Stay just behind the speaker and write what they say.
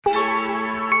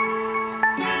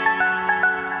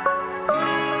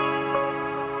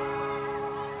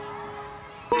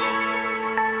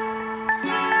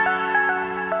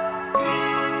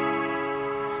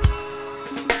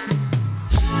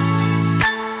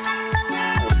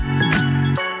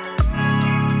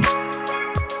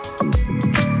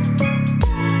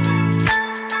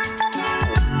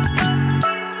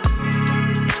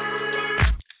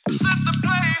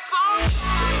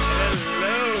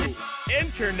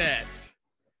internet.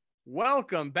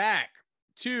 Welcome back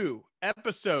to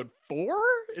episode 4.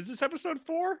 Is this episode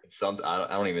 4? It's something I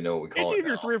don't even know what we call it. It's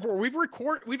either 3 or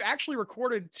 4. We've actually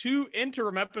recorded 2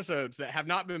 interim episodes that have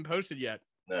not been posted yet.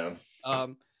 No.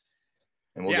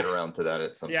 And we'll get around to that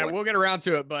at some point. Yeah, we'll get around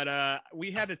to it, but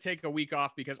we had to take a week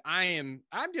off because I'm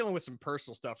dealing with some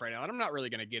personal stuff right now, and I'm not really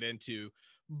going to get into.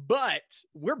 But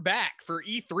we're back for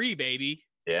E3, baby.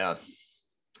 Yeah,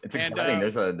 it's exciting.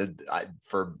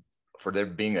 For there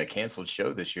being a canceled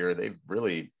show this year, they've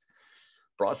really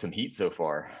brought some heat so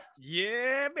far.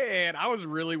 Yeah, man. I was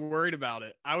really worried about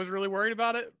it.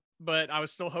 But I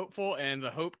was still hopeful, and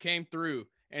the hope came through.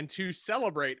 And to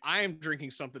celebrate, I am drinking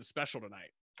something special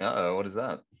tonight. Uh-oh, what is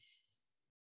that?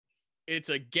 It's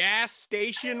a gas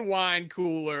station wine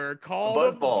cooler called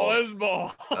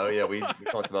Buzzball. Oh, yeah, we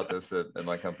talked about this at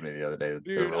my company the other day.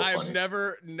 Dude, I've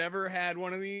never had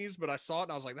one of these, but I saw it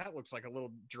and I was like, that looks like a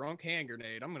little drunk hand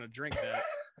grenade. I'm going to drink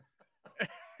that.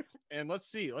 And let's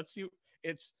see.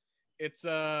 It's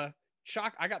I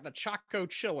got the Choco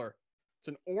Chiller. It's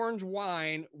an orange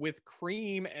wine with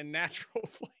cream and natural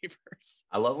flavors.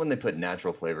 I love when they put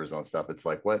natural flavors on stuff. It's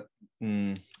like, what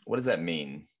does that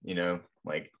mean? You know,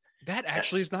 like that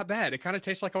actually is not bad. It kind of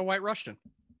tastes like a White Russian.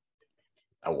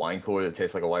 A wine cooler that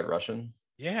tastes like a White Russian?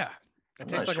 Yeah. It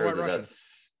tastes like a White Russian.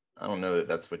 I don't know that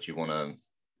that's what you want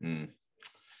to.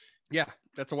 Yeah,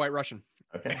 that's a White Russian.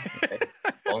 Okay.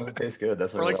 As long as it tastes good.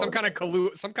 That's or like some kind of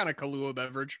Kahlua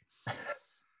beverage.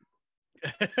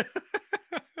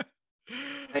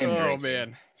 Oh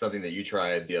man, something that you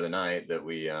tried the other night that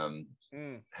we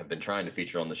have been trying to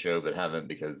feature on the show but haven't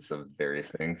because of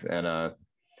various things. And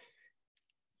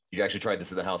you actually tried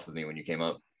this at the house with me when you came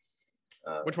up.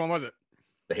 Which one was it?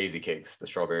 The Hazy Cakes, the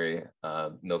strawberry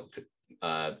milk.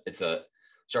 It's a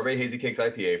strawberry Hazy Cakes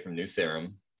IPA from New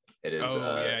Serum. It is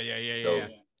yeah.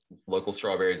 Local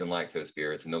strawberries and lactose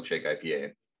beer. It's a milkshake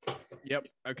IPA. Yep.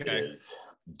 Okay. It is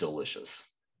delicious.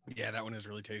 Yeah, that one is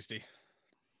really tasty.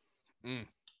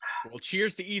 Well,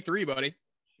 cheers to E3, buddy.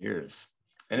 Cheers.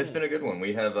 And it's been a good one.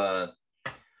 We haven't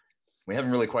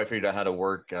really quite figured out how to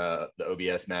work the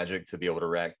OBS magic to be able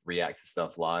to react to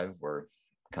stuff live. We're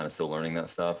kind of still learning that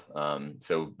stuff.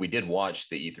 So we did watch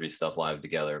the E3 stuff live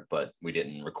together, but we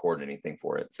didn't record anything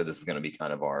for it. So this is going to be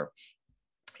kind of our,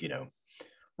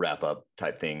 wrap up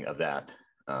type thing of that.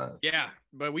 Yeah,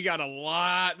 but we got a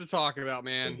lot to talk about,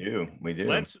 man. We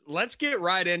do. Let's get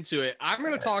right into it. I'm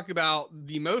going to talk about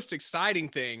the most exciting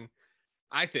thing,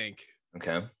 I think.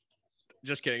 Okay.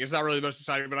 Just kidding. It's not really the most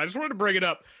exciting, but I just wanted to bring it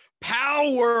up.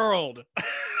 Pal World.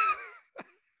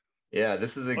 Yeah,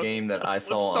 this is a game that I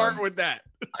saw. Let's start with that.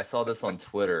 I saw this on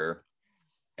Twitter,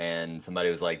 and somebody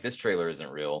was like, "This trailer isn't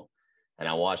real," and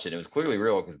I watched it. And it was clearly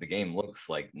real because the game looks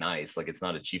like nice, like it's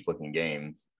not a cheap looking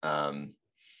game.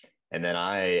 And then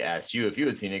I asked you if you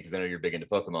had seen it because I know you're big into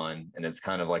Pokemon, and it's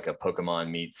kind of like a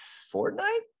Pokemon meets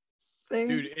Fortnite thing.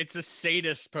 Dude, it's a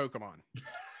sadist Pokemon.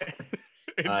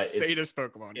 It's sadist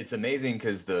Pokemon. It's amazing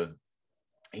because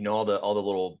all the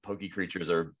little Poke creatures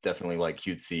are definitely like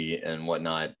cutesy and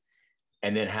whatnot.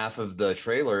 And then half of the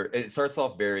trailer, it starts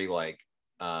off very like,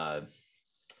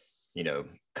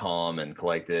 calm and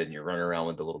collected, and you're running around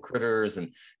with the little critters, and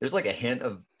there's like a hint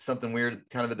of something weird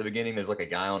kind of at the beginning. There's like a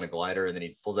guy on a glider, and then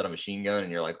he pulls out a machine gun, and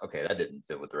you're like, okay, that didn't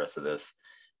fit with the rest of this.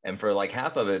 And for like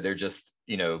half of it, they're just,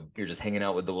 you're just hanging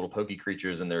out with the little Poke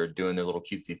creatures, and they're doing their little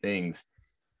cutesy things.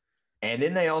 And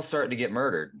then they all start to get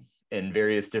murdered in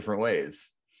various different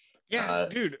ways. Yeah,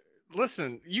 dude.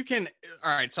 Listen,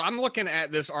 all right, so I'm looking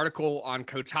at this article on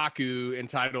Kotaku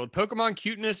entitled Pokemon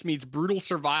Cuteness Meets Brutal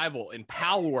Survival in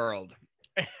Pal World.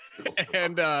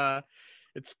 And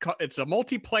it's a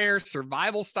multiplayer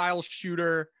survival style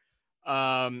shooter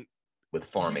with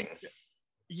farming.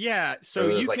 Yeah, so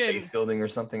you like can base building or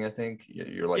something. I think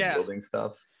you're like building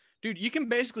stuff. Dude, you can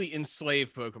basically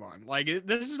enslave Pokemon. Like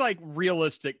this is like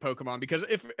realistic Pokemon, because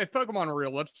if Pokemon were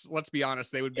real, let's be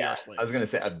honest, they would be our slaves. I was gonna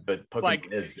say, but Pokemon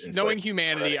like is knowing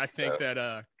humanity, I think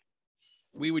that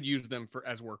we would use them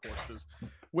as workhorses,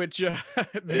 which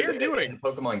they're doing. In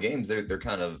Pokemon games, they're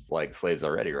kind of like slaves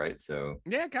already, right? So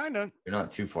yeah, kind of. You're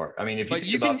not too far. I mean, if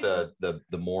you think about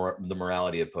the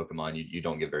morality of Pokemon, you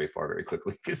don't get very far very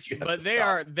quickly because you have. But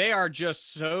they are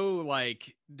just so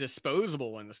like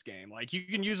disposable in this game. Like you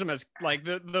can use them as like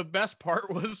the best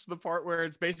part was the part where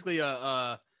it's basically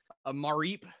a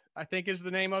Mareep, I think is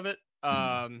the name of it.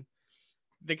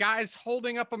 The guy's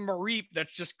holding up a Mareep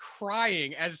that's just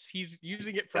crying as he's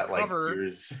using it for cover.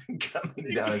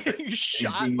 Coming down getting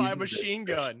shot by a machine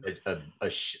gun.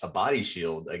 A body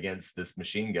shield against this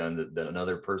machine gun that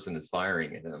another person is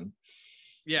firing at him.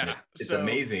 Yeah, it's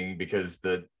amazing because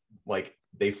they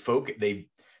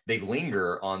they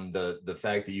linger on the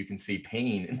fact that you can see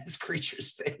pain in this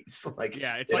creature's face. Like,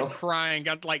 yeah, it's like crying,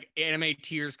 got like anime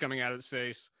tears coming out of its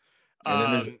face. And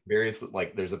then there's various,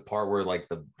 like, there's a part where like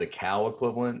the cow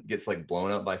equivalent gets like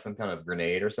blown up by some kind of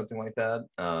grenade or something like that.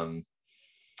 And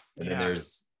then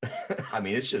there's, I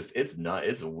mean, it's not,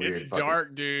 it's a weird. It's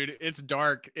dark, dude. It's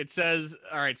dark. It says,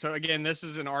 all right. So again, this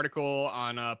is an article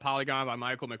on Polygon by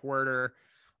Michael McWhirter.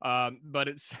 But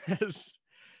it says,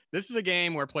 this is a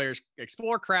game where players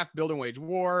explore, craft, build, and wage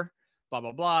war, blah,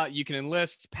 blah, blah. You can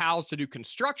enlist pals to do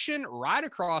construction, ride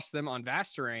across them on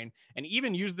vast terrain, and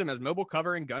even use them as mobile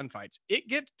cover in gunfights. It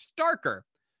gets darker.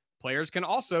 Players can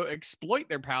also exploit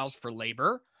their pals for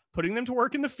labor, putting them to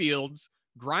work in the fields,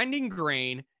 grinding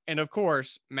grain, and of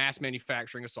course, mass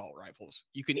manufacturing assault rifles.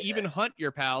 You can even hunt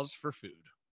your pals for food.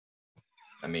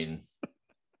 I mean,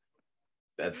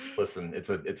 listen, it's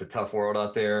a tough world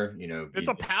out there. You know, it's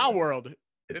a pal world.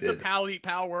 It's a pal eat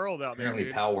pal world out there.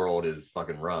 Apparently, pal world is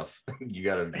fucking rough. You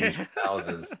got to use your pals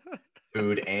as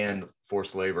food and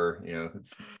forced labor. You know,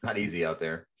 it's not easy out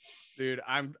there. Dude,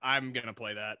 I'm gonna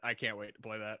play that. I can't wait to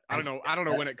play that. I don't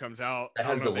know when it comes out. It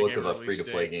has the look of a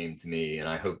free-to-play game to me, and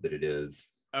I hope that it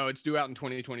is. Oh, it's due out in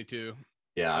 2022.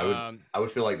 Yeah, I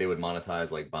would feel like they would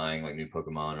monetize like buying like new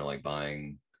Pokemon or like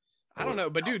buying. I don't know,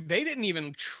 but dude, they didn't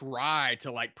even try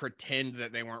to like pretend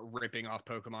that they weren't ripping off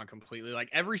Pokemon completely. Like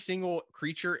every single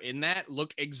creature in that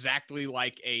looked exactly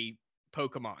like a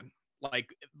Pokemon. Like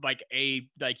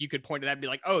you could point to that and be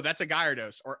like, oh, that's a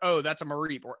Gyarados, or oh, that's a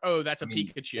Mareep, or oh, that's a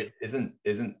Pikachu.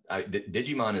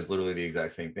 Digimon is literally the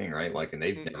exact same thing, right? Like, and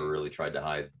they've never really tried to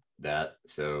hide that,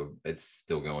 so it's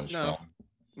still going strong.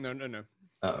 No.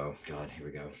 Oh God, here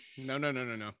we go. No.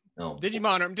 Oh,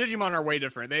 Digimon are way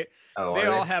different. They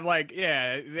all have like,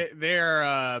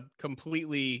 they're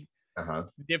completely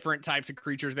different types of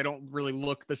creatures. They don't really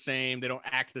look the same. They don't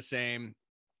act the same.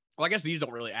 Well, I guess these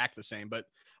don't really act the same, but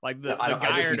like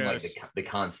I just mean like the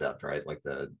concept, right? Like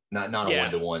not a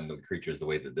one-to-one the creatures the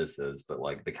way that this is, but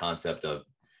like the concept of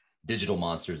digital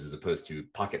monsters as opposed to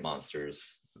pocket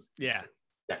monsters. Yeah.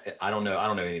 I don't know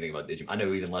anything about Digimon. I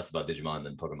know even less about Digimon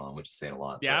than Pokemon, which is saying a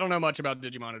lot. Yeah, I don't know much about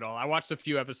Digimon at all. I watched a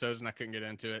few episodes and I couldn't get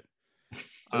into it.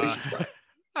 At least you tried.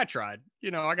 I tried.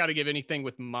 You know, I got to give anything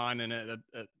with Mon in it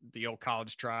the old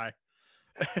college try.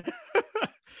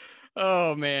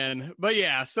 Oh man, but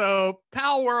yeah. So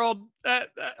Pal World, that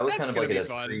was kind of like a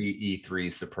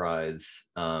pre-E3 surprise.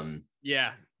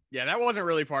 Yeah, that wasn't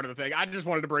really part of the thing. I just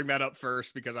wanted to bring that up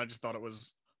first because I just thought it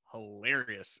was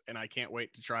hilarious, and I can't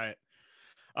wait to try it.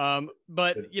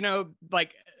 But you know,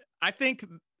 like I think,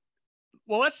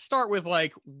 well, let's start with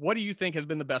like, what do you think has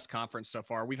been the best conference so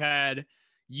far? We've had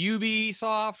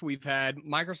Ubisoft, we've had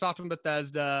Microsoft and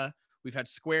Bethesda, we've had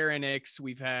Square Enix,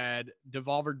 we've had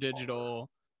Devolver Digital.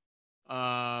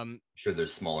 Sure,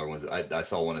 there's smaller ones. I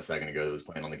saw one a second ago that was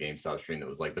playing on the GameStop stream that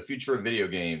was like the future of video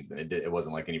games, and it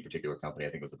wasn't like any particular company. I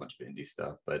think it was a bunch of indie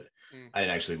stuff, but I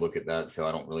didn't actually look at that, so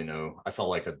I don't really know. I saw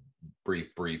like a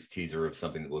brief teaser of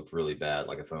something that looked really bad,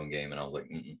 like a phone game, and I was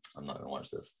like, I'm not gonna watch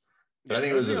this. But I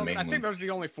think those are the main ones. I think those are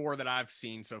the only four that I've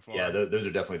seen so far. Yeah, those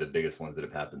are definitely the biggest ones that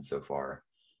have happened so far.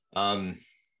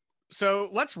 So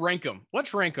let's rank them.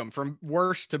 Let's rank them from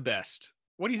worst to best.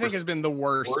 What do you think has been the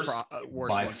worst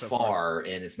by far?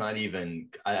 And it's not even.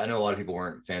 I know a lot of people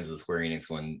weren't fans of the Square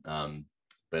Enix one,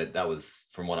 but that was,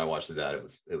 from what I watched of that, it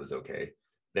was okay.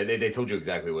 They told you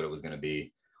exactly what it was going to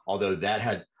be. Although that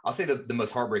had, I'll say the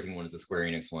most heartbreaking one is the Square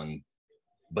Enix one,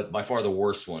 but by far the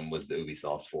worst one was the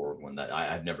Ubisoft Forward one. That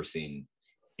I've never seen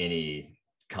any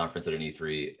conference at an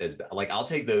E3 as like. I'll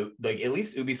take at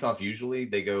least Ubisoft, usually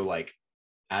they go like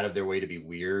out of their way to be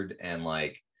weird, and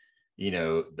like, you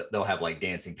know, they'll have like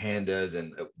dancing pandas,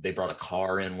 and they brought a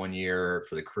car in one year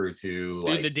for the crew to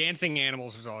like. Dude, the dancing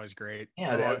animals was always great.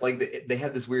 Yeah, they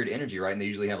have this weird energy, right? And they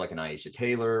usually have like an Aisha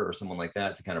Taylor or someone like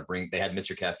that to kind of bring. They had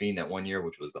Mr. Caffeine that one year,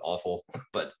 which was awful,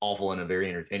 but awful in a very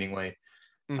entertaining way.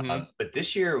 But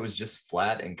this year it was just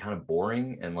flat and kind of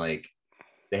boring, and like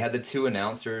they had the two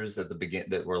announcers at the beginning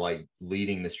that were like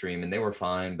leading the stream, and they were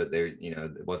fine, but they, you know,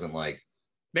 it wasn't like.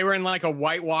 They were in like a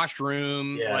whitewashed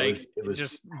room. Yeah, like, it was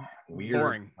just weird.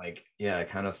 Boring. Like, yeah,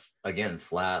 kind of, again,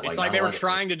 flat. It's like they were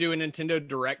trying to do a Nintendo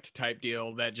Direct type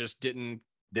deal that just didn't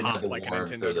have the like a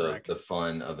Nintendo Direct. The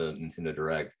fun of a Nintendo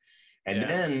Direct. And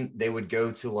then they would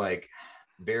go to like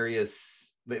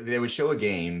various, they would show a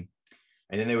game,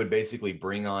 and then they would basically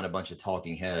bring on a bunch of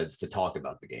talking heads to talk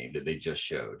about the game that they just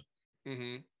showed.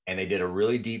 And they did a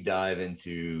really deep dive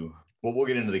into. Well, we'll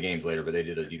get into the games later, but they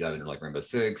did a deep dive into like Rainbow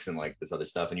Six and like this other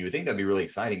stuff. And you would think that'd be really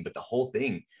exciting, but the whole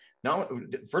thing,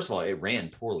 first of all, it ran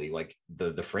poorly. Like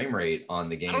the frame rate on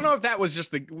the game. I don't know if that was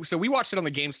just so we watched it on the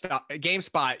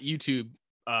GameSpot YouTube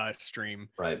stream.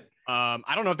 Right.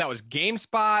 I don't know if that was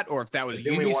GameSpot or if that was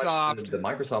Then we Ubisoft. watched the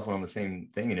Microsoft one on the same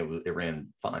thing, and it ran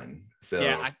fine. So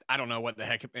yeah, I don't know what the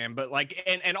heck, man. But like,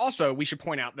 and also we should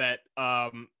point out that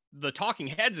the talking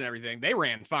heads and everything, they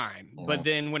ran fine. But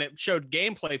then when it showed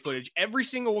gameplay footage, every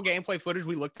single gameplay footage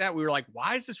we looked at, we were like,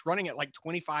 why is this running at like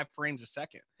 25 frames a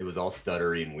second? it was all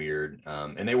stuttery and weird.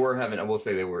 And they were having, I will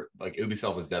say, they were like,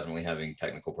 Ubisoft was definitely having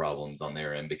technical problems on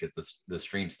their end because the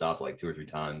stream stopped like 2 or 3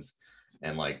 times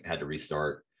and like had to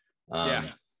restart.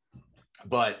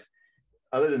 But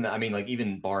other than that, I mean, like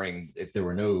even barring if there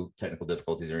were no technical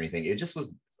difficulties or anything, it just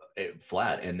was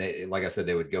flat. And they, like I said,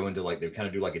 they would go into like, they would kind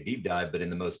of do like a deep dive, but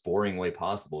in the most boring way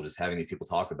possible, just having these people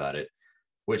talk about it,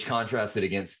 which contrasted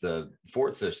against the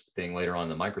Forza thing later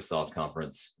on in the Microsoft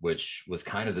conference, which was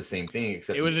kind of the same thing,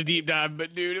 except it was a deep dive,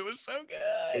 but dude, it was so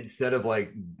good. Instead of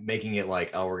like making it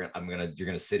like, oh, you're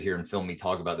gonna sit here and film me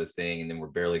talk about this thing, and then we're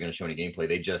barely gonna show any gameplay.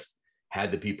 They just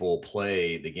had the people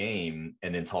play the game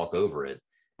and then talk over it.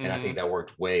 And I think that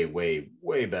worked way, way,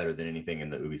 way better than anything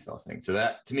in the Ubisoft thing. So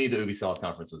that, to me, the Ubisoft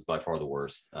conference was by far the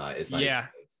worst. It's not.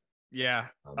 Yeah.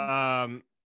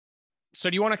 So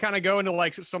do you want to kind of go into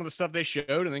like some of the stuff they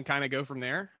showed and then kind of go from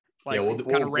there? Like we'll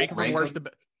kind of rank them from worst to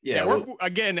best. Yeah.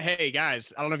 Again, hey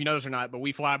guys, I don't know if you know this or not, but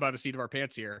we fly by the seat of our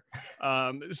pants here.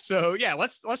 So yeah,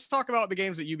 let's talk about the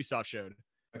games that Ubisoft showed.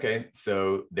 Okay.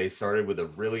 So they started with a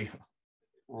really,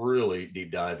 really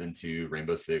deep dive into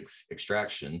Rainbow Six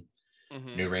Extraction.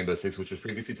 New Rainbow Six, which was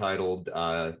previously titled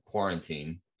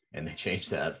Quarantine, and they changed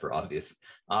that for obvious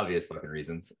fucking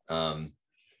reasons.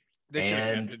 They should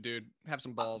have kept it, dude. Have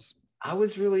some balls. I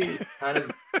was really kind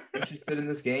of interested in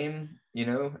this game, you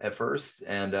know, at first,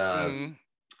 and the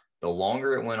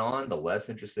longer it went on, the less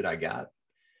interested I got.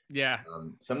 Yeah.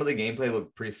 Some of the gameplay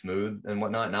looked pretty smooth and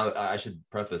whatnot. Now, I should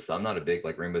preface, I'm not a big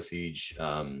like Rainbow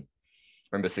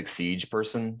Six Siege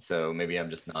person, so maybe I'm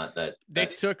just not that. They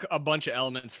took a bunch of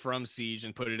elements from Siege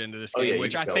and put it into this game,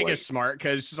 which I think is smart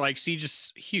because like Siege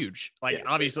is huge. Like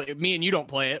obviously, me and you don't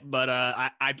play it, but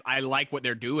I like what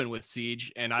they're doing with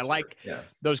Siege, and I like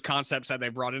those concepts that they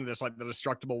brought into this, like the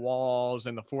destructible walls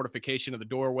and the fortification of the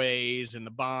doorways and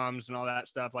the bombs and all that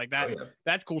stuff. Like that,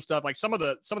 that's cool stuff. Like some of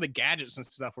the gadgets and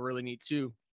stuff were really neat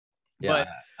too. Yeah,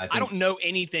 but I don't know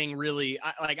anything really.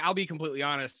 I'll be completely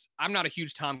honest. I'm not a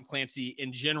huge Tom Clancy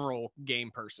in general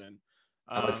game person.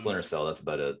 I like Splinter Cell. That's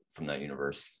about it from that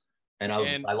universe. And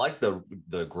I like the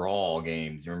Grawl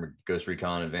games. You remember Ghost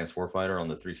Recon Advanced Warfighter on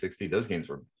the 360? Those games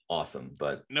were awesome,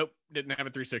 but nope, didn't have a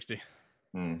 360.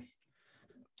 Those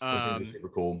games were super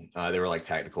cool. They were like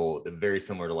tactical, very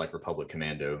similar to like Republic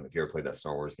Commando, if you ever played that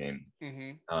Star Wars game.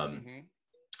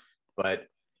 But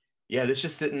yeah, this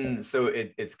just didn't. So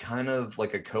it's kind of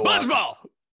like a co-op. Buzzball.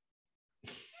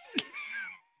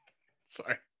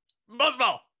 Sorry,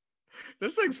 Buzzball.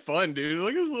 This thing's fun, dude.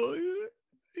 Look at this.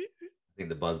 I think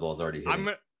the Buzzball's already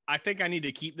hit. I think I need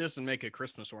to keep this and make a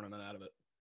Christmas ornament out of it.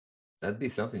 That'd be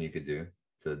something you could do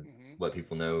to let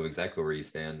people know exactly where you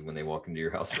stand when they walk into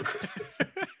your house for Christmas.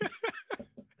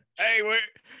 Hey, wait.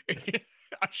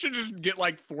 I should just get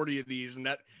like 40 of these and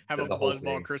have a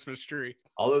Buzzball Christmas tree.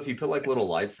 Although if you put like little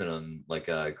lights in them, like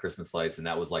Christmas lights, and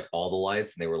that was like all the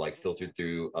lights, and they were like filtered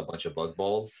through a bunch of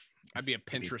Buzzballs, I'd be a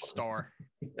Pinterest star.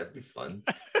 That'd be fun.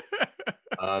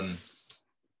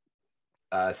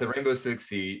 So Rainbow Six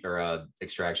Siege or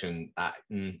Extraction,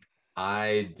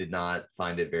 I did not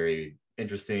find it very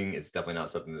interesting. It's definitely not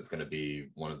something that's going to be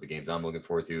one of the games I'm looking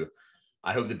forward to.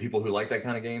 I hope that people who like that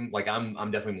kind of game, like I'm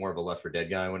definitely more of a Left 4 Dead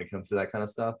guy when it comes to that kind of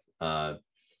stuff.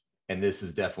 And this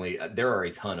is definitely, there are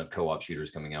a ton of co-op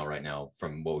shooters coming out right now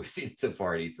from what we've seen so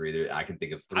far at E3. I can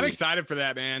think of 3. I'm excited for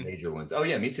that, man. Major ones. Oh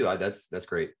yeah, me too. That's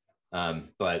great.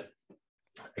 But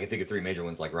I can think of 3 major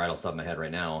ones like right off the top of my head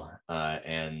right now.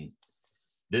 And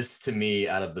this to me,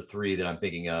 out of the 3 that I'm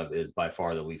thinking of, is by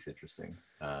far the least interesting.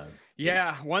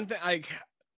 One thing,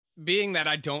 being that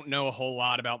I don't know a whole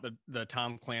lot about the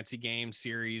Tom Clancy game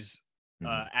series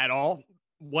at all,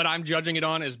 what I'm judging it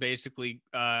on is basically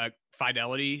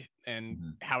fidelity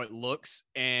and how it looks.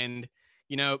 And,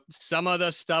 you know, some of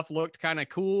the stuff looked kind of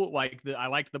cool. Like I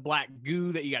liked the black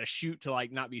goo that you got to shoot to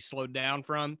like not be slowed down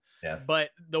from. Yeah.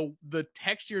 But the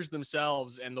textures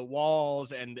themselves and the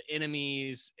walls and the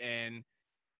enemies, and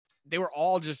they were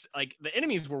all just like, the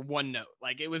enemies were one note.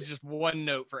 Like it was just one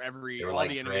note for every. They were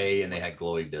like the gray, and they had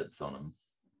glowy bits on them.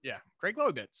 Yeah, gray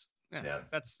glowy bits. Yeah.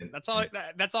 That's all.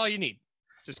 That's all you need.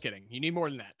 Just kidding. You need more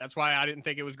than that. That's why I didn't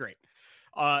think it was great.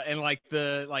 And like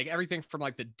everything from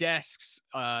like the desks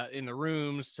in the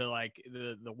rooms to like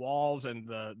the walls and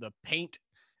the paint,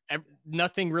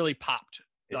 nothing really popped.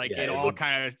 Like it all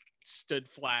kind of stood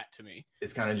flat to me.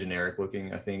 It's kind of generic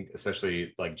looking, I think,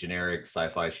 especially like generic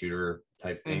sci-fi shooter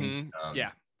type thing.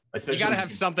 Yeah. Especially you got to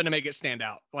have something to make it stand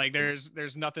out. Like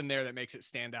there's nothing there that makes it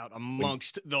stand out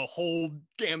amongst the whole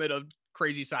gamut of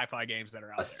crazy sci-fi games that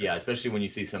are out there. Yeah, especially when you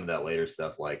see some of that later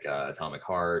stuff like Atomic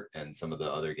Heart and some of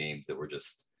the other games that were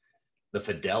just the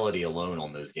fidelity alone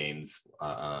on those games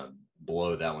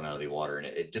blow that one out of the water. And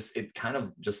it kind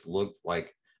of just looked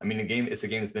like, I mean, it's a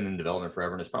game that's been in development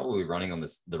forever, and it's probably running on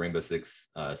the Rainbow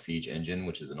Six Siege engine,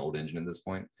 which is an old engine at this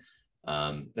point.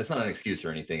 That's not an excuse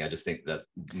or anything. I just think that's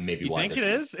maybe why. You think it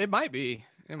is? It might be.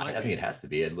 I think it has to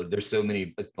be. There's so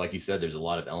many, like you said, there's a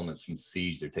lot of elements from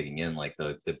Siege they're taking in, like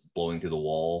the blowing through the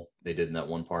wall they did in that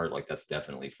one part. Like that's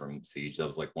definitely from Siege. That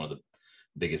was like one of the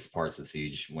biggest parts of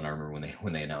Siege when I remember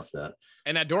when they announced that.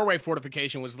 And that doorway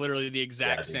fortification was literally the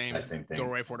exact same thing.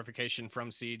 Doorway fortification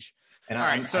from Siege. And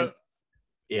I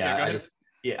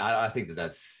think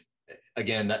that's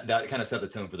again that kind of set the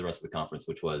tone for the rest of the conference,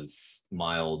 which was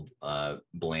mild,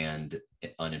 bland,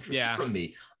 uninterested from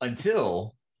me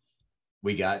until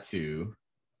we got to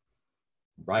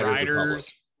Riders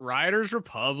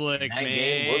Republic. And that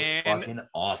game looks fucking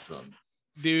awesome.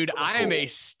 Dude, so I am a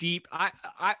Steep.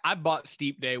 I bought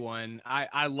Steep day one.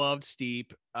 I loved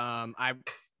Steep. I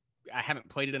haven't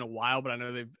played it in a while, but I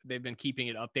know they've been keeping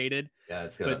it updated. Yeah,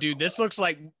 it's good. But dude, this looks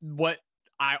like what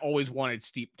I always wanted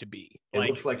Steep to be. It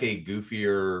looks like a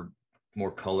goofier,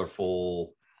 more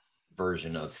colorful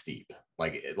version of Steep.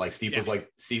 Like Steep was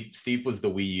like Steep was the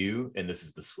Wii U, and this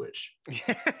is the Switch.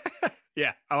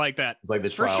 Yeah, I like that. It's like the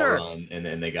trial run, and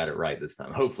then they got it right this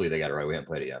time. Hopefully they got it right. We haven't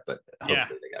played it yet, but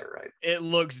hopefully they got it right. It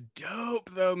looks dope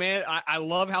though, man. I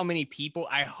love how many people.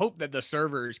 I hope that the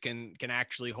servers can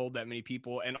actually hold that many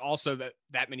people, and also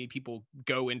that many people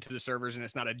go into the servers and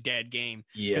it's not a dead game.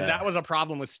 Yeah, because that was a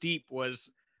problem with Steep.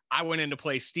 Was I went in to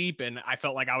play Steep and I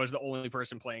felt like I was the only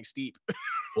person playing Steep.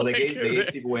 Well, they gave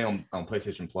Steep away on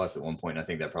PlayStation Plus at one point. I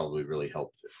think that probably really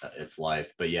helped its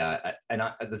life. But yeah,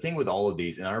 the thing with all of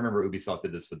these, and I remember Ubisoft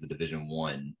did this with the Division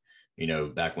 1, you know,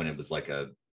 back when it was like a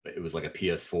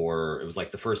PS4. It was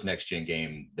like the first next gen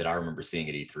game that I remember seeing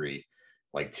at E3,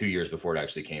 like 2 years before it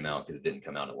actually came out, because it didn't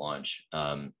come out at launch.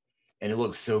 And it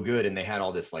looked so good. And they had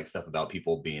all this like stuff about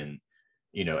people being,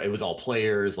 you know, it was all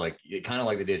players, like it kind of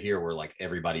like they did here, where like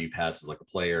everybody you passed was like a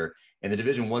player. And the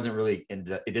Division wasn't really,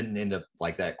 it didn't end up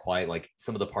like that quite. Like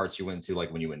some of the parts you went to, like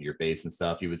when you went to your base and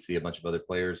stuff, you would see a bunch of other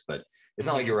players, but it's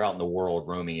not like you were out in the world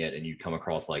roaming it and you'd come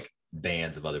across like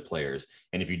bands of other players.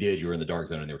 And if you did, you were in the dark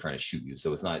zone and they were trying to shoot you.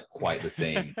 So it's not quite the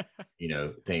same, you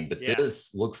know, thing. But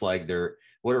this looks like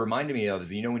what it reminded me of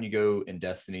is, you know, when you go in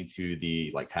Destiny to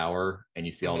the like tower and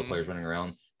you see all the players running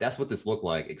around, that's what this looked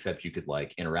like, except you could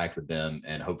like interact with them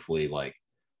and hopefully like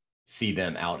see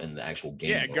them out in the actual game.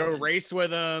 Yeah, go race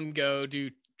with them, go do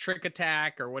trick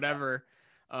attack or whatever.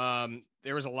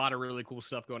 There was a lot of really cool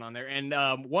stuff going on there. And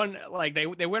one, like they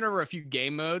went over a few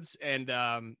game modes, and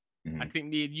I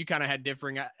think you kind of had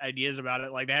differing ideas about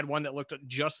it. Like they had one that looked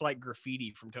just like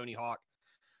Graffiti from Tony Hawk.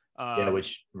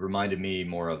 Which reminded me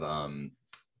more of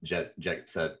Jet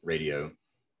Set Radio.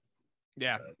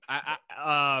 Yeah.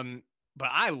 But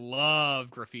I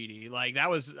love Graffiti. Like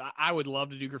I would love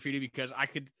to do Graffiti because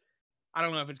I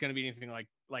don't know if it's going to be anything like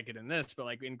it in this, but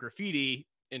like in Graffiti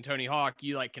in Tony Hawk,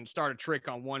 you like can start a trick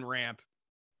on one ramp,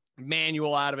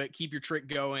 manual out of it, keep your trick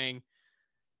going,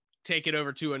 take it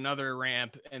over to another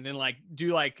ramp, and then like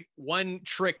do like one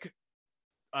trick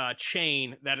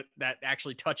chain that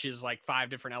actually touches like 5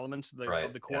 different elements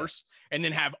of the course, and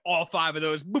then have all 5 of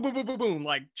those boom, boom, boom, boom, boom,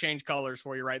 like change colors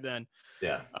for you right then.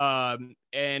 Yeah.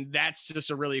 And that's just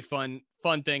a really fun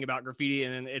thing about Graffiti,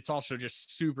 and it's also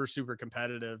just super, super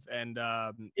competitive. And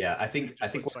I think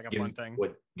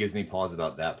what gives me pause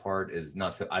about that part is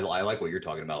not so. I like what you're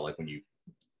talking about, like when you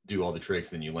do all the tricks,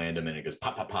 then you land them and it goes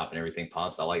pop, pop, pop, and everything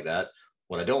pops. I like that.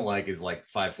 What I don't like is like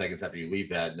 5 seconds after you leave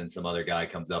that, and then some other guy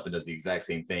comes up and does the exact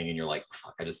same thing, and you're like,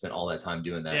 "Fuck! I just spent all that time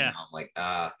doing that." Yeah. And I'm like,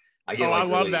 I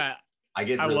love that. I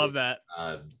love that.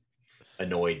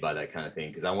 Annoyed by that kind of thing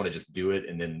because I want to just do it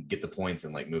and then get the points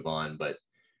and like move on. But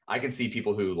I can see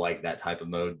people who like that type of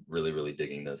mode really, really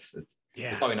digging this. It's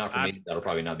probably not for me. That'll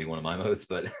probably not be one of my modes,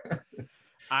 but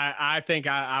I think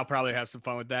I'll probably have some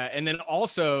fun with that. And then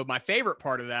also my favorite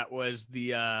part of that was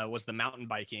the mountain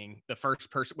biking, the first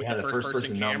person with the first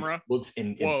person camera. Looks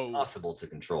impossible to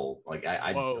control. Like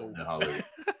I don't know how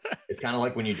it's kind of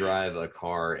like when you drive a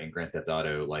car in Grand Theft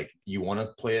Auto, like you want to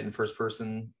play it in first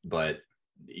person, but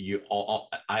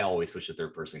I always switch to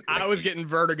third person. I was getting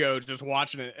vertigo just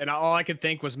watching it, and all I could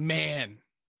think was, man,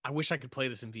 I wish I could play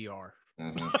this in VR.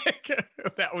 Like,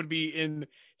 that would be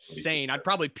insane. I'd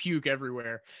probably puke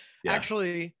everywhere.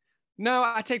 Actually, No,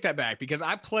 I take that back because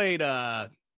I played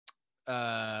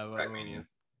Trackmania.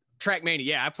 Trackmania.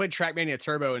 Yeah, I played Trackmania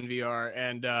Turbo in VR,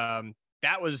 and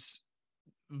that was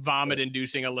vomit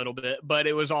inducing a little bit, but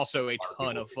it was also a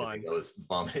ton of fun. That was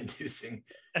vomit inducing.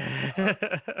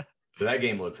 So that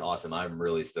game looks awesome. I'm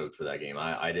really stoked for that game.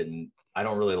 I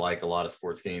don't really like a lot of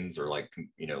sports games or like,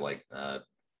 you know, like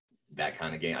that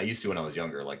kind of game. I used to when I was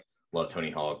younger, like love Tony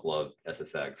Hawk, love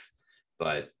SSX,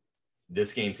 but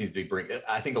this game seems to be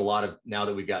I think a lot of, now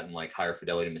that we've gotten like higher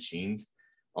fidelity machines,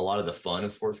 a lot of the fun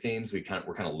of sports games, we're kind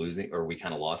of losing, or we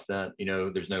kind of lost that, you know,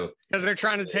 there's no, because they're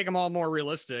trying to take them all more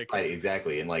realistic. Right,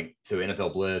 exactly. And like, so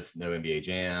NFL Blitz, no NBA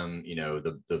Jam, you know,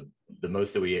 the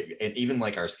most that we, and even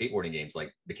like our skateboarding games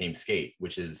like became Skate,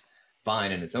 which is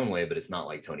fine in its own way, but it's not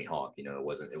like Tony Hawk, you know, it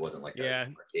wasn't like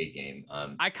an arcade game.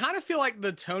 I kind of feel like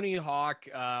the Tony Hawk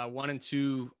 1 and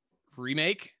 2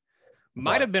 remake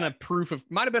might have been a proof of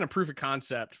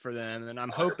concept for them, and I'm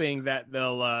hoping that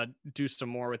they'll do some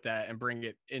more with that and bring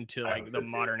it into like the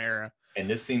modern era. And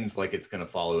this seems like it's going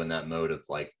to follow in that mode of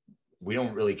like, we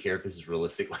don't really care if this is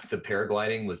realistic. Like the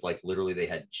paragliding was like literally they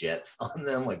had jets on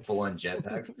them, like full on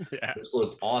jetpacks. Yeah, which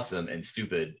looked awesome and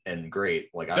stupid and great.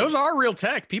 Like those are real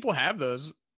tech. People have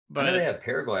those. But I know they have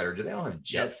paraglider. Do they don't have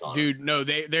jets on? Dude, no,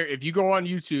 they're if you go on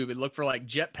YouTube and look for like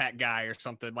jetpack guy or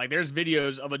something, like there's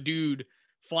videos of a dude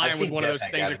flying with one of those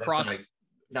things across,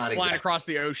 flying across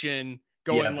the ocean,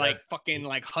 going like fucking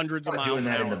like hundreds of miles. Doing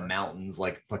that in the mountains,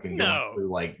 like fucking going through,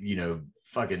 like, you know,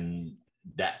 fucking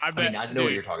that. I mean, I know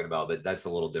what you're talking about, but that's a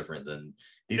little different than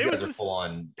these guys are full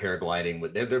on paragliding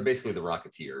with. They're basically the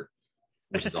Rocketeer,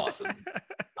 which is awesome.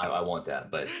 I want that,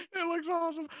 but it looks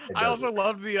awesome. I also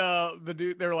love the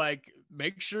dude. They're like,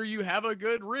 make sure you have a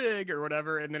good rig or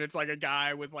whatever, and then it's like a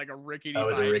guy with like a rickety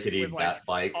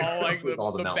bike, all like with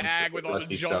all the bag with all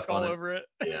the junk all over it.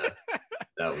 Yeah,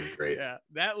 that was great. Yeah,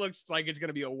 that looks like it's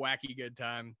gonna be a wacky good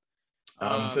time.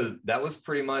 So that was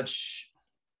pretty much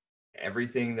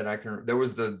everything that I can. There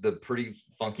was the pretty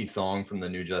funky song from the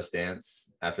new Just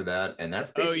Dance after that, and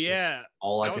that's basically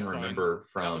all I can remember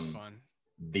from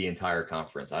the entire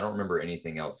conference. I don't remember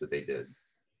anything else that they did.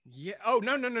 Yeah. Oh,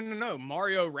 no.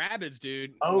 Mario Rabbids,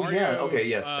 dude. Oh, Mario, yeah. Okay.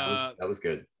 Yes. That was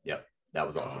good. Yep. That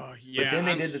was awesome. Yeah, but then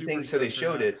they did the thing. So they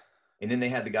showed it, and then they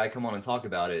had the guy come on and talk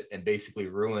about it and basically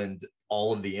ruined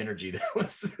all of the energy that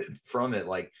was from it.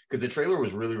 Like, because the trailer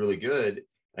was really, really good.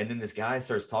 And then this guy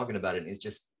starts talking about it, and it's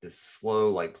just this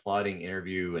slow, like plotting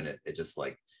interview. And it just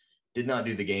like did not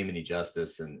do the game any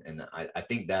justice. And I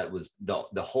think that was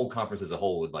the whole conference as a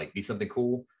whole would like be something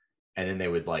cool. And then they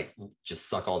would like just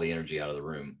suck all the energy out of the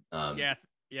room. Yeah.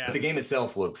 But the game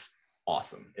itself looks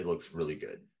awesome. It looks really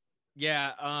good.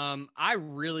 Yeah. I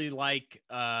really like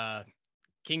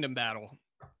Kingdom Battle,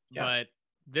 but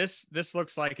this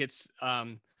looks like it's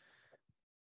one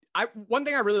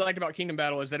thing I really liked about Kingdom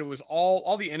Battle is that it was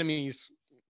all the enemies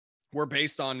were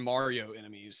based on Mario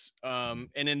enemies. And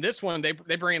in this one, they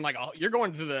bring in like you're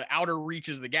going to the outer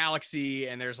reaches of the galaxy,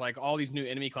 and there's like all these new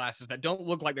enemy classes that don't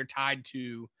look like they're tied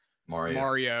to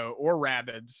Mario or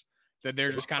Rabbids, that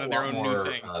they're just kind of their own new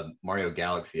thing. Mario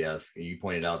Galaxy-esque. You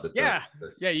pointed out that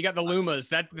you got the Lumas.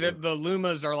 That the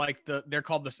Lumas are like they're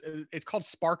called it's called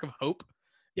Spark of Hope.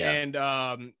 Yeah. And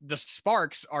the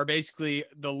Sparks are basically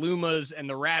the Lumas and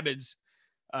the Rabbids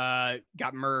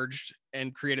got merged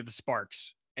and created the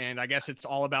Sparks. And I guess it's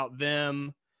all about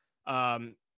them. But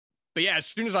yeah, as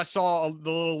soon as I saw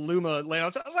the little Luma laid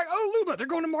out, I was like, oh, Luma, they're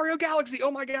going to Mario Galaxy.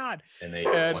 Oh my God. And they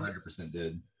 100%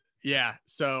 did. Yeah.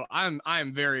 So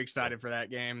I'm very excited for that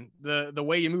game. The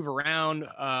way you move around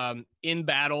in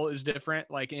battle is different.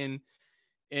 Like in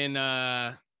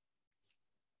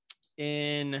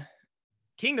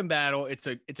Kingdom Battle, it's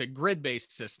a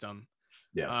grid-based system.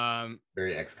 Yeah.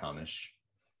 Very XCOM-ish.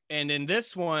 And in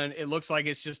this one, it looks like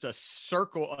it's just a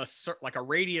circle, like a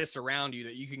radius around you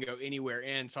that you can go anywhere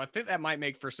in. So I think that might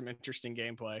make for some interesting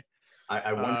gameplay.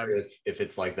 I wonder if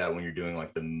it's like that when you're doing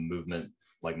like the movement,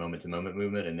 like moment to moment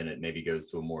movement, and then it maybe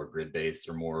goes to a more grid based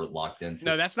or more locked in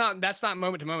system. No, that's not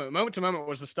moment to moment. Moment to moment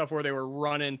was the stuff where they were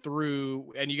running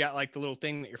through, and you got like the little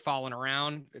thing that you're following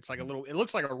around. It's like it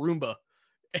looks like a Roomba.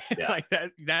 Yeah. Like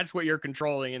that's what you're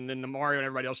controlling, and then the Mario and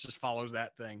everybody else just follows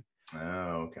that thing.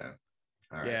 Oh, okay.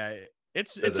 All right. Yeah,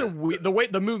 the way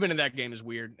the movement in that game is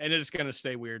weird, and it's gonna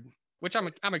stay weird, which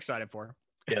I'm excited for.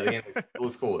 Yeah, the game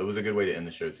was cool. It was a good way to end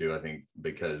the show too, I think,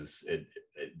 because it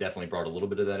definitely brought a little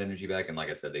bit of that energy back. And like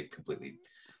I said, they completely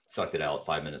sucked it out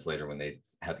 5 minutes later when they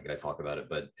had the guy talk about it.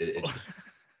 But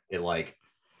it like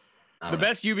the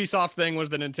best Ubisoft thing was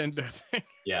the Nintendo thing.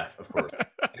 Yeah, of course.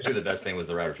 Actually, the best thing was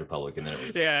the Riders Republic, and then it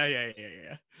was yeah.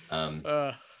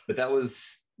 But that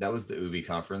was the Ubi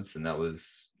conference, and that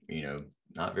was, you know,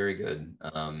 not very good.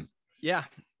 Yeah.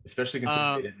 Especially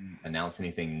considering they didn't announce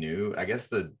anything new. I guess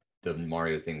the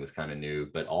Mario thing was kind of new,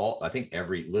 but I think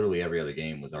literally every other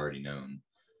game was already known.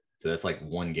 So that's like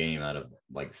one game out of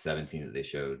like 17 that they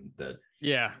showed that.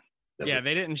 Yeah.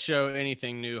 They didn't show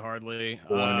anything new hardly.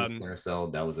 The one in Splinter Cell,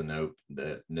 that was a note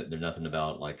that there's nothing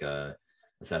about like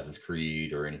Assassin's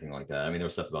Creed or anything like that. I mean, there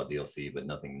was stuff about DLC, but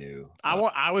nothing new.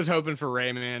 I was hoping for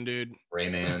Rayman, dude.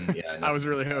 Rayman, yeah. I was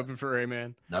really hoping for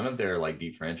Rayman. None of their like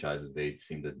deep franchises, they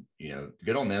seem to,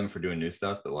 good on them for doing new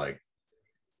stuff, but like,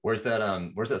 where's that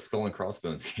Skull and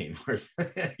Crossbones game? Where's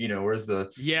where's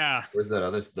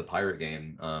that the pirate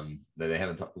game that they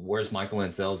haven't where's Michael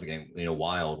Ansell's game,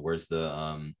 Wild? Where's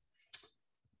the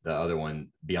other one,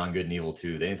 Beyond Good and Evil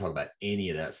 2? They didn't talk about any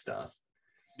of that stuff.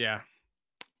 Yeah.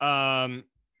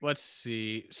 Let's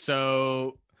see.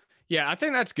 So yeah, I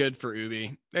think that's good for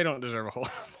Ubi. They don't deserve a whole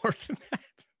lot more than that.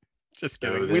 Just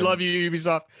kidding. We love you,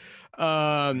 Ubisoft.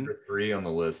 Number 3 on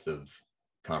the list of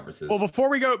conferences. Well, before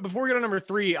we go to number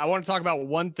 3, I want to talk about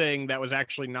one thing that was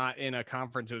actually not in a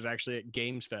conference. It was actually at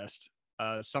Games Fest.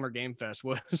 Summer Game Fest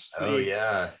was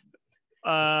the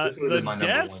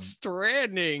Death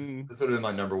Stranding. This would have been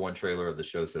my number 1 trailer of the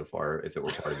show so far if it were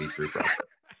part of E3 Pro.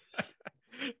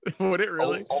 Would it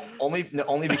really? Only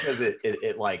because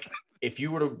it like, if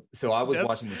you were to, so I was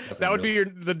watching this stuff. That would be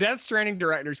the Death Stranding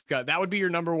director's cut. That would be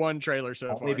your number 1 trailer so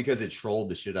far. Only because it trolled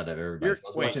the shit out of everybody. So I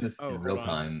was watching this in real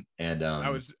time, and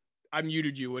I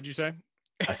muted you. What'd you say?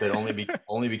 I said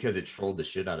only because it trolled the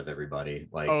shit out of everybody.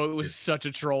 Like, it was such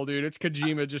a troll, dude. It's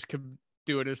Kojima just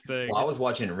doing his thing. Well, I was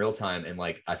watching in real time, and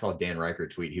like I saw Dan Riker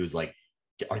tweet. He was like,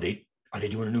 "Are they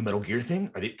doing a new Metal Gear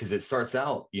thing? Because it starts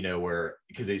out,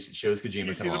 because it shows Kojima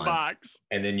you see the box,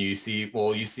 and then you see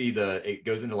it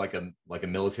goes into like a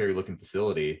military looking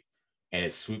facility, and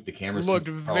it swooped the camera. Looked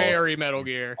very Metal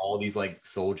Gear. All these like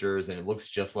soldiers, and it looks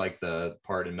just like the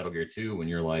part in Metal Gear 2 when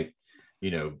you're like,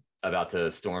 about to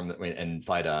storm and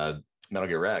fight Metal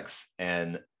Gear Rex,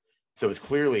 and so it's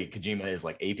clearly Kojima is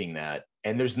like aping that.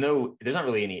 And there's not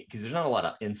really any, because there's not a lot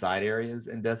of inside areas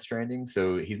in Death Stranding,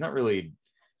 so he's not really.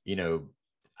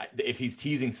 If he's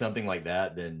teasing something like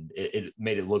that, then it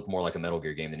made it look more like a Metal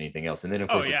Gear game than anything else. And then of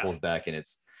course it pulls back and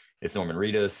it's Norman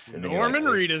Reedus. And then Norman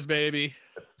Reedus, baby.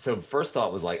 So first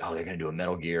thought was like, oh, they're gonna do a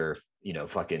Metal Gear,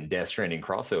 fucking Death Stranding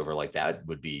crossover. Like that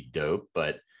would be dope.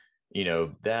 But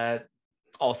that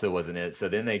also wasn't it. So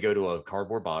then they go to a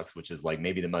cardboard box, which is like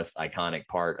maybe the most iconic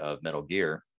part of Metal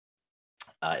Gear.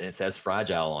 And it says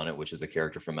Fragile on it, which is a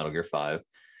character from Metal Gear 5.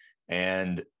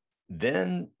 And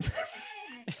then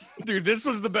dude, this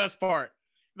was the best part.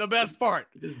 The best part.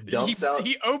 It just dumps out.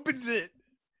 He opens it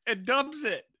and dumps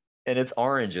it. And it's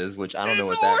oranges, which I don't know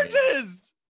what that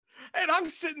means. And I'm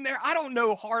sitting there. I don't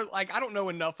know I don't know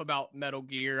enough about Metal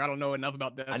Gear. I don't know enough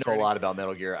about Death Stranding. I know a lot about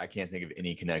Metal Gear. I can't think of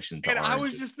any connection to oranges. I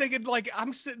was just thinking, like,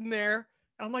 I'm sitting there.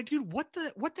 And I'm like, dude, what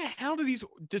the hell do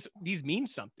these mean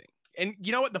something? And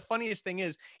you know what? The funniest thing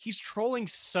is he's trolling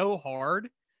so hard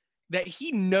that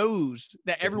he knows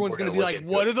that everyone's going to be like,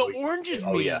 what do the oranges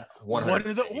mean? Yeah, what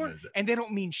are the oranges? And they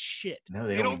don't mean shit. No,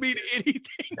 they don't mean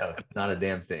anything. No, not a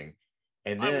damn thing.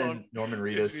 And then Norman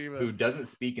Reedus, who doesn't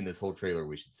speak in this whole trailer,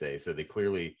 we should say. So they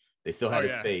still had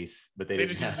his face, but they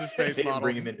didn't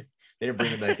bring him in. They didn't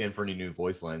bring him back in for any new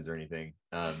voice lines or anything.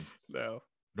 No.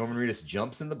 Norman Reedus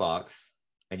jumps in the box.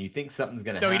 And you think something's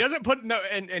gonna happen. No, he doesn't put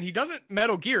and he doesn't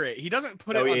Metal Gear it. He doesn't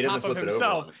put it on top of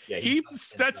himself. Yeah, he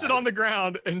sets it on the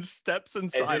ground and steps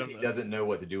inside of it. He doesn't know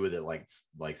what to do with it, like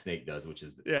Snake does, which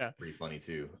is pretty funny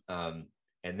too. And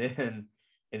then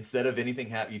instead of anything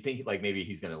happen, you think like maybe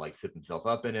he's gonna like sip himself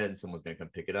up in it and someone's gonna come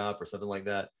pick it up or something like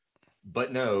that.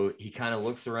 But no, he kind of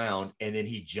looks around and then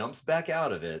he jumps back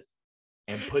out of it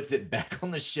and puts it back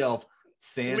on the shelf.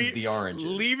 Sans the oranges,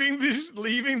 leaving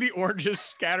the oranges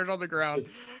scattered on the ground,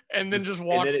 and then just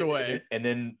walks away. And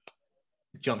then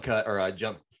jump cut,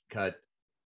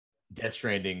 Death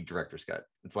Stranding director's cut.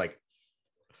 It's like,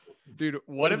 dude,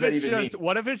 what if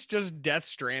it's just Death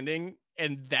Stranding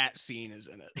and that scene is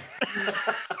in it?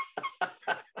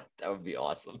 That would be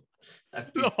awesome.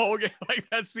 The whole game, like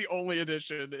that's the only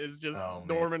addition is just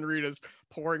Norman Reedus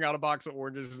pouring out a box of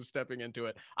oranges and stepping into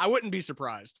it. I wouldn't be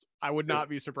surprised. I would not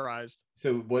be surprised.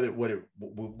 So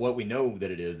what we know that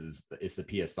it is it's the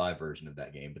PS5 version of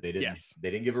that game, but they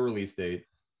didn't give a release date,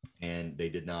 and they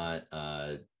did not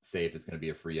say if it's going to be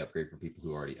a free upgrade for people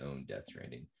who already own Death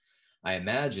Stranding. I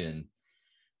imagine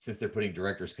since they're putting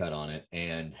director's cut on it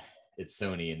and it's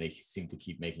Sony and they seem to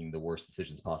keep making the worst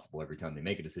decisions possible every time they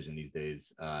make a decision these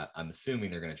days. I'm assuming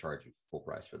they're going to charge you full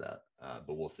price for that,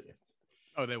 but we'll see.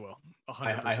 Oh, they will.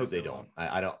 I hope they don't.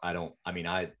 I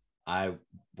I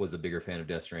was a bigger fan of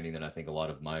Death Stranding than I think a lot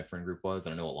of my friend group was.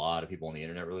 And I know a lot of people on the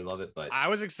internet really love it, but I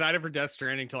was excited for Death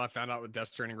Stranding until I found out what Death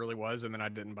Stranding really was, and then I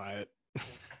didn't buy it.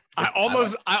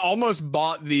 it's, I almost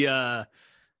bought the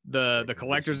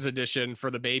collector's edition for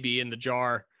the baby in the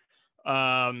jar,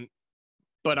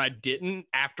 but I didn't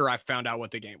after I found out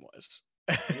what the game was.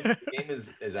 The game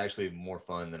is actually more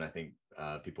fun than I think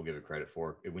people give it credit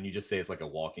for. When you just say it's like a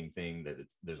walking thing, that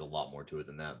there's a lot more to it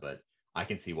than that. But I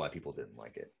can see why people didn't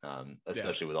like it,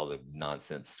 especially with all the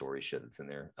nonsense story shit that's in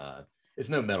there. It's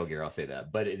no Metal Gear, I'll say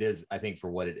that, but it is. I think for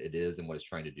what it is and what it's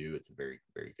trying to do, it's a very,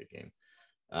 very good game.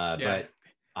 But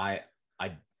I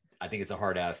think it's a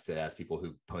hard ask to ask people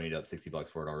who ponied up $60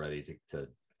 for it already to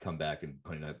come back and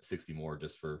pony up 60 more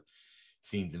just for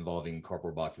scenes involving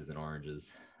cardboard boxes and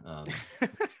oranges.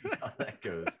 See how that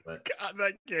goes. But God,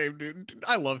 that game, dude.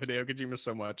 I love Hideo Kojima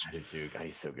so much. I did too. God,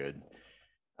 he's so good.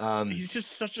 He's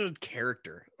just such a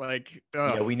character. Like,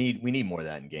 yeah, we need more of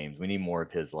that in games. We need more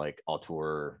of his like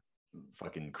auteur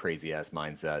fucking crazy ass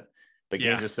mindset. But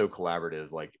games are so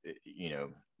collaborative. Like,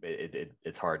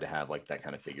 it's hard to have like that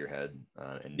kind of figurehead.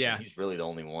 And he's really the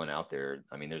only one out there.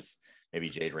 I mean, there's maybe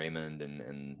Jade Raymond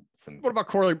and some. What about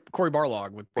Cory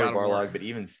Barlog with Cory Barlog? But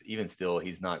even still,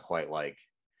 he's not quite like.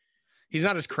 He's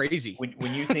not as crazy.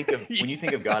 When you think of when you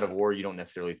think of God of War, you don't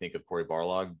necessarily think of Cory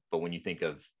Barlog, but when you think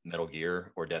of Metal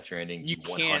Gear or Death Stranding, you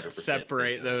can't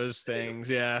separate those things.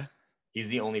 Yeah. He's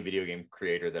the only video game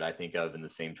creator that I think of in the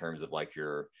same terms of like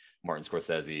your Martin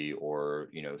Scorsese or,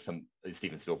 some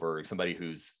Steven Spielberg, somebody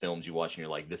whose films you watch and you're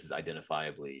like, this is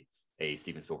identifiably a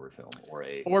Steven Spielberg film or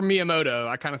Miyamoto.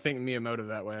 I kind of think Miyamoto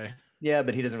that way. Yeah,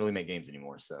 but he doesn't really make games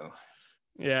anymore. So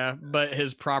yeah, but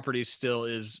his property still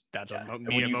is a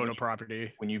Miyamoto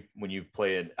property. When you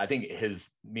play it, I think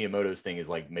his Miyamoto's thing is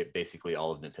like basically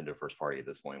all of Nintendo first party at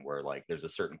this point, where like there's a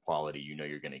certain quality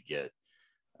you're going to get.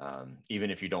 Even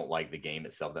if you don't like the game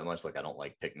itself that much, like I don't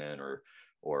like Pikmin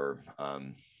or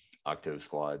Octo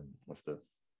Squad. What's the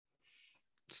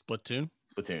Splatoon?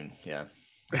 Splatoon, yeah.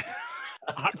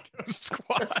 Octo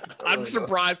Squad. I'm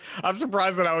surprised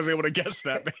that I was able to guess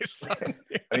that based on.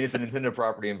 I mean, it's a Nintendo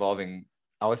property involving.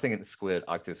 I was thinking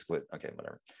Octo Squid. Okay,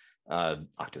 whatever.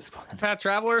 Octo Squad. Path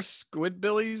Traveler,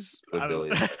 Squidbillies. I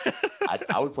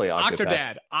would play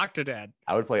Octodad.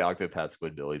 I would play Octopath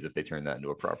Squidbillies if they turned that into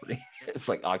a property. It's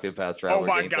like Octopath Traveler. Oh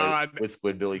my god, with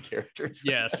Squidbilly characters.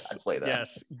 Yes, I'd play that.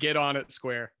 Yes, get on it,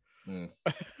 Square.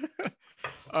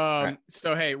 Right.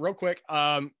 So hey, real quick,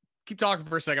 keep talking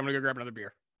for a second. I'm gonna go grab another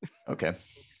beer. Okay.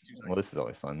 Well, this is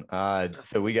always fun.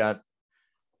 So we got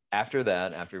after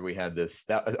we had this.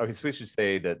 Okay, so we should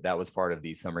say that was part of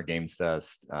the Summer Games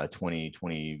Fest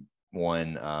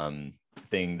 2021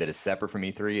 thing that is separate from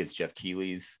E3. It's Jeff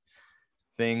Keighley's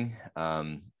thing.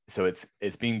 So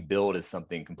it's being billed as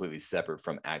something completely separate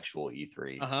from actual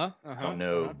E3. I don't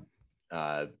know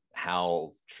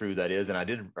how true that is, and I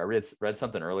read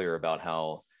something earlier about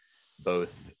how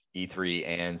both E3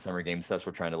 and Summer Games Fest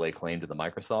were trying to lay claim to the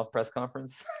Microsoft press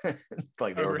conference.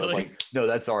 Like they were really? Like, no,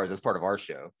 that's ours. That's part of our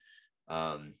show.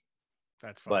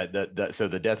 That's fun. But so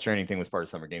the Death Stranding thing was part of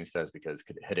Summer Games Fest because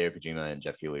Hideo Kojima and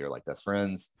Jeff Keighley are like best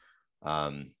friends.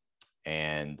 And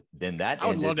then that I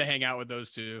would love to hang out with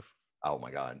those two. Oh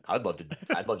my god, I'd love to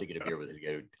get a beer with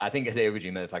Hideo. I think Hideo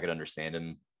Kojima, if I could understand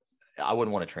him, I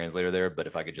wouldn't want a translator there, but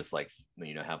if I could just like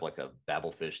have like a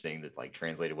Babelfish thing that like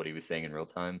translated what he was saying in real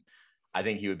time, I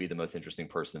think he would be the most interesting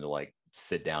person to like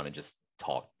sit down and just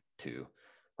talk to.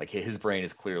 Like his brain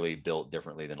is clearly built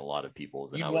differently than a lot of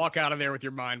people's. You walk out of there with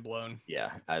your mind blown.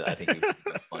 Yeah, I think he would be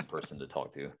the most fun person to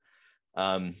talk to.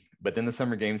 But then the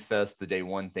Summer Games Fest, the day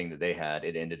one thing that they had,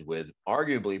 it ended with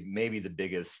arguably maybe the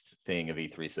biggest thing of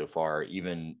E3 so far.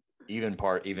 Even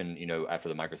after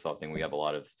the Microsoft thing, we have a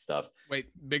lot of stuff. Wait,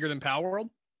 bigger than Palworld?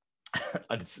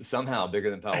 Somehow bigger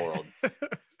than Palworld.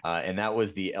 And that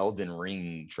was the Elden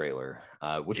Ring trailer,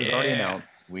 which was already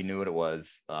announced. We knew what it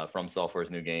was from Software's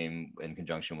new game in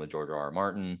conjunction with George R.R.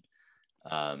 Martin.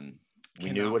 We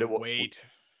knew what it was.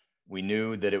 We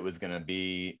knew that it was going to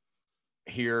be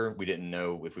here. We didn't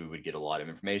know if we would get a lot of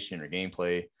information or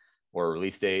gameplay or a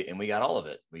release date, and we got all of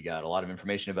it. We got a lot of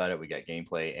information about it. We got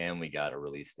gameplay and we got a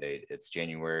release date. It's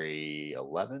January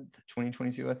 11th,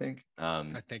 2022, I think.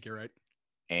 I think you're right.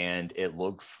 And it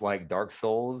looks like Dark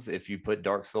Souls if you put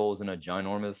Dark Souls in a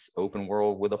ginormous open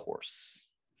world with a horse.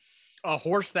 A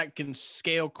horse that can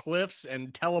scale cliffs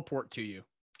and teleport to you.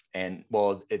 And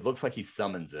well, it looks like he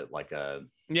summons it like a...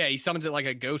 Yeah, he summons it like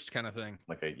a ghost kind of thing.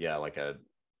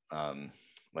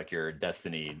 Like your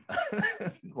Destiny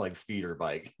like speeder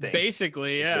bike thing.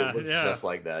 Basically, yeah. It looks just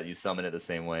like that. You summon it the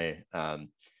same way. And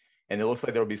it looks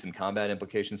like there'll be some combat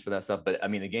implications for that stuff. But I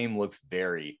mean, the game looks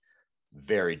very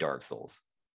very Dark Souls,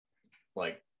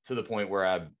 like to the point where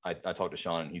I talked to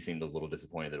Sean and he seemed a little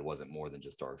disappointed that it wasn't more than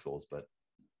just Dark Souls. But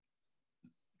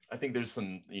I think there's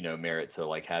some, merit to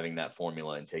like having that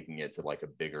formula and taking it to like a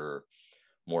bigger,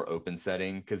 more open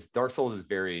setting, because Dark Souls is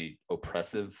very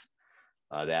oppressive.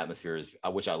 The atmosphere is,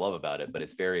 which I love about it, but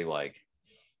it's very like,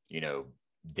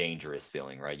 dangerous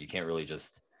feeling, right? You can't really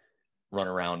just run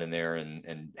around in there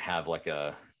and have like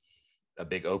a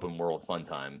big open world fun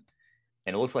time.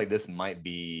 And it looks like this might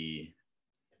be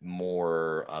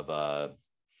more of a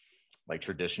like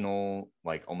traditional,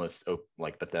 like almost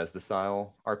like Bethesda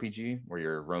style RPG where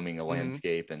you're roaming a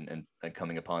landscape and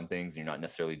coming upon things. And you're not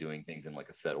necessarily doing things in like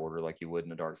a set order like you would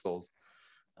in a Dark Souls.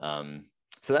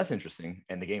 So that's interesting.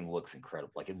 And the game looks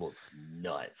incredible. Like it looks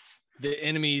nuts. The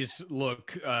enemies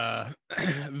look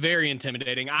very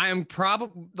intimidating. I'm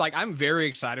very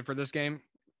excited for this game.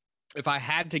 If I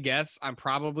had to guess, I'm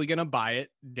probably going to buy it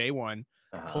day one,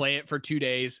 play it for 2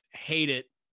 days, hate it,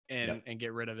 and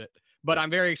get rid of it. But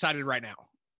I'm very excited right now.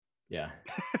 Yeah.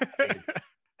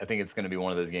 I think it's going to be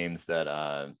one of those games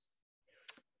that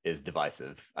is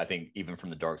divisive. I think even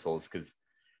from the Dark Souls, because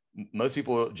most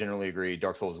people generally agree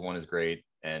Dark Souls 1 is great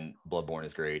and Bloodborne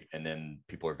is great. And then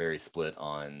people are very split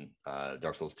on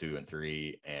Dark Souls 2 and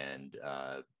 3 and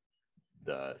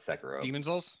the Sekiro. Demon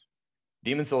Souls?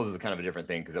 Demon Souls is kind of a different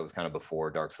thing because it was kind of before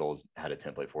Dark Souls had a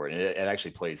template for it. And it actually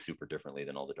plays super differently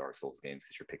than all the Dark Souls games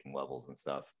because you're picking levels and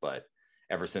stuff. But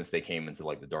ever since they came into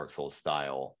like the Dark Souls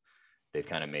style, they've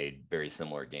kind of made very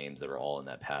similar games that are all in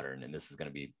that pattern. And this is going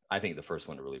to be, I think, the first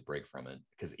one to really break from it.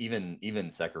 Because even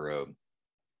Sekiro,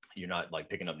 you're not like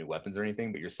picking up new weapons or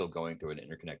anything, but you're still going through an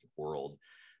interconnected world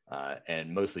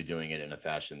and mostly doing it in a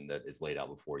fashion that is laid out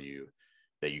before you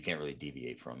that you can't really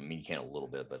deviate from. I mean, you can a little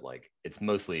bit, but like it's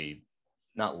mostly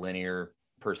not linear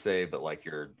per se, but like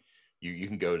you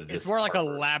can go to this. It's more like a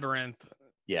first. Labyrinth.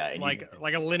 Yeah. And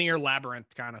like a linear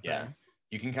labyrinth kind of thing. Yeah.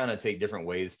 You can kind of take different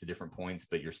ways to different points,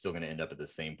 but you're still going to end up at the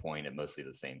same point at mostly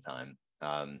the same time.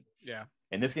 Yeah.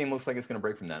 And this game looks like it's going to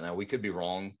break from that. Now we could be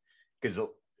wrong because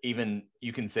even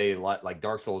you can say a lot like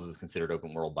Dark Souls is considered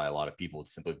open world by a lot of people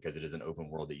simply because it is an open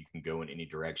world that you can go in any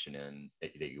direction in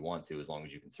that you want to, as long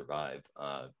as you can survive.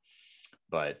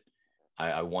 But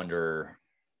I wonder,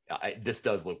 this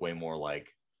does look way more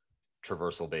like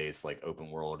traversal based, like open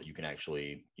world. You can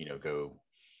actually, go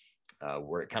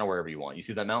wherever you want. You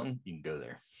see that mountain, you can go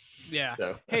there. Yeah.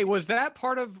 So hey, was that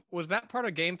part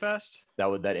of Game Fest?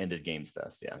 That ended Games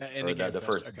Fest. Yeah. The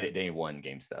first okay. day one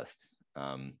Games Fest.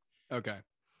 Okay.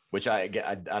 Which I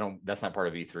don't. That's not part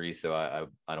of E3, so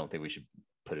I don't think we should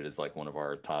put it as like one of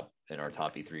our top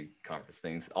E3 conference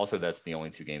things. Also, that's the only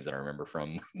 2 games that I remember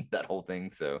from that whole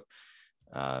thing. So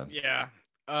yeah.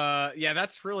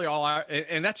 That's really all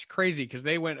and that's crazy because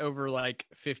they went over like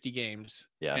 50 games.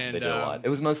 Yeah, and they did a lot. It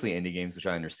was mostly indie games, which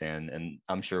I understand, and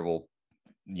I'm sure we'll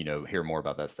hear more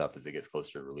about that stuff as it gets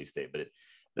closer to the release date. But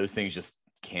those things just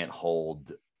can't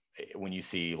hold when you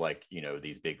see like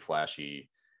these big flashy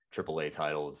AAA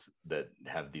titles that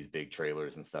have these big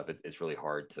trailers and stuff. It's really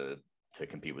hard to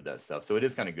compete with that stuff. So it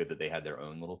is kind of good that they had their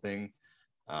own little thing.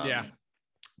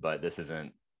 But this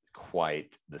isn't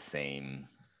quite the same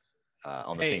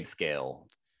on the same scale.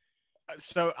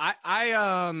 So I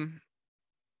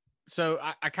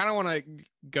kind of want to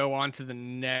go on to the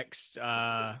next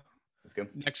Let's go.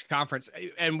 Next conference,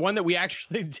 and one that we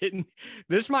actually didn't.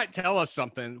 This might tell us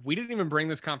something. We didn't even bring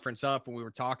this conference up when we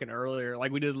were talking earlier.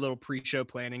 Like we did a little pre-show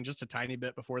planning, just a tiny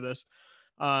bit before this.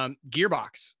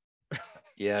 Gearbox.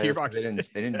 Yeah,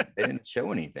 Gearbox. They didn't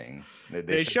show anything.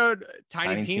 They showed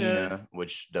Tiny Tina,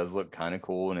 which does look kind of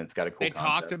cool, and it's got a cool.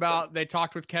 They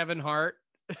talked with Kevin Hart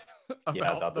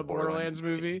about the Borderlands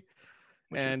movie,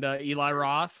 and Eli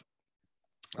Roth.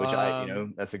 Which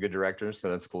that's a good director, so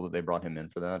that's cool that they brought him in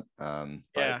for that.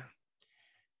 But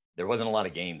there wasn't a lot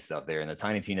of game stuff there, and the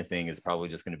Tiny Tina thing is probably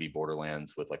just going to be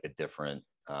Borderlands with like a different.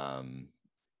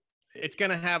 It's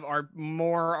going to have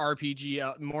more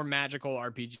magical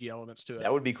RPG elements to it.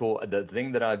 That would be cool. The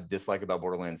thing that I dislike about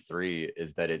Borderlands 3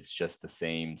 is that it's just the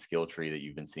same skill tree that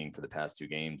you've been seeing for the past 2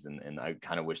 games, and I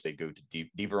kind of wish they'd go to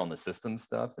deeper on the system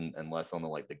stuff and less on the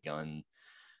like the gun.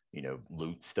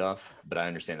 Loot stuff, but I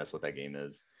understand that's what that game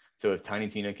is. So if Tiny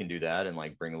Tina can do that and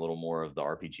like bring a little more of the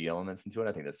RPG elements into it,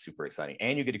 I think that's super exciting.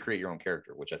 And you get to create your own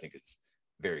character, which I think is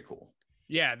very cool.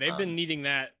 Yeah, they've been needing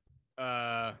that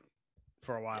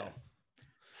for a while. Yeah.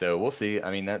 So we'll see.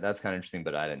 I mean, that's kind of interesting,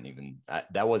 but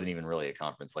that wasn't even really a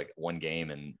conference. Like one game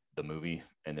and the movie,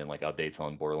 and then like updates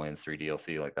on Borderlands 3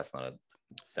 DLC. Like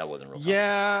that wasn't real.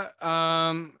 Yeah.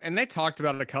 And they talked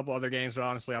about a couple other games, but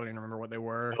honestly, I don't even remember what they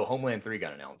were. Homeland 3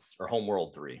 got announced, or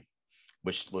Homeworld 3.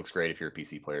 which looks great if you're a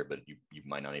PC player, but you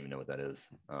might not even know what that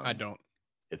is. I don't.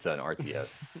 It's an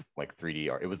RTS, like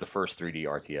 3D. It was the first 3D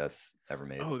RTS ever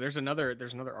made. Oh, there's another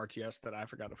RTS that I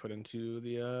forgot to put into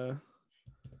the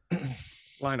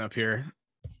lineup here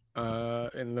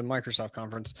in the Microsoft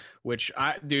conference, which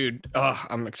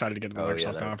I'm excited to get to the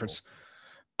Microsoft conference.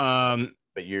 Cool.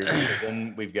 But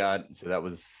then we've got, so that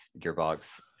was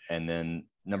Gearbox, and then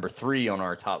number 3 on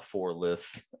our top 4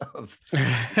 list of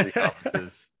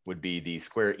conferences would be the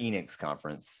Square Enix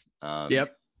conference.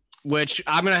 Yep. Which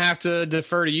I'm going to have to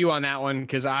defer to you on that one,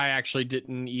 because I actually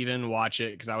didn't even watch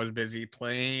it because I was busy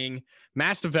playing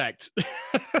Mass Effect.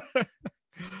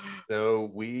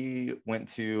 So we went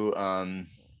to,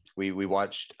 we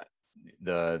watched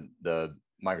the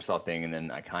Microsoft thing, and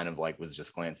then I kind of like was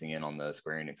just glancing in on the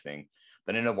Square Enix thing,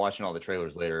 but ended up watching all the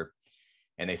trailers later.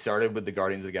 And they started with the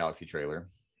Guardians of the Galaxy trailer,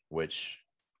 which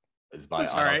is by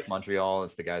Eidos Montreal.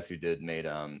 It's the guys who made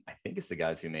I think it's the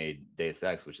guys who made Deus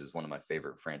Ex, which is one of my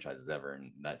favorite franchises ever,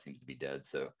 and that seems to be dead.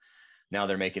 So now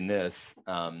they're making this,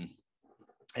 and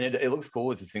it looks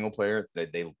cool. It's a single player.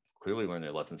 They clearly learned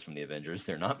their lessons from the Avengers.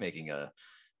 They're not making a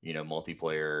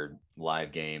multiplayer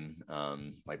live game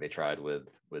like they tried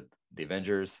with the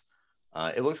Avengers.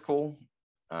 It looks cool.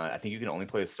 I think you can only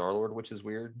play as Star-Lord, which is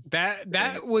weird.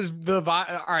 That was the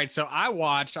vibe. All right, so I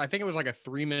watched, I think it was like a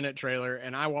 3-minute trailer,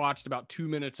 and I watched about 2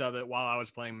 minutes of it while I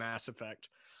was playing Mass Effect.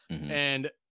 Mm-hmm.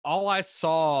 And all I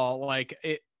saw, like,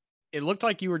 it looked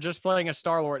like you were just playing a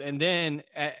Star-Lord, and then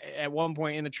at one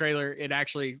point in the trailer, it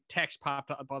actually text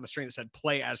popped up on the screen that said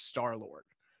 "Play as Star-Lord."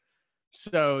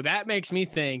 So that makes me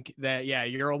think that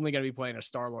you're only going to be playing a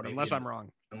Star-Lord, unless I'm wrong.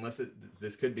 Unless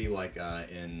this could be like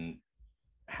in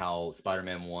how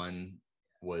Spider-Man 1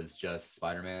 was just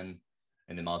Spider-Man,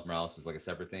 and then Miles Morales was like a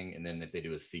separate thing. And then if they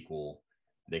do a sequel,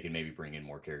 they can maybe bring in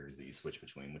more characters that you switch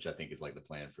between, which I think is like the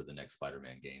plan for the next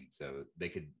Spider-Man game. So they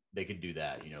could do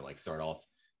that, like start off,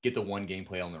 get the one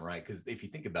gameplay element right. Because if you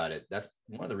think about it, that's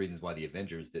one of the reasons why the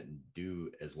Avengers didn't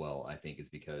do as well, I think, is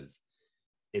because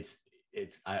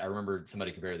I remember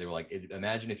somebody compared it. They were like,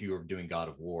 imagine if you were doing God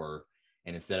of War,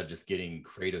 and instead of just getting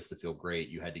Kratos to feel great,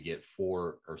 you had to get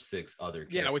 4 or 6 other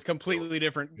characters. Yeah, with completely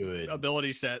different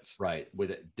ability sets. Right,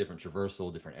 with different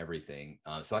traversal, different everything.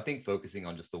 So I think focusing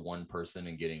on just the one person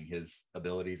and getting his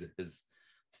abilities and his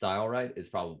style right is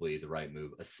probably the right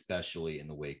move, especially in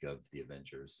the wake of the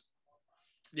Avengers.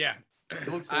 Yeah.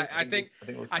 I think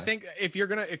if you're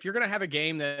gonna have a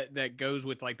game that goes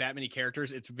with like that many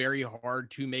characters, it's very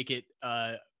hard to make it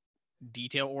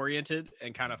detail oriented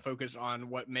and kind of focus on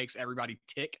what makes everybody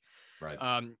tick. Right.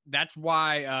 That's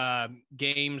why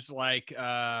games like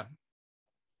what's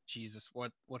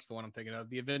the one I'm thinking of?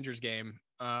 The Avengers game.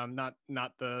 Not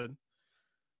the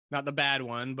bad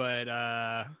one, but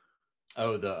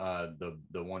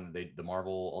the one the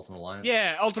Marvel Ultimate Alliance.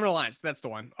 Yeah, Ultimate Alliance. That's the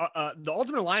one. The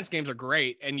Ultimate Alliance games are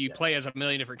great, and you play as a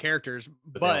million different characters,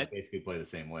 but they all basically play the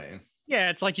same way. Yeah,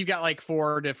 it's like you've got like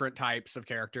 4 different types of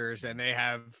characters, and they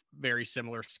have very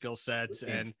similar skill sets.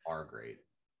 And are great,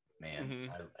 man.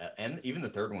 Mm-hmm. And even the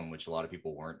third one, which a lot of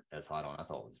people weren't as hot on, I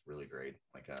thought was really great.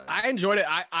 Like I enjoyed it.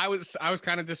 I was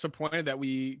kind of disappointed that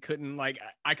we couldn't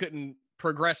I couldn't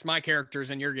progress my characters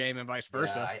in your game and vice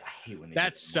versa. Yeah, I hate when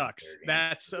that sucks.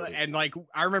 That's really and like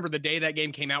I remember the day that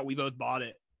game came out, we both bought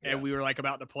it and we were like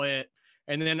about to play it,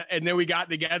 and then we got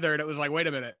together and it was like, wait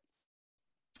a minute.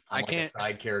 I can't. A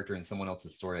side character in someone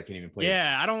else's story. I can't even play.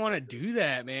 Yeah, I don't want to do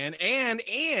that, man.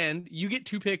 And you get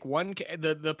to pick one.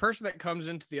 The person that comes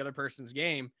into the other person's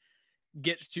game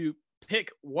gets to pick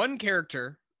one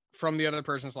character from the other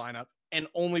person's lineup and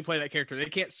only play that character. They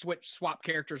can't swap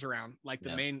characters around like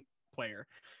the main player.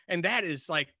 And that's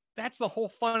the whole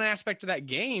fun aspect of that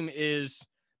game, is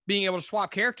being able to swap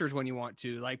characters when you want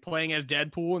to, like playing as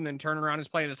Deadpool and then turn around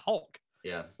and playing as Hulk.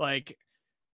 Yeah. Like.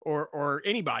 Or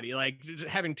anybody, like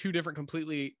having 2 different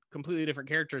completely different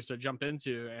characters to jump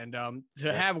into, and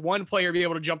to have one player be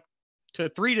able to jump to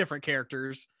 3 different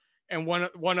characters, and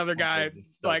one other guy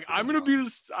like, I'm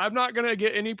not gonna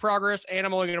get any progress, and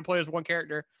I'm only gonna play as one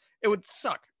character. It would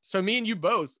suck. So me and you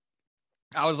both,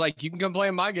 I was like, you can come play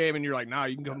in my game, and you're like, nah,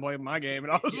 you can come play in my game,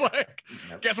 and I was like,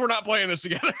 guess we're not playing this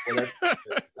together. Well,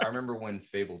 I remember when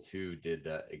Fable 2 did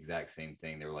the exact same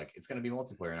thing. They were like, it's going to be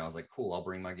multiplayer, and I was like, cool, I'll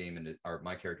bring my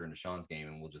character into Sean's game,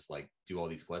 and we'll just like do all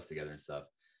these quests together and stuff.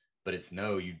 But it's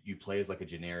you play as like a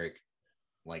generic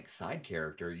like side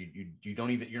character. You're not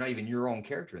even your own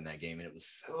character in that game, and it was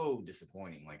so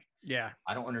disappointing. Like, yeah,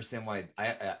 I don't understand why.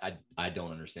 I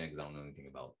don't understand, because I don't know anything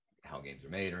about how games are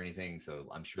made or anything, so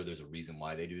I'm sure there's a reason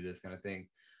why they do this kind of thing.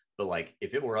 But like,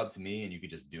 if it were up to me and you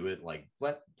could just do it, like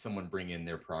let someone bring in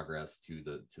their progress to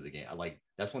the game. I like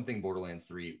that's one thing Borderlands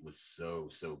 3 was so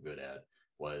good at,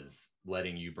 was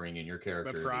letting you bring in your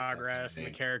character, the progress and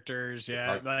the characters.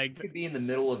 Yeah, like you could be in the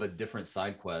middle of a different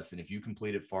side quest, and if you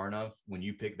complete it far enough, when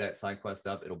you pick that side quest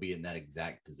up, it'll be in that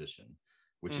exact position,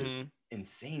 which is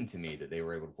insane to me that they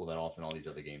were able to pull that off, and all these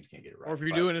other games can't get it right. Or if you're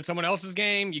doing it in someone else's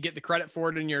game, you get the credit for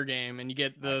it in your game, and you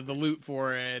get the loot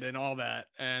for it and all that.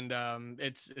 And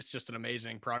it's just an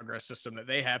amazing progress system that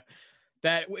they have.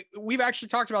 That we've actually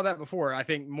talked about that before. I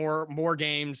think more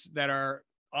games that are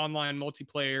online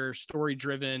multiplayer story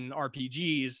driven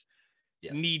RPGs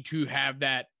need to have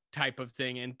that type of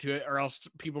thing into it, or else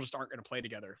people just aren't going to play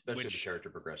together. Especially the character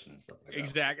progression and stuff like that.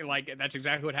 Exactly. Like that's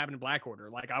exactly what happened in Black Order.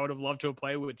 Like I would have loved to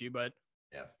play with you, but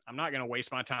I'm not going to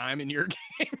waste my time in your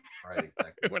game right,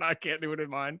 exactly. when I can't do it in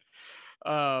mine.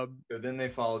 So then they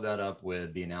followed that up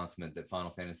with the announcement that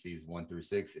Final Fantasies 1 through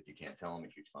 6, if you can't tell, I'm a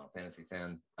huge Final Fantasy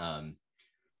fan. Final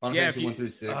Fantasy 1 through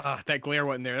 6. That glare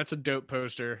wasn't there. That's a dope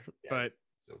poster, but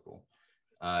so cool.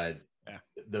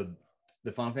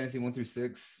 The Final Fantasy 1 through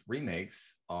 6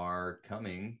 remakes are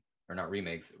coming, or not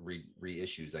remakes,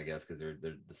 reissues, I guess, because they're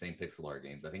the same pixel art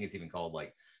games. I think it's even called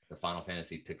like the Final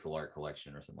Fantasy Pixel Art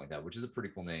Collection or something like that, which is a pretty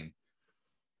cool name.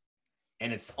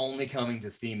 And it's only coming to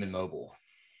Steam and mobile.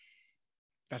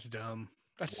 That's dumb.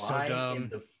 That's Why so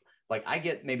dumb. Like I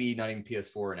get maybe not even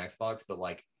PS4 and Xbox, but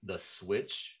like the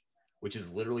Switch, which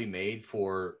is literally made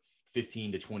for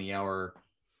 15 to 20 hour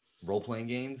role-playing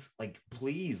games, like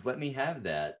please let me have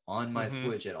that on my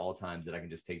Switch at all times, that I can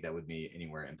just take that with me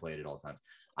anywhere and play it at all times.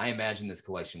 I imagine this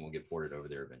collection will get ported over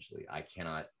there eventually. I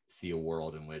cannot see a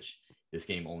world in which this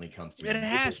game only comes to it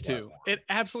has to platforms. It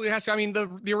absolutely has to. I mean,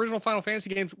 the original Final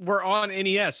Fantasy games were on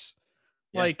NES.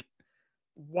 Like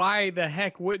why the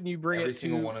heck wouldn't you bring every it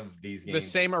single to one of these games, the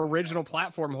same original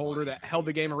platform holder that held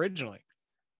the game originally?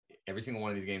 Every single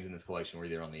one of these games in this collection were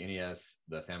either on the NES,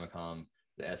 the Famicom,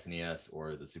 the SNES,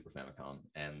 or the Super Famicom.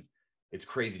 And it's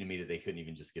crazy to me that they couldn't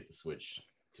even just get the Switch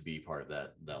to be part of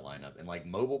that lineup. And like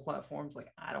mobile platforms, like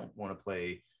I don't want to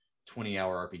play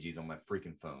 20-hour RPGs on my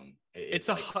freaking phone. It's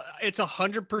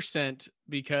 100%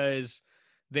 because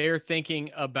they're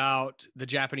thinking about the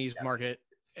Japanese market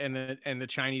and the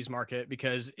Chinese market,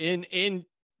 because in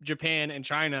Japan and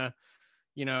China,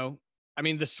 you know, I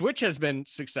mean, the Switch has been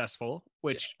successful,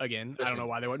 which again, I don't know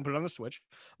why they wouldn't put it on the Switch,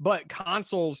 but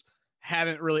consoles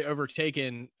haven't really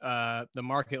overtaken the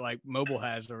market like mobile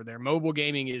has over there. Mobile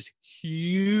gaming is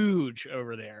huge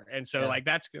over there. And so like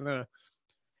that's gonna,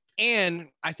 and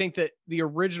I think that the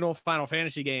original Final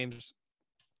Fantasy games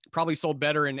probably sold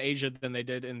better in Asia than they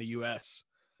did in the US.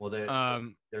 Well,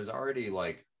 there's already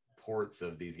like ports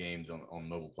of these games on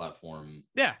mobile platform.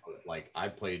 Yeah. Like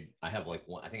I have like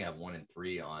one, I think I have 1 and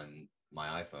 3 on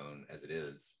my iPhone as it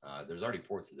is. There's already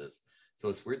ports of this. So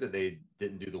it's weird that they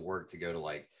didn't do the work to go to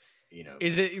like, you know.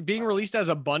 Is it being released as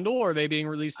a bundle, or are they being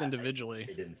released individually?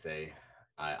 They didn't say.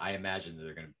 I imagine that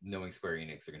they're going to, knowing Square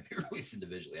Enix, they're going to be released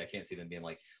individually. I can't see them being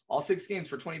like all 6 games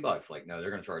for $20. Like, no,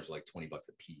 they're going to charge like $20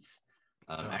 a piece.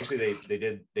 Actually, they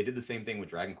did the same thing with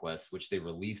Dragon Quest, which they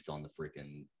released on the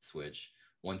freaking Switch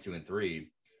 1, 2, and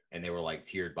 3, and they were like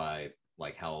tiered by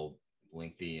like how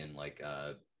lengthy and like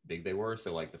big they were.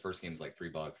 So like the first game was like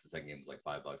 $3, the second game was like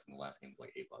 $5, and the last game was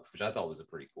like $8, which I thought was a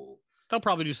pretty cool. They'll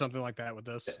probably do something like that with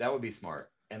this. That would be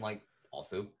smart, and like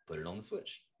also put it on the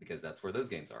Switch because that's where those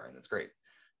games are, and that's great.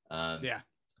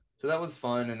 So that was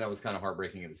fun, and that was kind of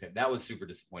heartbreaking at the same. That was super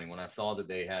disappointing when I saw that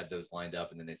they had those lined up,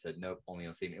 and then they said nope, only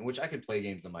on Steam. In which I could play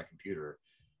games on my computer,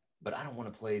 but I don't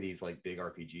want to play these like big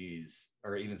RPGs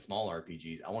or even small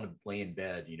RPGs. I want to lay in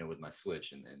bed, you know, with my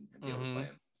Switch and be able to play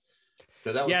them.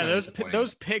 So that was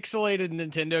those pixelated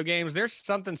Nintendo games. There's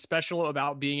something special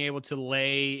about being able to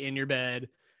lay in your bed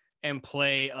and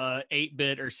play a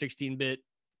 8-bit or 16-bit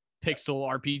pixel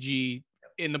RPG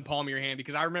in the palm of your hand.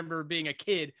 Because I remember being a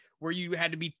kid where you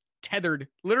had to be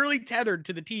literally tethered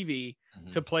to the TV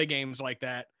to play games like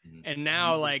that. And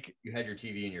now, like, you had your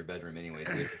TV in your bedroom anyway,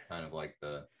 so it's kind of like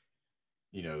the,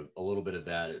 you know, a little bit of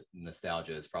that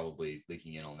nostalgia is probably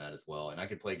leaking in on that as well. And I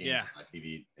could play games on my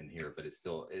TV in here, but it's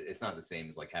not the same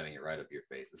as like having it right up your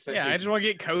face. Especially I just want to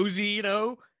get cozy, you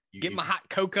know, get my hot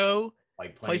cocoa,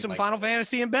 like play some Final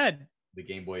Fantasy in bed. The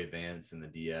Game Boy Advance and the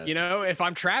DS. You know, if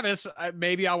I'm Travis,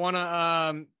 maybe I want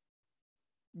to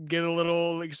get a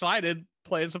little excited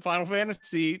playing some Final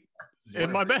Fantasy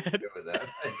in my bed.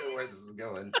 I know where this is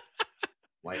going.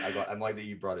 Like I'm like that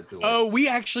you brought it to. Oh, we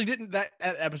actually didn't. That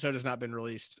episode has not been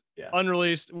released. Yeah,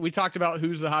 unreleased. We talked about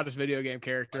who's the hottest video game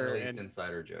character. Unreleased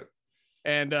insider joke.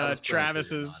 And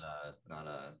Travis's. Not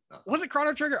was it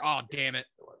Chrono Trigger? Oh, damn it!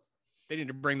 It was. They need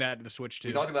to bring that to the Switch too.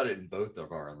 We talked about it in both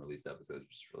of our unreleased episodes,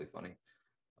 which is really funny.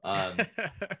 Um,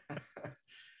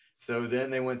 so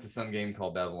then they went to some game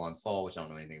called Babylon's Fall, which I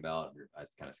don't know anything about. I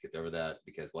kind of skipped over that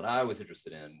because what I was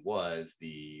interested in was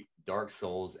the Dark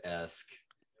Souls-esque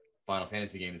Final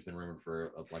Fantasy game that's been rumored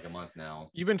for like a month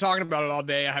now. You've been talking about it all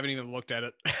day. I haven't even looked at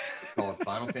it. It's called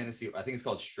Final Fantasy. I think it's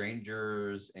called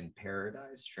Stranger in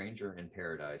Paradise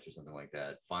or something like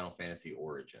that. Final Fantasy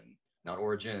Origin, not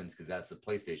Origins, because that's a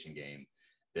PlayStation game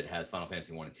that has Final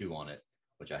Fantasy 1 and 2 on it,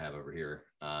 which I have over here.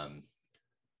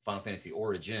 Final Fantasy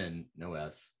Origin, no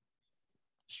S,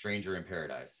 Stranger in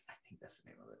Paradise. I think that's the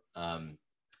name of it.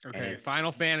 Okay,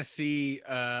 Final Fantasy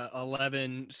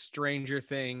 11, Stranger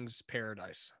Things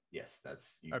Paradise. Yes,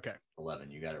 that's okay.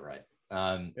 11. You got it right.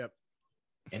 Yep.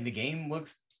 And the game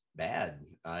looks bad.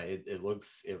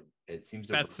 It seems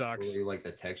to that sucks. Really, like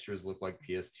the textures look like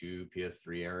PS2,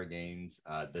 PS3 era games.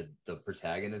 The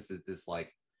protagonist is this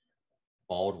like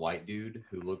bald white dude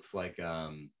who looks like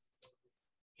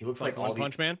he looks like One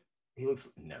Punch Man. He looks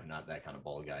not that kind of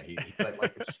bald guy. He's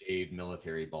like the shaved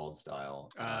military bald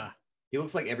style. He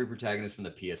looks like every protagonist from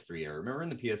the PS3 era. Remember in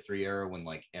the PS3 era when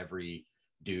like every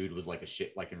dude was like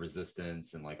like in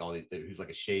Resistance and like who's like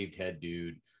a shaved head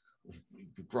dude,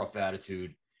 gruff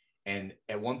attitude. And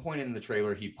at one point in the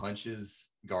trailer, he punches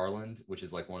Garland, which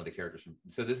is like one of the characters from.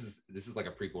 So this is like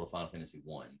a prequel to Final Fantasy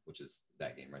 1, which is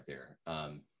that game right there.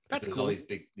 That's so cool. All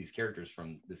these characters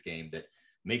from this game that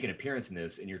make an appearance in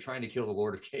this, and you're trying to kill the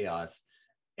Lord of Chaos.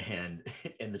 And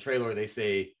in the trailer, they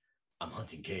say, "I'm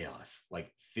hunting chaos,"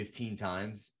 like 15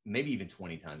 times, maybe even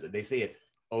 20 times. They say it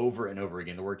over and over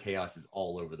again. The word chaos is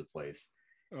all over the place.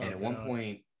 And at one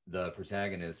point, the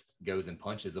protagonist goes and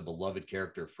punches a beloved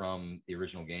character from the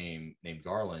original game named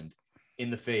Garland in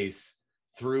the face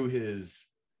through his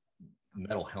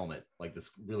metal helmet, like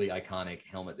this really iconic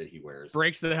helmet that he wears.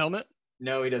 Breaks the helmet?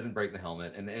 No, he doesn't break the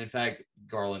helmet. And in fact,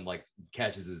 Garland like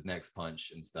catches his next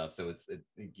punch and stuff. So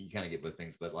you kind of get both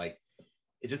things, but like,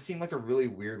 it just seemed like a really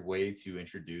weird way to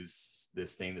introduce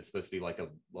this thing that's supposed to be like a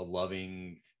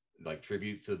loving like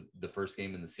tribute to the first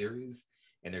game in the series.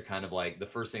 And they're kind of like the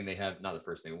first thing they have, not the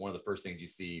first thing, one of the first things you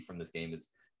see from this game is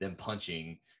them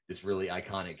punching this really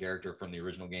iconic character from the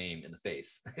original game in the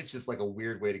face. It's just like a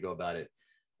weird way to go about it.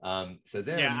 So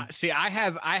then, yeah, see, I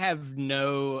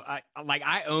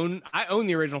own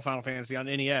the original Final Fantasy on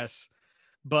NES,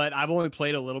 but I've only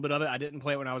played a little bit of it. I didn't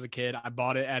play it when I was a kid. I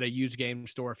bought it at a used game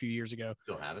store a few years ago.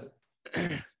 Still have it?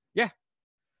 Yeah.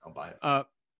 I'll buy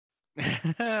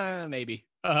it. Maybe.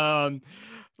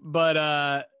 But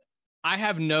I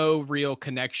have no real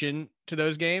connection to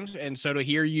those games. And so to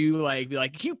hear you like be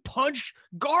like, you punch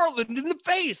Garland in the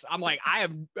face. I'm like,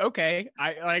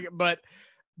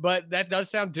 but that does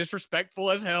sound disrespectful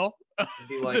as hell,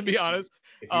 like, to be honest.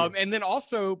 And then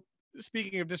also,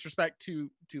 speaking of disrespect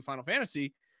to Final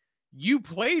Fantasy, you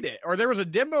played it, or there was a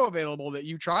demo available that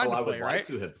you tried to play, I would right? like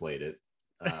to have played it.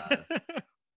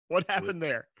 What happened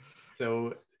there?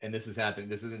 So, and this is happening.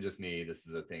 This isn't just me. This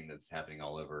is a thing that's happening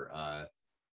all over.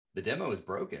 The demo is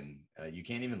broken. You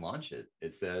can't even launch it.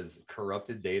 It says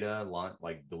corrupted data,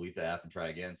 like delete the app and try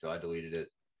again. So I deleted it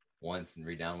once and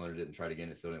re-downloaded it and tried again.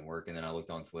 It still didn't work. And then I looked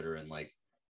on Twitter and like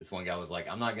this one guy was like,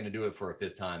 "I'm not going to do it for a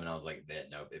fifth time." And I was like,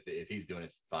 "No, if he's doing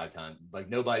it 5 times, like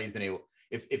nobody's been able,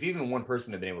 if even one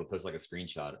person had been able to post like a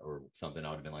screenshot or something, I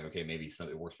would have been like, okay, maybe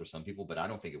it works for some people, but I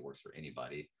don't think it works for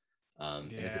anybody."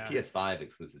 And it's a PS5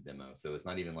 exclusive demo. So it's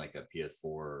not even like a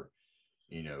PS4,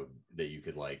 that you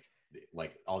could like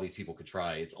all these people could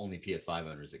try. It's only PS5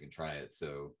 owners that can try it.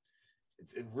 So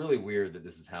it's really weird that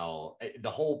this is how the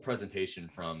whole presentation,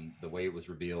 from the way it was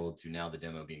revealed to now the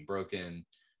demo being broken,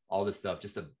 all this stuff,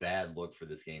 just a bad look for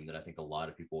this game that I think a lot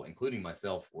of people, including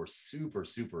myself, were super,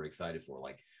 super excited for.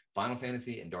 Like Final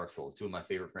Fantasy and Dark Souls, 2 of my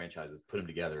favorite franchises, put them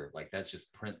together. Like that's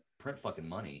just print fucking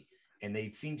money. And they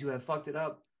seem to have fucked it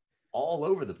up all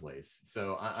over the place.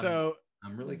 So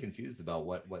I'm really confused about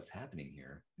what's happening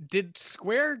here. Did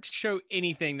Square show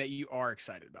anything that you are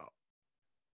excited about?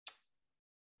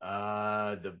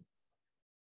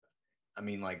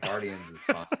 Guardians is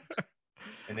fun.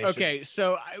 And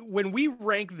so when we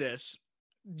rank this,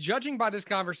 judging by this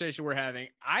conversation we're having,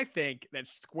 I think that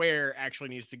Square actually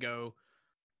needs to go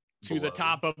to the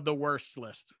top of the worst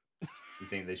list. You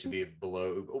think they should be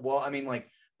below? Well, I mean, like,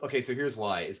 okay, so here's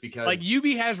why. It's because like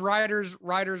UB has Riders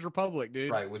Republic, dude.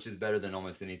 Right, which is better than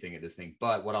almost anything at this thing.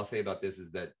 But what I'll say about this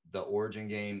is that the Origin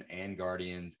game and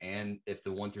Guardians, and if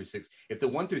the 1 through 6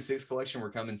 collection were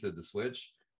coming to the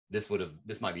Switch, this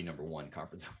might be number 1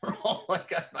 conference overall.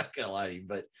 Like, I'm not gonna lie to you,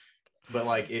 but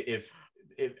like if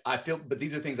I feel, but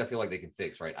these are things I feel like they can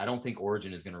fix, right? I don't think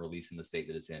Origin is going to release in the state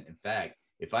that it's in. In fact,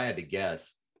 if I had to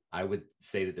guess, I would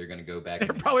say that they're going to go back.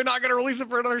 They're probably not going to release it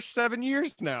for another 7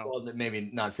 years now. Well, maybe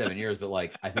not 7 years, but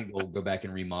like I think they'll go back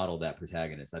and remodel that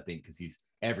protagonist. I think because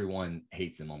everyone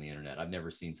hates him on the internet. I've never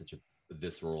seen such a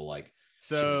visceral like.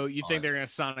 So you think they're going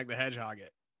to Sonic the Hedgehog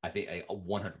it? I think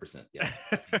 100%. Yes.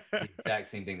 The exact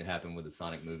same thing that happened with the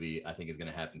Sonic movie, I think is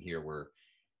going to happen here, where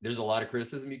there's a lot of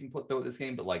criticism you can throw at this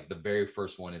game, but like the very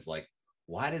first one is like,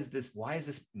 why is this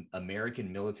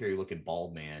American military looking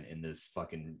bald man in this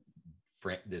fucking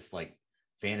this like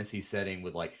fantasy setting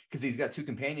with like, because he's got two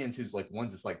companions who's like,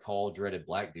 one's this like tall dreaded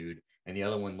black dude and the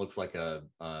other one looks like a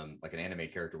like an anime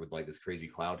character with like this crazy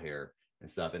cloud hair and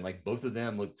stuff, and like both of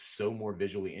them look so more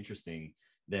visually interesting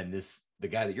than the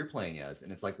guy that you're playing as.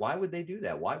 And it's like, why would they do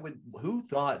that? Who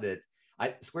thought that?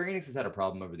 Square Enix has had a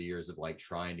problem over the years of like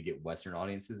trying to get Western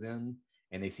audiences in,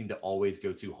 and they seem to always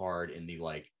go too hard in the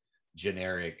like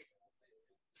generic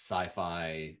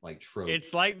sci-fi like tropes.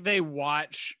 It's like they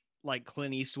watch like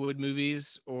Clint Eastwood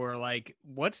movies or like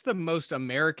what's the most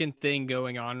American thing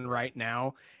going on right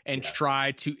now and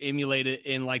try to emulate it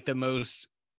in like the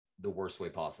worst way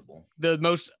possible, the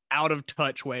most out of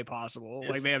touch way possible.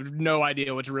 Like they have no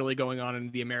idea what's really going on in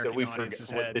the American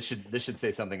audience's head. This should say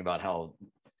something about how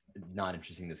not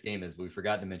interesting this game is, but we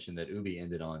forgot to mention that Ubi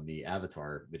ended on the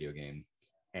Avatar video game,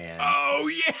 and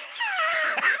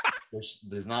which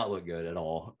does not look good at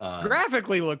all.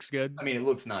 Graphically looks good. I mean, it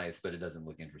looks nice, but it doesn't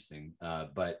look interesting.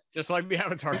 But just like the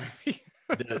Avatar movie.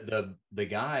 the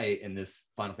guy in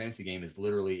this Final Fantasy game is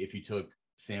literally, if you took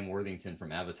Sam Worthington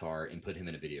from Avatar and put him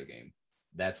in a video game,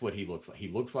 that's what he looks like. He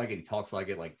looks like it, he talks like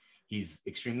it, like he's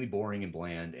extremely boring and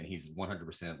bland, and he's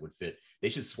 100% would fit. They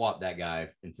should swap that guy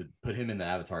and to put him in the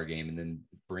Avatar game and then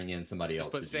bring in somebody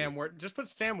else. Just put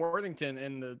Sam Worthington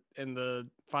in the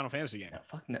Final Fantasy game. No,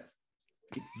 fuck no.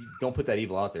 Don't put that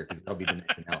evil out there, because that'll be the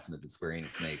next announcement that Square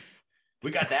Enix makes.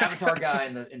 We got the Avatar guy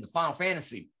in the Final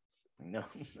Fantasy. No,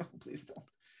 please don't.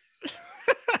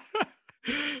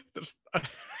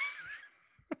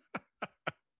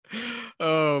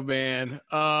 Oh man.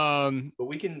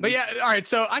 But yeah, all right.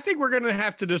 So I think we're gonna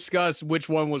have to discuss which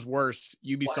one was worse,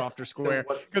 Ubisoft or Square.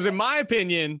 Because in my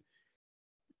opinion,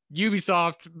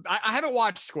 Ubisoft. I haven't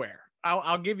watched Square.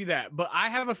 I'll give you that, but I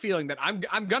have a feeling that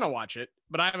I'm gonna watch it.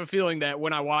 But I have a feeling that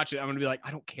when I watch it, I'm gonna be like,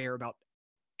 I don't care about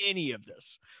any of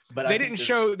this. But they didn't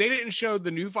show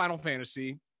the new Final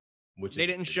Fantasy, they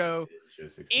didn't show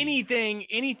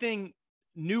anything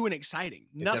new and exciting.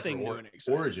 Nothing new and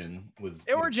exciting.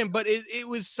 Origin, but it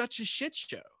was such a shit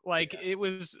show. Like it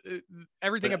was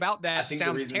everything about that. I think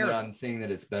sounds the reason terrible. That I'm saying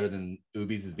that it's better than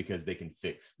Ubi's is because they can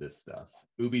fix this stuff.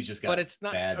 Ubi's just got but it's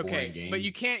not, bad, boring games. But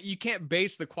you can't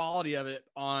base the quality of it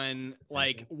on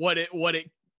like what it.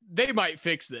 They might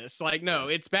fix this. Like no,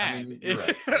 it's bad. I mean, you're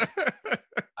right.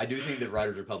 I do think that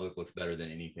Riders Republic looks better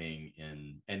than anything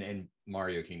and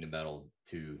Mario Kingdom Battle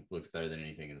 2 looks better than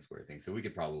anything in the Square thing. So we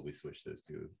could probably switch those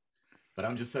two. But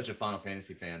I'm just such a Final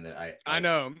Fantasy fan that I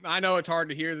know it's hard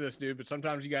to hear this, dude, but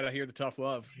sometimes you got to hear the tough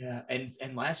love. Yeah. And 2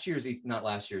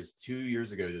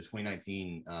 years ago, the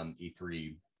 2019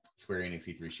 E3 Square Enix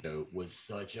E3 show was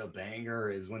such a banger,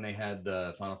 is when they had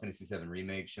the Final Fantasy VII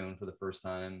remake shown for the first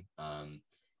time.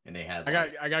 And they had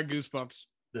I got goosebumps.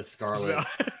 The Scarlet.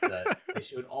 They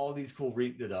showed all these cool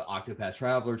the Octopath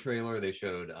Traveler trailer. They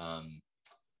showed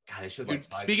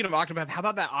speaking of Octopath, how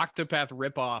about that Octopath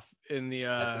ripoff in the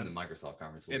that's in the Microsoft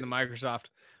conference. In the Microsoft.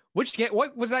 Which game?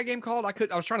 What was that game called?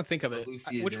 I was trying to think of it.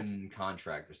 Lucian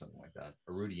Contract or something like that.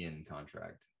 Erudian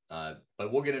Contract.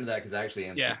 But we'll get into that because I actually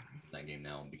am in that game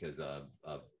now because of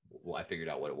I figured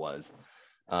out what it was.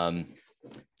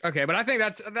 Okay, but I think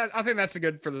that's a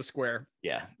good for the Square.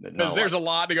 Yeah, because there's a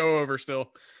lot to go over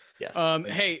still. Yes.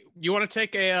 Hey, you want to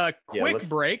take a quick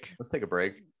break? Let's take a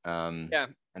break. Yeah.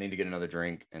 I need to get another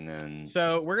drink and then.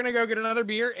 So we're gonna go get another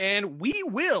beer, and we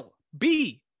will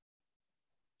be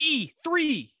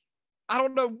E3. I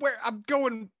don't know where I'm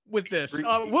going with this.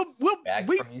 We'll back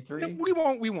from E3? We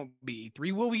won't be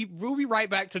E3. We'll be right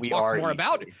back to talk more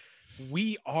about it.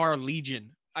 We are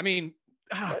Legion. I mean,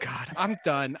 oh God, I'm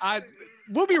done.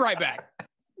 We'll be right back.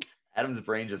 Adam's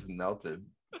brain just melted,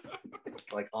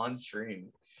 like on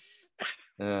stream.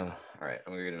 All right,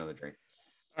 I'm gonna get another drink.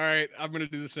 All right, I'm gonna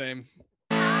do the same.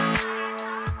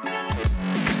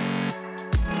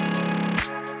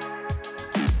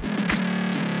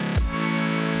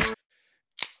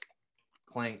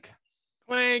 Clank.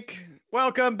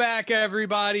 Welcome back,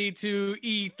 everybody, to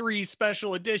E3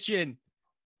 Special Edition,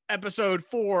 episode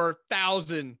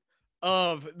 4000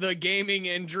 of the Gaming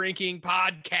and Drinking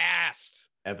Podcast.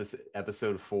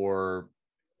 Episode 4.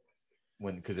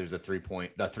 Because there's a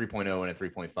 3.0 and a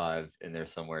 3.5 in there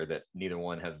somewhere that neither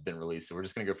one have been released. So we're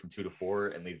just going to go from 2 to 4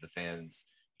 and leave the fans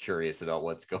curious about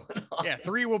what's going on. Yeah,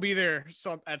 3 will be there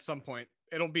at some point.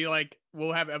 It'll be like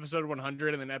we'll have episode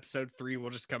 100, and then episode 3 will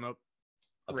just come up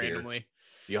randomly. Here.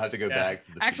 You'll have to go back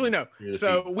to the actually feed, no.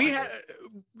 So we had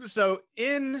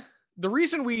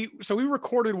we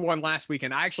recorded one last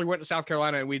weekend. I actually went to South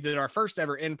Carolina and we did our first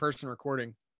ever in-person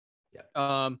recording.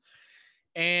 Yeah.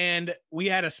 And we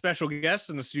had a special guest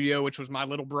in the studio, which was my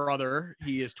little brother.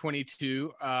 He is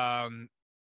 22. And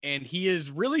he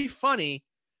is really funny,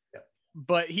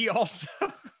 but he also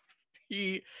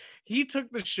he took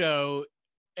the show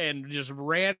and just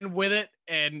ran with it,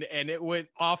 and it went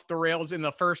off the rails in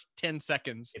the first 10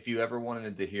 seconds. If you ever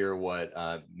wanted to hear what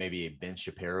maybe a Ben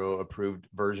Shapiro approved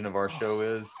version of our show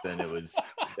is, then it was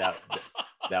that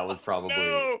was probably.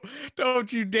 No,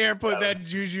 don't you dare put that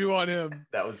juju on him.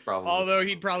 That was probably. Although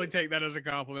he'd probably take that as a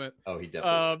compliment. Oh, he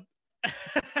definitely.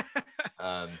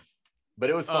 But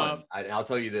it was fun. I'll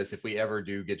tell you this: if we ever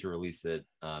do get to release it,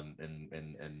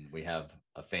 and we have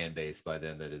a fan base by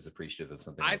then that is appreciative of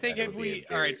something, I think if we,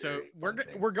 all right, so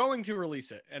we're going to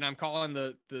release it, and I'm calling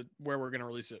the where we're going to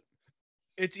release it.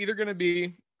 It's either going to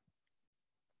be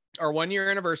our 1-year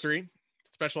anniversary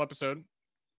special episode,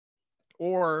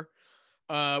 or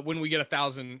when we get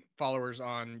 1,000 followers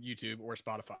on YouTube or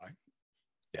Spotify.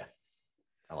 Yeah,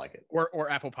 I like it. Or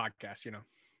Apple Podcasts, you know.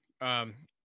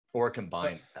 Or a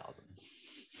combined 1,000.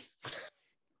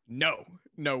 No,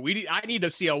 I need to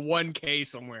see a 1K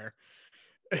somewhere.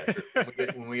 Yeah,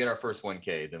 when we get our first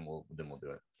 1K, then we'll do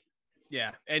it.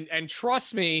 Yeah, and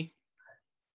trust me,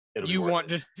 you want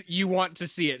to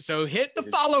see it. So hit the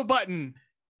follow button.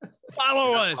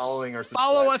 Follow us.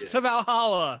 Follow us to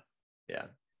Valhalla. Yeah,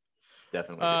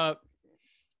 definitely. All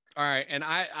right, and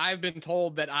I've been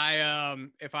told that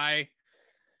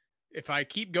if I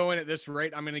keep going at this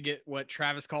rate, I'm going to get what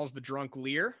Travis calls the drunk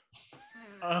leer.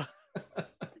 Like,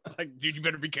 dude, you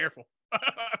better be careful.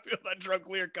 I feel that drunk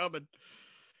leer coming.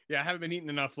 Yeah, I haven't been eating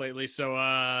enough lately, so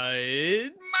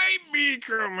it might be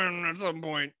coming at some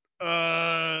point.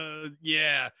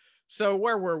 Yeah. So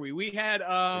where were we? We had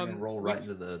we're gonna roll right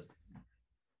into the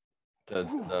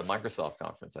Microsoft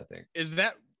conference, I think. Is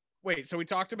that wait? So we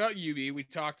talked about UB. We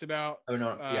talked about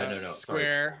no.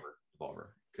 Square. Sorry, Devolver.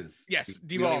 Because yes,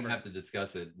 we don't even have to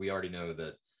discuss it. We already know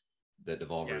that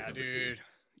Devolver is number 2.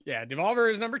 Yeah, Devolver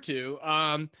is number 2.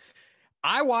 I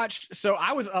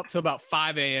was up till about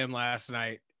 5 a.m. last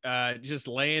night, just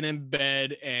laying in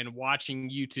bed and watching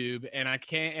YouTube. And I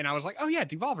was like, oh yeah,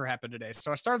 Devolver happened today.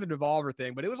 So I started the Devolver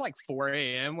thing, but it was like 4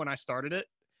 a.m. when I started it.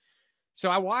 So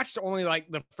I watched only like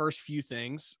the first few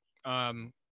things.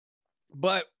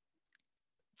 But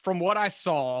from what I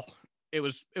saw, it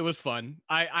was fun.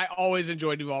 I always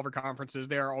enjoy Devolver conferences.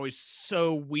 They are always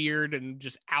so weird and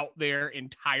just out there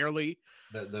entirely.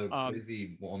 The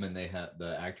crazy woman they have,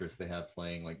 the actress they have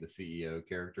playing like the CEO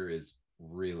character, is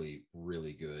really,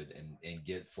 really good and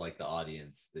gets like the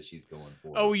audience that she's going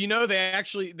for. Oh, you know,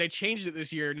 they changed it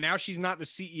this year. Now she's not the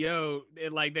CEO.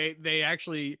 They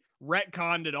actually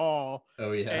retconned it all.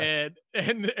 Oh yeah.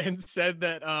 And said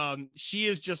that she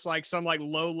is just like some like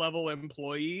low level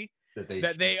employee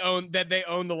that they own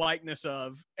the likeness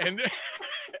of, and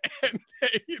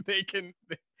they can.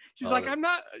 She's like, I'm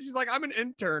an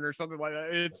intern or something like that.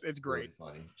 It's great.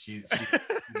 Really funny. She's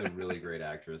a really great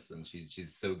actress, and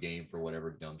she's so game for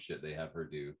whatever dumb shit they have her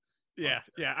do. Yeah.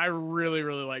 I really,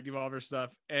 really like Devolver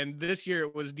stuff. And this year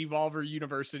it was Devolver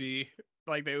University.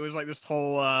 Like it was like this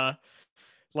whole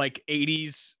like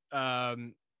 80s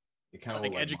it kind of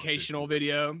like educational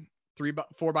video,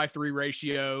 4:3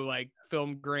 ratio, like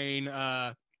film grain,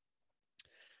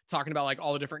 talking about like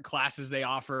all the different classes they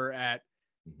offer at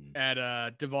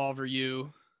Devolver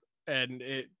U, and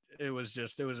it was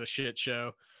a shit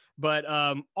show. But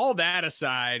all that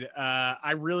aside,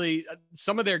 I really,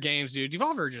 some of their games, dude,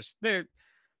 Devolver just they're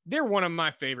one of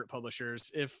my favorite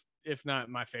publishers, if not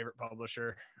my favorite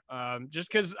publisher. Just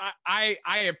because I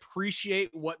appreciate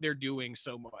what they're doing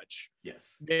so much.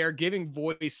 Yes, they are giving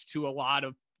voice to a lot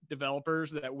of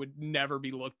developers that would never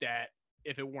be looked at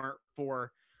if it weren't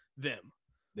for them.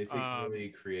 They take really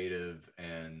creative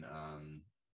and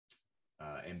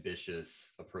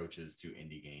ambitious approaches to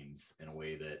indie games in a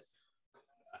way that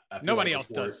nobody else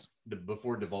does.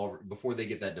 Before they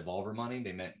get that Devolver money,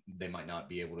 they might not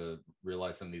be able to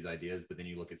realize some of these ideas. But then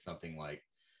you look at something like,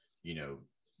 you know,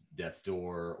 Death's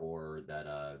Door or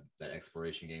that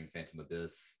exploration game Phantom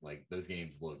Abyss. Like those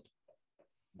games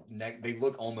they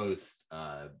look almost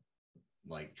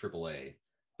like AAA,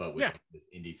 but with this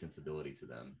indie sensibility to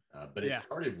them. But it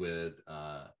started with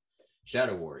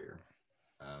Shadow Warrior,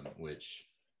 which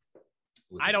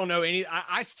I don't know any.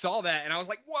 I saw that and I was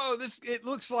like, whoa, it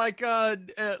looks like I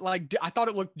thought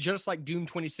it looked just like Doom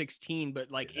 2016, but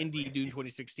like indie Doom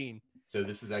 2016. So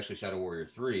this is actually Shadow Warrior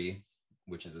 3,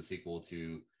 which is a sequel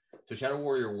to. So Shadow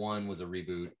Warrior 1 was a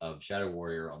reboot of Shadow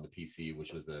Warrior on the PC,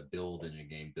 which was a build engine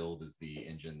game. Build is the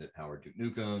engine that powered Duke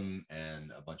Nukem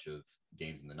and a bunch of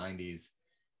games in the 90s.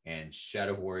 And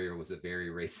Shadow Warrior was a very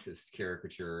racist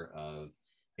caricature of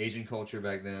Asian culture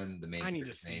back then. The main I need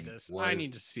to see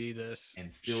this.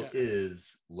 And still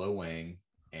is Lo Wang.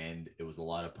 And it was a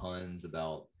lot of puns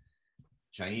about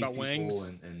Chinese people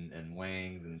and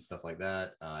Wangs and stuff like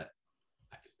that.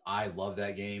 I love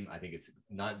that game. I think it's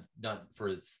not for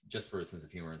its sense of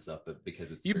humor and stuff, but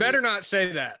because it's. You better not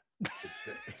say that.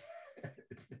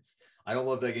 It's I don't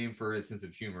love that game for its sense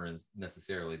of humor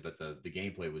necessarily, but the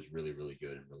gameplay was really, really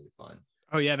good and really fun.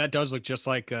 Oh yeah, that does look just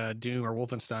like Doom or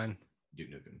Wolfenstein.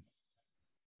 Duke Nukem.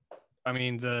 I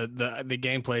mean the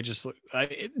gameplay just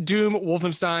Doom,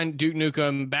 Wolfenstein, Duke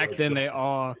Nukem. Back then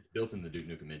it's built in the Duke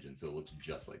Nukem engine, so it looks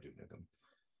just like Duke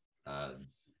Nukem.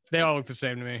 They all look the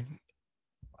same to me.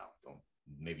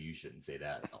 Maybe you shouldn't say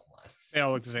that. They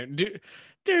all look the same.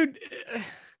 Dude,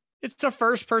 it's a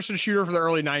first-person shooter for the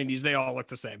early 90s. They all look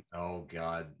the same. Oh,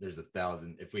 God. There's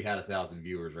 1,000. If we had 1,000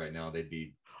 viewers right now, they'd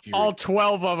be furious. All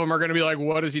 12 of them are going to be like,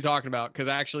 what is he talking about? Because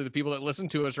actually, the people that listen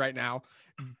to us right now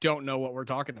don't know what we're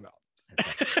talking about.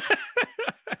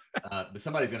 But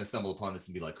somebody's going to stumble upon this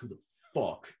and be like, who the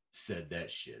fuck said that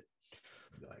shit?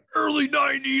 Like, early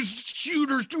 90s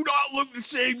shooters do not look the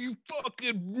same, you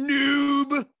fucking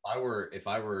noob. If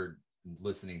I were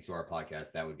listening to our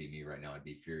podcast, that would be me right now. I'd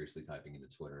be furiously typing into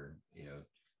Twitter,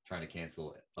 trying to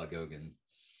cancel Gogan.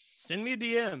 Send me a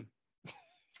DM.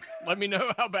 Let me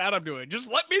know how bad I'm doing.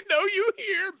 Just let me know you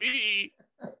hear me.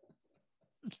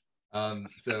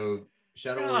 So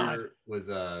Shadow Warrior was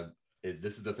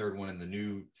this is the third one in the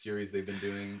new series they've been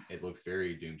doing. It looks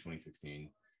very Doom 2016.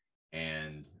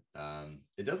 And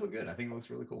it does look good. I think it looks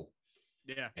really cool.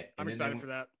 Yeah, I'm excited for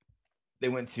that. They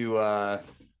went to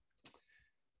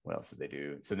what else did they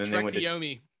do? So then Trek they went to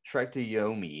Yomi. Trek to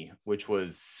Yomi, which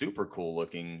was super cool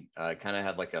looking. Kind of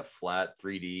had like a flat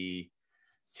 3D,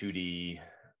 2D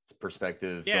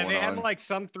perspective. Yeah, they had like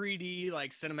some 3D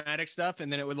like cinematic stuff,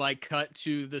 and then it would like cut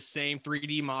to the same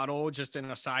 3D model just in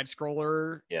a side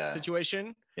scroller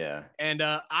situation. Yeah. And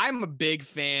I'm a big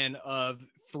fan of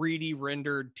 3D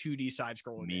rendered 2D side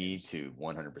scroller games. Too,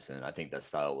 100%. I think that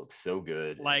style looks so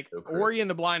good. Like so Ori and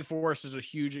the Blind Forest is a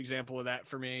huge example of that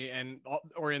for me, and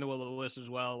Ori and the Will of the Wisp as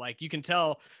well. Like you can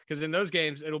tell because in those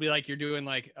games it'll be like you're doing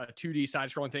like a 2D side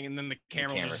scrolling thing, and then the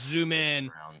camera will just zoom in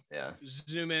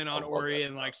on Ori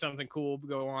and like something cool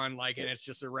go on, like, and it's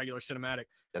just a regular cinematic.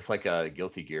 That's like a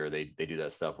Guilty Gear. They do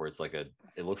that stuff where it's like it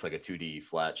looks like a 2D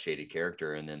flat shaded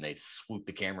character, and then they swoop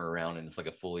the camera around and it's like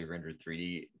a fully rendered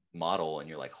 3D model, and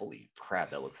you're like, holy crap,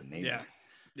 that looks amazing.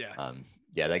 Yeah,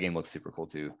 that game looks super cool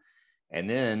too. And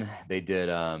then they did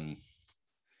let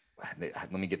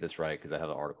me get this right because I have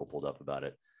an article pulled up about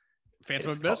it.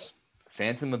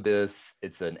 Phantom Abyss.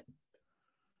 It's an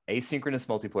asynchronous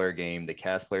multiplayer game that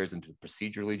casts players into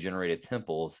procedurally generated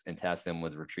temples and tasks them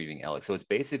with retrieving Alex. So it's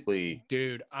basically,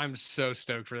 dude, I'm so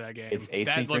stoked for that game. It's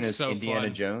asynchronous Indiana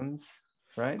Jones.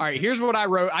 Right. All right. Here's what I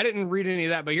wrote. I didn't read any of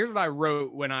that, but here's what I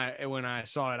wrote when I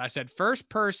saw it. I said, first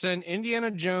person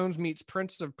Indiana Jones meets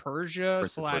Prince of Persia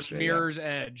 / Mirror's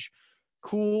Edge.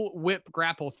 Cool whip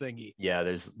grapple thingy. Yeah,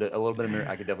 there's a little bit of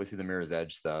I could definitely see the Mirror's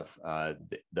Edge stuff.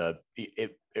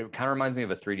 It kind of reminds me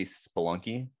of a 3D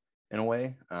Spelunky in a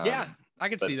way. Yeah, I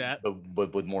could see that.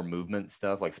 But with more movement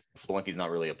stuff. Like Spelunky's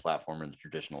not really a platformer in the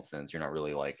traditional sense. You're not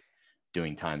really like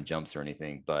doing time jumps or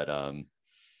anything, but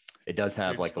it does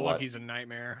have like a lot. Spelunky's a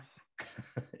nightmare.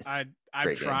 I've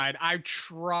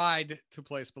tried to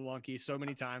play Spelunky so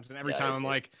many times, and every time I'm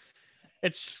like,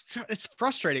 it's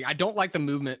frustrating. I don't like the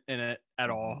movement in it at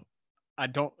all.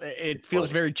 It feels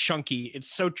very chunky.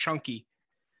 It's so chunky.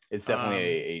 It's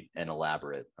definitely an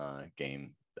elaborate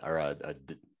game, or what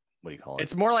do you call it?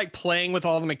 It's more like playing with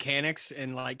all the mechanics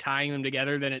and like tying them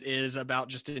together than it is about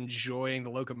just enjoying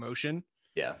the locomotion.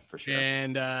 Yeah, for sure.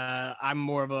 And I'm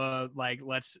more of a like,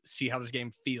 let's see how this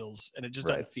game feels, and it just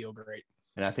doesn't feel great.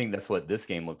 And I think that's what this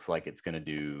game looks like it's going to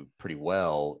do pretty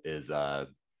well is the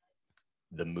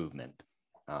movement.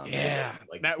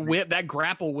 Like that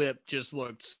grapple whip just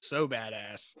looked so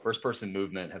badass. First person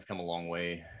movement has come a long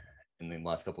way in the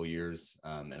last couple of years.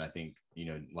 And I think,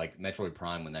 like Metroid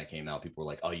Prime, when that came out, people were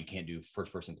like, oh, you can't do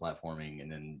first person platforming. And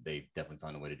then they definitely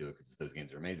found a way to do it because those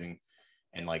games are amazing.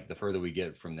 And like the further we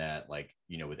get from that, like,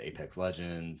 with Apex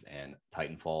Legends and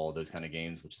Titanfall, those kind of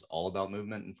games, which is all about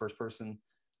movement in first person,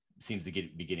 seems to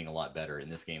be getting a lot better.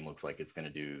 And this game looks like it's going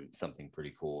to do something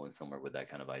pretty cool and somewhere with that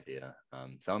kind of idea.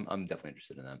 So I'm definitely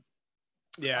interested in that.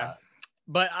 Yeah.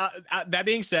 But that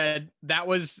being said, that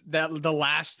was the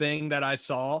last thing that I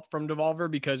saw from Devolver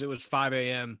because it was 5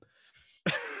 a.m.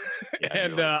 Yeah,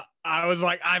 and I was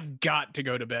like, I've got to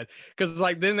go to bed because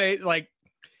like then they like,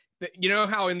 you know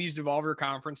how in these Devolver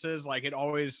conferences, like it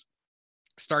always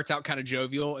starts out kind of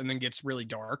jovial and then gets really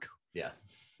dark. Yeah.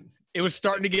 It was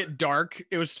starting to get dark.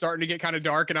 It was starting to get kind of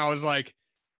dark. And I was like,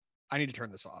 I need to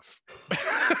turn this off.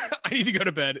 I need to go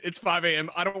to bed. It's 5 a.m.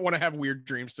 I don't want to have weird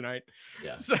dreams tonight.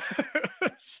 Yeah.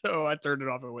 So I turned it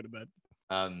off and went to bed.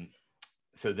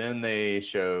 So then they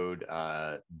showed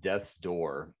Death's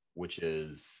Door, which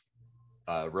is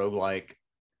roguelike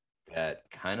that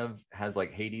kind of has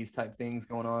like Hades type things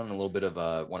going on. A little bit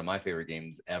of one of my favorite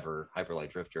games ever, Hyper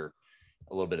Light Drifter.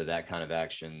 A little bit of that kind of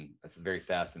action. It's very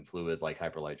fast and fluid, like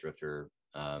Hyper Light Drifter,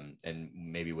 and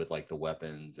maybe with like the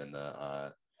weapons and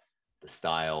the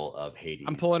style of Hades.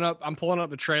 I'm pulling up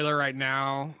the trailer right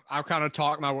now. I'll kind of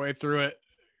talk my way through it.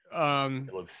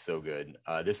 It looks so good.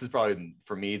 This is probably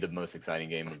for me the most exciting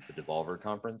game of the Devolver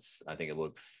conference. I think it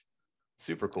looks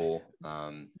super cool.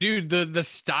 Dude, the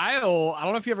style. I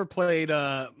don't know if you ever played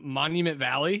Monument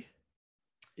Valley.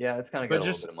 Yeah, it's kind of got a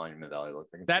little bit of Monument Valley look.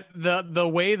 That the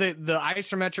way that the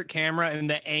isometric camera and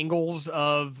the angles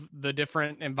of the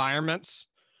different environments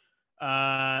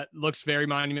looks very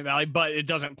Monument Valley, but it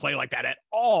doesn't play like that at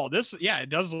all. It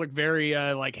does look very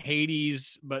like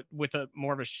Hades, but with a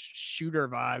more of a shooter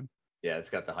vibe. Yeah, it's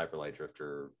got the Hyper Light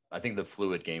Drifter. I think the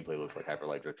fluid gameplay looks like Hyper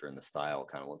Light Drifter, and the style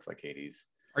kind of looks like Hades.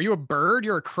 Are you a bird?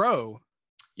 You're a crow.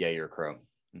 Yeah, you're a crow.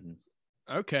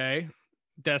 Mm-hmm. Okay,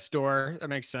 Death's Door. That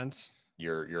makes sense.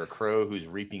 You're a crow who's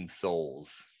reaping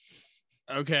souls.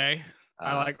 Okay,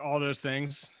 I like all those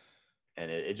things. And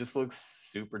it just looks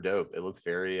super dope. It looks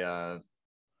very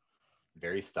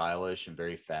very stylish and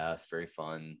very fast, very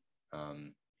fun.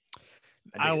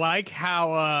 I like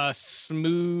how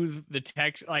smooth the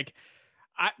text, like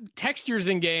textures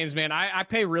in games, man. I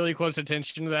pay really close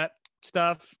attention to that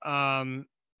stuff. And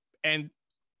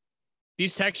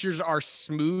these textures are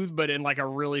smooth, but in like a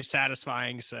really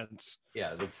satisfying sense.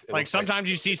 Yeah, it like sometimes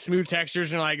you see smooth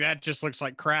textures and like that just looks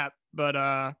like crap,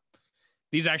 but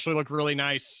these actually look really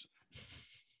nice.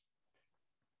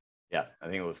 Yeah, I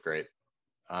think it looks great.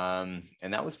 And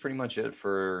that was pretty much it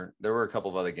there were a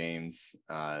couple of other games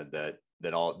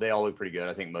they all look pretty good.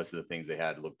 I think most of the things they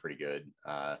had looked pretty good.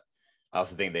 I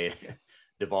also think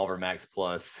Devolver Max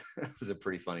Plus was a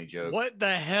pretty funny joke. What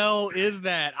the hell is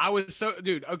that?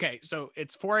 Dude, okay, so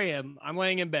it's 4 a.m. I'm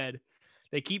laying in bed.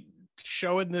 They keep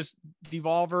showing this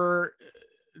Devolver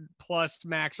Plus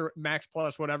Max or Max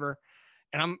Plus, whatever.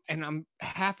 And I'm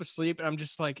half asleep and I'm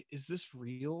just like, is this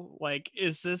real? Like,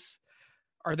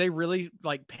 are they really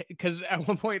like, because at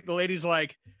one point the lady's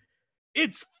like,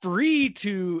 it's free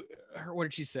to, what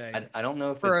did she say? I don't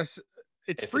know if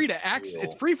it's free to access.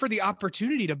 It's free for the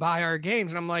opportunity to buy our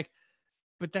games. And I'm like,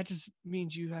 but that just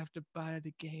means you have to buy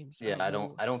the games. Yeah, I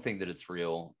don't think that it's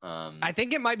real. I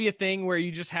think it might be a thing where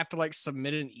you just have to like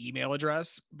submit an email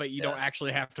address, but you don't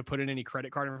actually have to put in any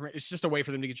credit card information. It's just a way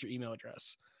for them to get your email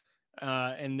address.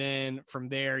 And then from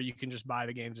there, you can just buy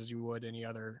the games as you would any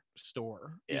other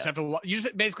store. You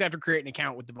just basically have to create an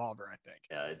account with Devolver, I think.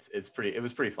 Yeah, it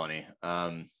was pretty funny.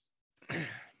 So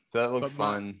that looks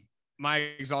fun. My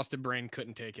exhausted brain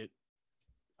couldn't take it.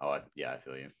 Oh yeah, I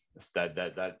feel you.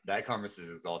 That conference is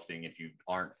exhausting if you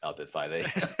aren't up at 5 a.m.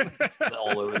 It's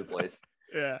all over the place.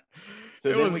 Yeah. So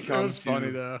it was funny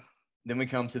though. Then we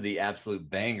come to the absolute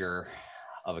banger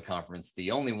of a conference, the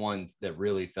only one that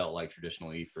really felt like traditional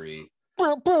E3.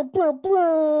 The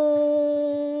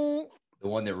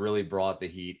one that really brought the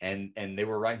heat, and they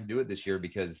were right to do it this year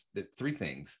because three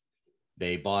things.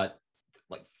 They bought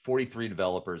like 43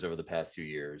 developers over the past 2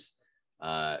 years.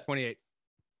 28.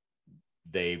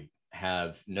 They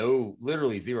have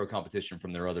literally zero competition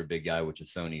from their other big guy, which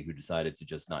is Sony, who decided to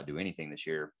just not do anything this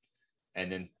year.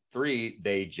 And then 3,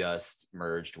 they just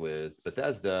merged with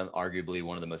Bethesda, arguably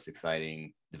one of the most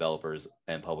exciting developers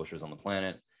and publishers on the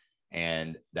planet.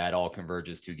 And that all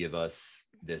converges to give us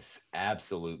this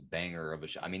absolute banger of a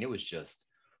show. I mean, it was just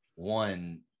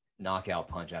one knockout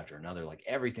punch after another. Like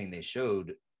everything they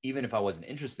showed, even if I wasn't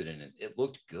interested in it, it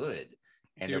looked good.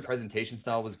 And their presentation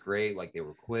style was great. Like they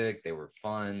were quick, they were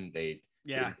fun. They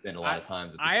didn't spend a lot of time.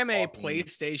 I am a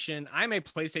PlayStation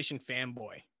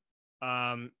fanboy.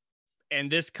 And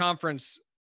this conference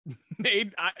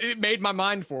made my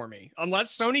mind for me.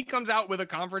 Unless Sony comes out with a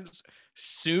conference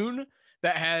soon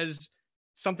that has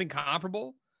something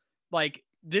comparable, like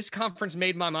this conference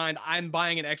made my mind. I'm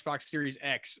buying an Xbox Series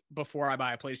X before I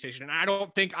buy a PlayStation. And I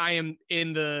don't think I am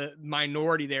in the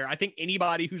minority there. I think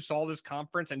anybody who saw this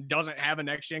conference and doesn't have a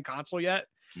next gen console yet,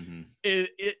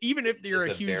 even if you're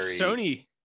a huge Sony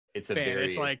it's a fan, very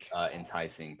it's like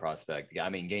enticing prospect. Yeah, I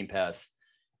mean, Game Pass,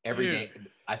 every game,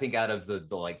 I think out of the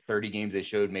like 30 games they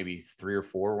showed, maybe 3 or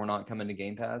 4 were not coming to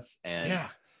Game Pass. And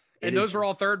and those were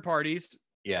all third parties.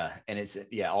 Yeah. And it's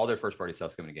all their first party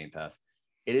stuff's coming to Game Pass.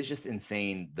 It is just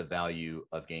insane the value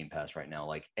of Game Pass right now.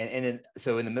 Like,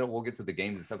 so in the middle, we'll get to the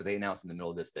games and stuff, but they announced in the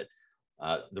middle of this that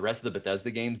the rest of the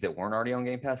Bethesda games that weren't already on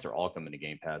Game Pass are all coming to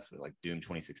Game Pass, with like Doom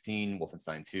 2016,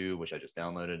 Wolfenstein 2, which I just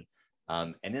downloaded.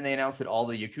 And then they announced that all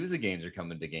the Yakuza games are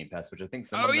coming to Game Pass, which I think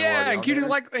some of them are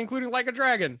including Like a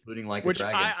Dragon, which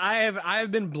I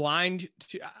have been blind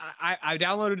to. I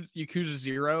downloaded Yakuza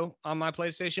 0 on my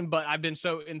PlayStation, but I've been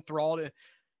so enthralled.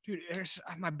 Dude,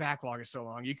 my backlog is so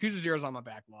long. Yakuza 0 is on my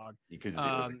backlog. Yakuza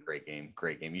 0 is a great game.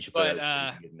 You should play it so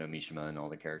you get to know Mishima and all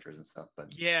the characters and stuff. But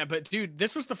yeah, but dude,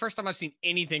 this was the first time I've seen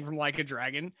anything from Like a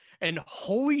Dragon, and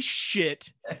holy shit,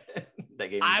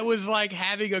 I was like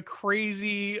having a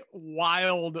crazy,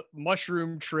 wild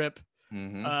mushroom trip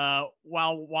while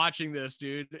watching this,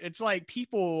 dude. It's like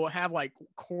people have like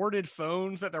corded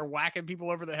phones that they're whacking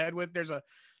people over the head with.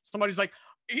 Somebody's like,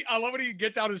 I love when he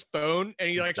gets out his phone and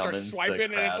he like starts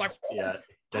swiping and it's like,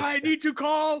 I need to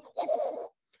call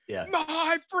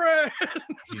my friend.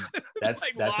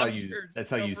 That's how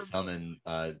you summon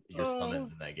your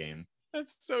summons in that game.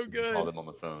 That's so good. You call them on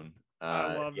the phone.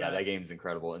 I love that game's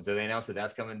incredible. And so they announced that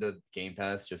that's coming to Game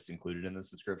Pass, just included in the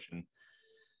subscription.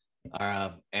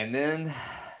 And then,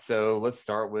 so let's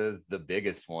start with the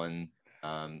biggest one.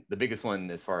 The biggest one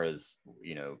as far as,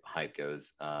 hype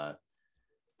goes,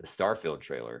 the Starfield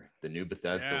trailer, the new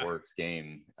Bethesda Works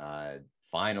game,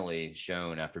 finally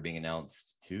shown after being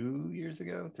announced 3 years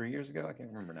ago. I can't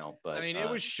remember now, but I mean, it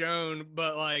was shown,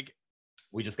 but like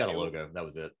we just got a logo. That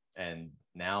was it. And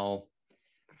now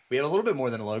we have a little bit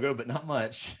more than a logo, but not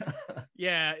much.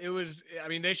 Yeah, it was. I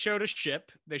mean, they showed a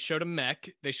ship, they showed a mech,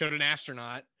 they showed an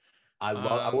astronaut. I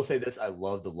will say this. I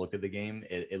love the look of the game.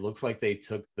 It looks like they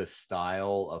took the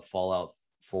style of Fallout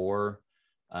 4,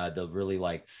 the really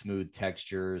like smooth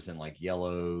textures and like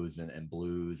yellows and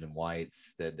blues and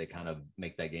whites that they kind of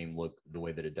make that game look the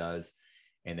way that it does.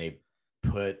 And they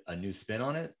put a new spin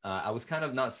on it. I was kind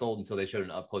of not sold until they showed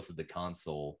an up close of the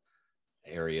console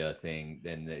area thing.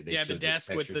 Then they showed the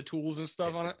desk with the tools and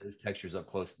stuff on it. Those textures up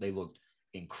close, they looked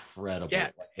incredible.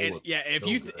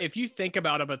 If you think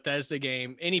about a Bethesda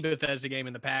game, any Bethesda game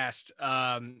in the past,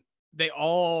 they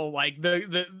all like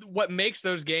the what makes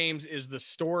those games is the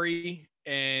story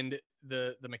and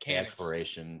the mechanics. The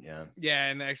exploration,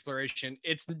 and the exploration.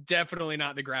 It's definitely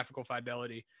not the graphical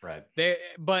fidelity, right?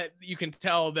 But you can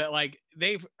tell that like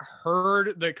they've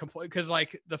heard the complaint, because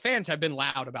like the fans have been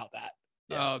loud about that.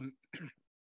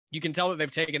 You can tell that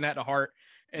they've taken that to heart.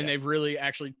 And they've really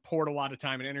actually poured a lot of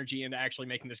time and energy into actually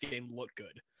making this game look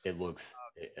good. It looks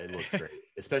great,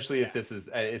 especially if this is.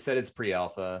 It said it's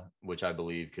pre-alpha, which I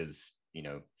believe because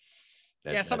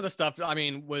some of the stuff I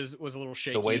mean was a little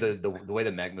shaky. The way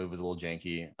the mech move was a little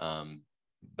janky.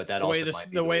 But that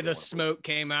the way the smoke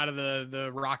came out of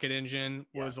the rocket engine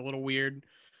was a little weird.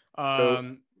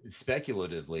 So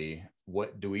speculatively,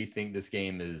 what do we think this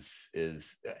game is?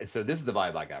 So this is the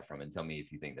vibe I got from it. And tell me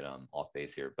if you think that I'm off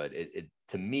base here, but it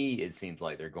to me, it seems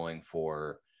like they're going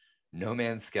for No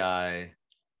Man's Sky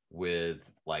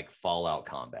with like Fallout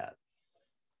combat.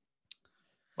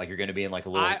 Like you're going to be in like a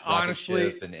little rocket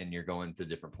ship and you're going to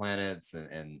different planets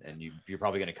and you're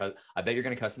probably going to I bet you're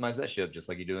going to customize that ship just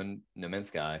like you do in No Man's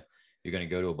Sky. You're going to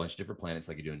go to a bunch of different planets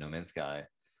like you do in No Man's Sky.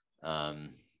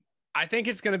 I think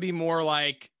it's going to be more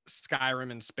like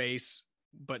Skyrim in space,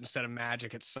 but instead of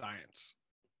magic, it's science.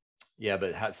 Yeah,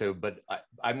 but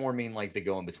I more mean like they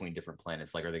go in between different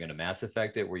planets. Like, are they going to Mass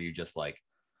Effect it where you just like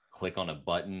click on a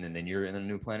button and then you're in a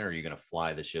new planet, or are you going to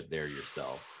fly the ship there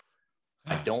yourself?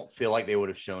 I don't feel like they would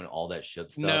have shown all that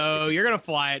ship stuff. No, you're going to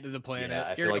fly it to the planet. Yeah,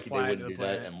 I feel like they wouldn't do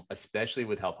that, and especially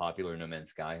with how popular No Man's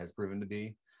Sky has proven to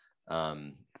be.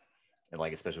 And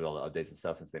like especially with all the updates and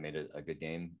stuff since they made it a good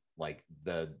game, like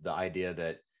the idea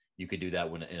that you could do that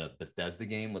when in a Bethesda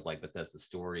game with like Bethesda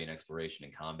story and exploration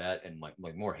and combat and like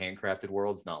more handcrafted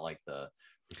worlds, not like the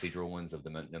procedural ones of the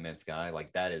No Man's Sky,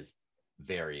 like that is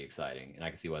very exciting, and I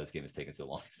can see why this game is taking so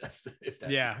long. If that's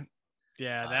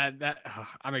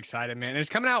I'm excited, man. And it's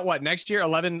coming out next year,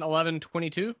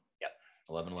 11/11/22. Yep,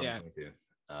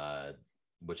 11/11/22,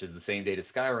 which is the same date as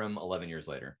Skyrim 11 years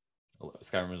later.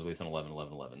 Skyrim was released on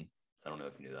 11/11/11. I don't know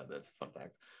if you knew that, but that's a fun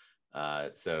fact.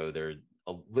 So they're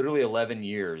literally 11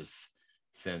 years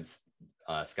since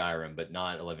Skyrim, but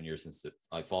not 11 years since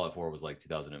like Fallout 4 was like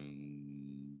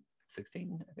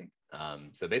 2016, I think.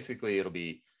 So basically, it'll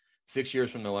be 6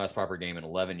 years from the last proper game and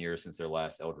 11 years since their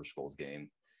last Elder Scrolls game.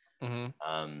 And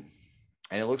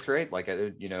it looks great. Like,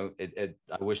 I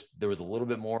wish there was a little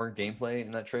bit more gameplay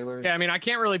in that trailer. Yeah, I mean, I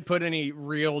can't really put any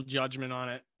real judgment on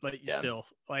it, but still,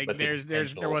 like, But there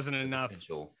wasn't enough.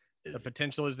 The Is,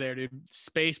 potential is there, dude.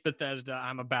 Space Bethesda,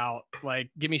 I'm about.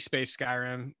 Like, give me Space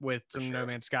Skyrim with some No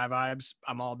Man's Sky vibes.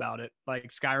 I'm all about it.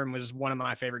 Like, Skyrim was one of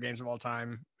my favorite games of all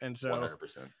time, and so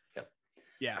 100%. Yep.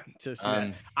 Yeah, to see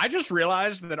that. I just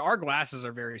realized that our glasses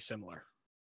are very similar.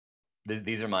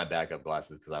 These are my backup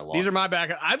glasses because I lost. These are my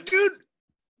backup. Dude.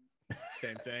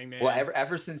 Same thing, man. Well,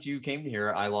 ever since you came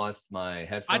here, I lost my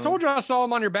headphones. I told you I saw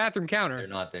them on your bathroom counter. They're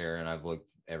not there, and I've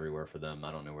looked everywhere for them.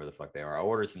 I don't know where the fuck they are. I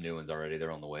ordered some new ones already.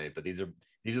 They're on the way, but these are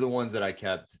the ones that I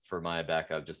kept for my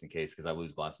backup just in case, because I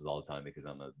lose glasses all the time because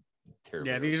I'm a terrible.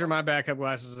 Yeah, these are my backup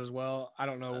glasses as well. I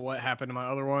don't know what happened to my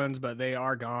other ones, but they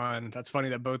are gone. That's funny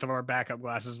that both of our backup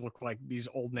glasses look like these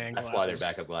old man glasses. That's why they're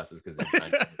backup glasses, because they're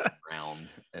kind of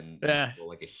round and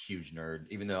like a huge nerd.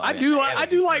 Even though I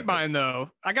do like mine though.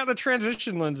 I got the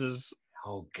transition lenses.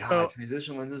 Oh god,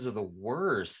 transition lenses are the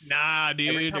worst. Nah, dude.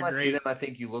 Every time I see them, I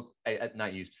think you look.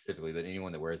 Not you specifically, but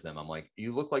anyone that wears them, I'm like,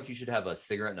 you look like you should have a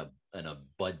cigarette and a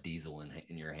Bud Diesel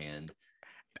in your hand.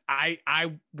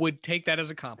 I would take that as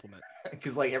a compliment.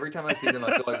 Because like every time I see them,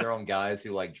 I feel like they're on guys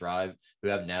who like drive, who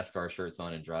have NASCAR shirts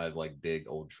on and drive like big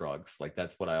old trucks. Like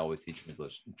that's what I always see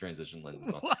transition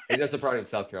lenses on. Maybe that's a product of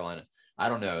South Carolina. I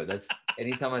don't know. That's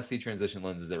anytime I see transition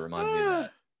lenses, that remind me of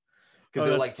that. Because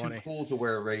they're like too cool to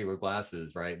wear regular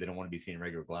glasses, right? They don't want to be seeing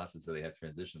regular glasses, so they have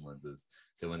transition lenses.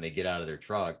 So when they get out of their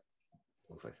truck, it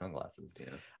looks like sunglasses. You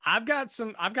know, I've got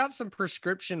some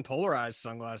prescription polarized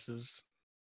sunglasses.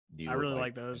 I really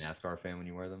like those. A NASCAR fan when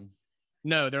you wear them?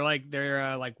 No, they're like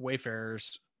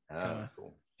Wayfarers. Oh,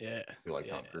 cool. Yeah. So like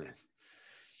Tom Cruise.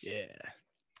 Yeah.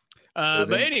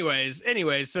 But anyways,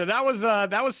 so that was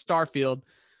Starfield.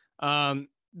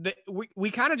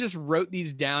 We kind of just wrote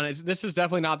these down. This is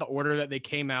definitely not the order that they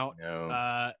came out.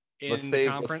 No. Let's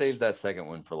save that second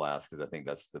one for last, because I think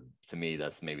that's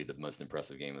maybe the most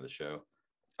impressive game of the show.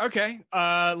 Okay.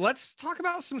 Let's talk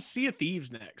about some Sea of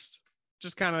Thieves next.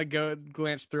 Just kind of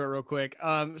glance through it real quick.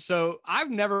 So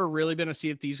I've never really been a Sea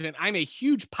of Thieves fan. I'm a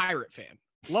huge pirate fan.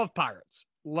 Love pirates.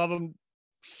 Love them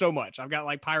so much. I've got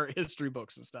like pirate history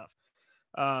books and stuff.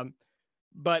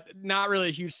 But not really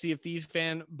a huge Sea of Thieves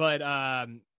fan. But I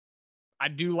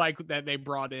do like that they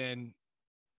brought in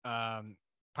Pirates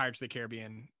of the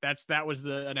Caribbean. That was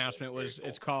the announcement. Was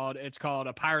cool. It's called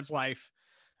A Pirate's Life,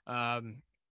 and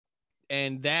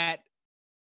that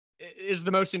is the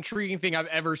most intriguing thing I've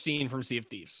ever seen from Sea of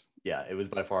Thieves. Yeah, it was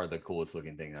by far the coolest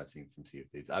looking thing I've seen from Sea of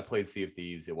Thieves. I played Sea of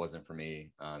Thieves. It wasn't for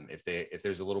me. If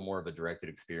there's a little more of a directed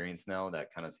experience now,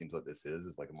 that kind of seems what this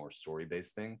is like a more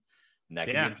story-based thing. And that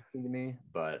can be interesting to me,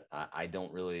 but I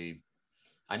don't really,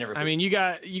 I never. I mean, you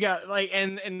got like,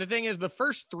 and the thing is, the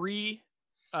first three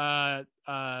Pirates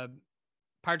of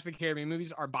the Caribbean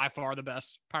movies are by far the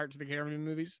best Pirates of the Caribbean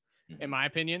movies, in my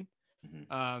opinion.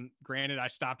 Mm-hmm. Granted, I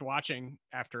stopped watching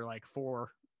after like 4,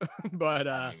 but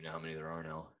I don't even know how many there are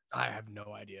now. I have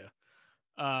no idea.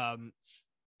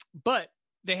 But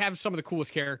they have some of the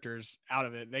coolest characters out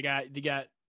of it. They got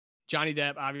Johnny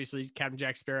Depp, obviously Captain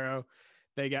Jack Sparrow.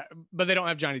 But they don't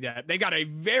have Johnny Depp. They got a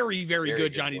very, very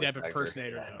good Johnny Depp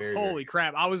impersonator. Yeah, holy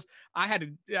crap! I had to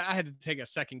take a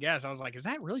second guess. I was like, is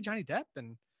that really Johnny Depp?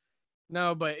 And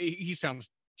no, but he sounds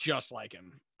just like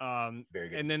him. Very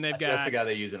good. And then they've got, that's the guy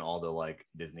they use in all the like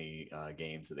Disney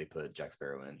games that they put Jack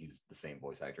Sparrow in. He's the same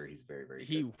voice actor. He's very, very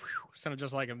good. He sounded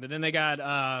just like him. But then they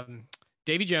got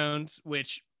Davy Jones,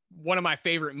 which one of my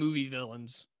favorite movie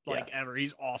villains ever.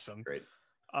 He's awesome. Great.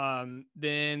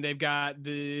 Then they've got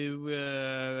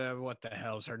the what the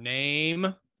hell's her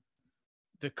name?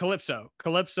 The Calypso.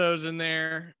 Calypso's in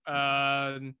there.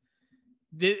 So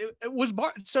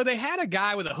they had a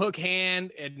guy with a hook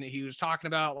hand, and he was talking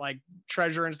about like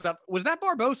treasure and stuff. Was that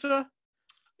Barbossa?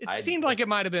 It seemed like it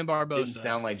might have been Barbossa. Didn't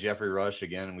sound like Jeffrey Rush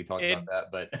again, and we talked about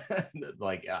that, but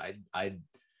like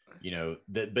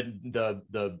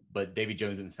but Davy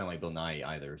Jones didn't sound like Bill Nye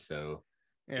either, so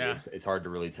yeah, it's hard to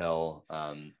really tell.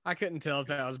 I couldn't tell if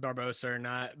that was Barbossa or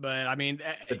not, but I mean,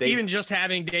 even just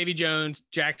having Davy Jones,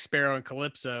 Jack Sparrow, and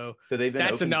Calypso, so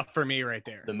that's enough for me right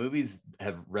there. The movies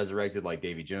have resurrected like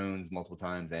Davy Jones multiple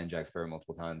times and Jack Sparrow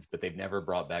multiple times, but they've never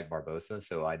brought back Barbossa.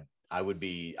 So I would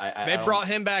be. They brought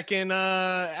him back in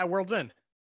at World's End.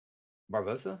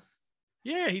 Barbossa?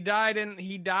 Yeah, he died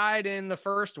in the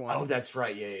first one. Oh, that's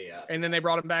right. Yeah. And then they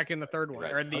brought him back in the third one,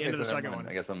 Right. or at the Okay, end of so the never second mind.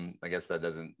 one. I guess that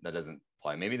doesn't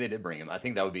apply. Maybe they did bring him. I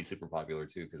think that would be super popular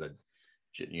too, because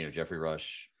Jeffrey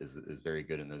Rush is very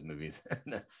good in those movies.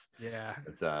 Yeah.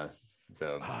 So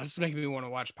this is making me want to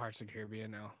watch Pirates of the Caribbean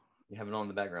now. you have it on in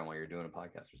the background while you're doing a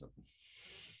podcast or something.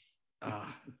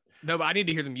 No, but I need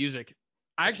to hear the music.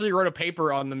 I actually wrote a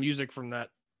paper on the music from that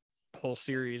whole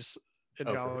series in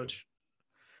college.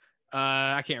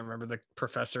 I can't remember the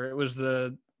professor. It was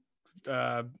the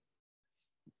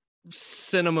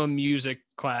cinema music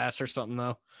class or something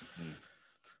though. Mm-hmm.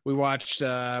 We watched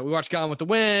Gone with the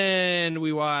Wind.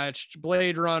 We watched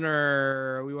Blade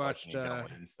Runner. We watched John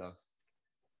Williams stuff.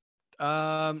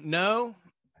 No,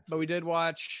 but we did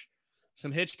watch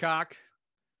some Hitchcock.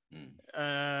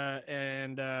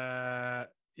 And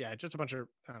yeah, just a bunch of,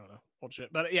 I don't know,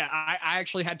 bullshit. But yeah, I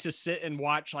actually had to sit and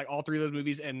watch like all three of those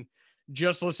movies and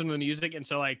just listen to the music. And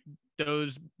so like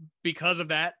because of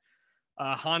that,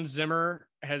 Hans Zimmer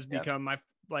has become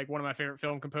one of my favorite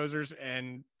film composers,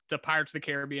 and the Pirates of the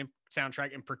Caribbean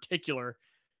soundtrack in particular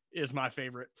is my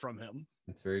favorite from him.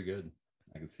 That's very good.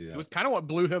 I can see that. It was kind of what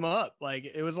blew him up. Like,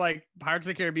 it was like Pirates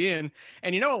of the Caribbean.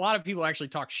 And a lot of people actually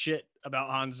talk shit about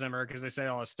Hans Zimmer because they say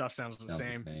all his stuff sounds the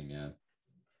same. Yeah.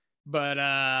 But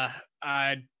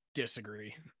I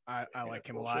disagree. I like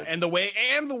him a lot. And the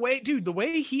way, dude, the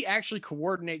way he actually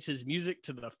coordinates his music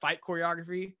to the fight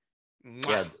choreography.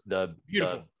 Yeah,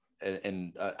 beautiful.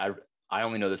 I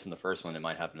only know this from the first one. It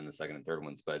might happen in the second and third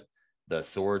ones, but the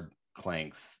sword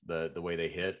clanks, the way they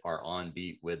hit are on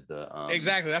beat with the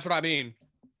exactly. That's what I mean.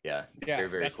 Yeah. Very,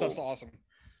 very that cool. Stuff's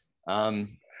awesome.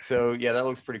 So yeah, that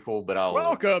looks pretty cool. But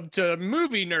welcome to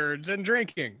Movie Nerds and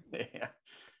Drinking. Yeah.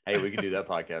 Hey, we could do that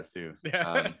podcast too.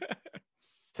 Yeah.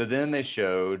 So then they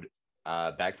showed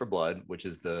Back 4 Blood, which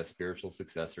is the spiritual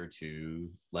successor to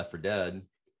Left 4 Dead.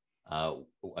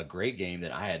 A great game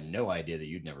that I had no idea that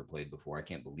you'd never played before. I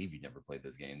can't believe you never played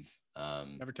those games.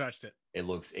 Never touched it. It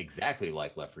looks exactly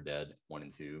like Left 4 Dead 1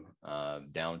 and 2,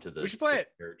 down to the we should play it.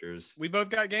 Characters. We both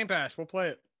got Game Pass. We'll play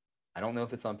it. I don't know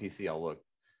if it's on PC. I'll look.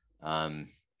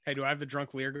 Hey, do I have the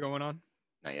drunk Lear going on?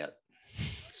 Not yet.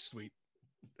 Sweet.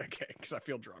 Okay, because I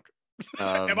feel drunk.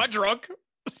 Am I drunk?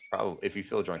 Probably. If you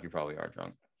feel drunk, you probably are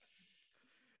drunk.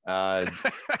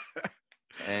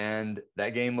 And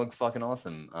that game looks fucking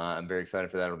awesome. I'm very excited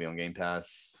for that. It'll be on Game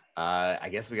Pass. I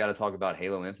guess we got to talk about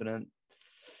Halo Infinite.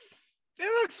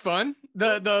 It looks fun.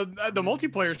 The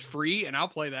multiplayer is free, and I'll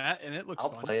play that, and it looks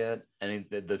fun. I'll play it, and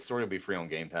the story will be free on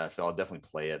Game Pass, so I'll definitely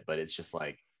play it. But it's just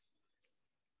like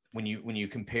when you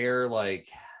compare, like,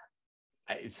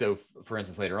 so for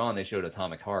instance, later on they showed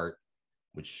Atomic Heart,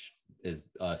 which is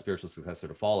a spiritual successor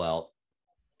to Fallout,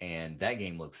 and that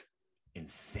game looks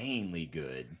insanely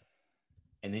good.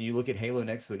 And then you look at Halo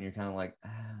next to it, and you're kind of like,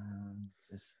 it's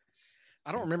just.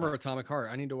 I don't remember Atomic Heart.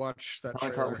 I need to watch that.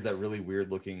 Atomic Heart was that really weird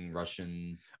looking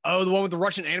Russian. Oh, the one with the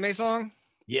Russian anime song?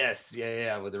 Yes.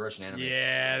 Yeah. With the Russian anime song.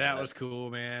 Yeah, that was cool,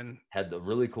 man. Had the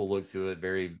really cool look to it.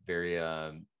 Very, very,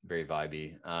 very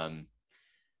vibey.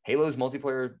 Halo's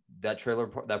multiplayer, that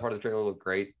part of the trailer looked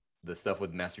great. The stuff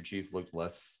with Master Chief looked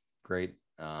less great.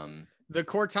 The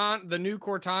new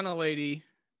Cortana lady.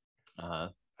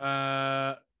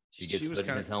 She gets put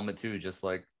in his helmet too, just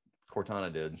like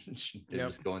Cortana did. They're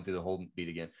just going through the whole beat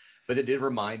again. But it did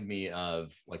remind me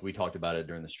of, like, we talked about it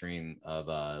during the stream, of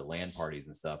LAN parties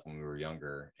and stuff when we were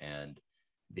younger, and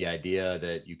the idea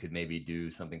that you could maybe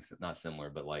do something not similar,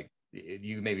 but like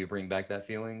you maybe bring back that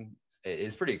feeling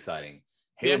is pretty exciting.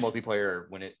 Halo multiplayer,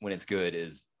 when it's good,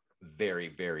 is very,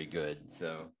 very good.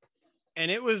 So,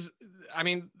 and it was, I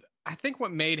mean, I think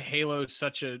what made Halo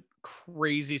such a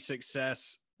crazy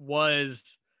success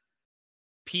was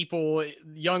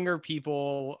younger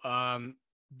people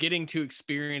getting to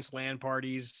experience LAN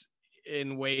parties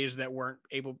in ways that weren't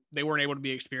able to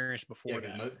be experienced before.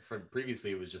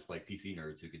 Previously it was just like PC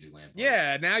nerds who could do LAN parties.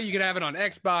 Yeah, now you could have it on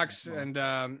Xbox,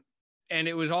 and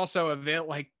it was also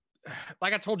available. Like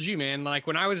I told you, man, like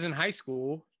when I was in high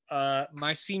school,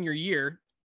 my senior year,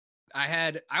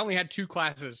 I only had 2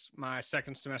 classes my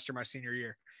second semester, my senior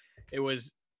year. It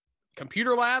was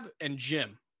computer lab and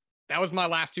gym. That was my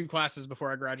last 2 classes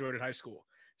before I graduated high school.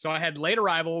 So I had late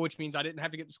arrival, which means I didn't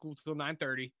have to get to school till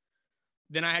 9:30.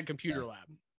 Then I had computer lab.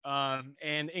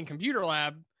 And in computer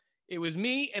lab, it was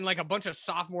me and like a bunch of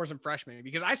sophomores and freshmen,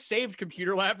 because I saved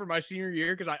computer lab for my senior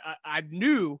year because I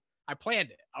knew, I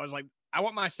planned it. I was like, I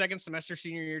want my second semester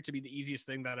senior year to be the easiest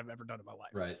thing that I've ever done in my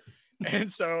life. Right. And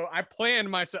so I planned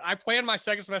my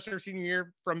second semester senior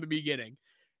year from the beginning.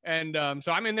 And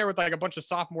so I'm in there with like a bunch of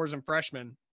sophomores and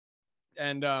freshmen.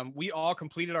 and we all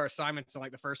completed our assignments in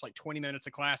like the first like 20 minutes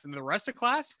of class. And the rest of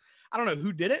class, I don't know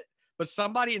who did it, but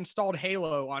somebody installed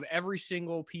Halo on every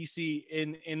single PC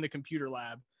in the computer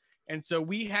lab. And so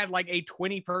we had like a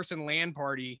 20-person LAN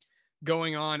party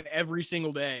going on every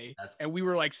single day. And we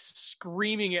were like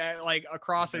screaming at like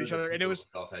across at each other. And it was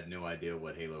had no idea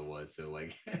what Halo was. So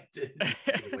like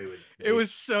it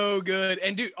was so good.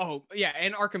 And dude, oh yeah.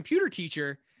 And our computer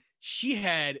teacher, she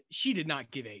did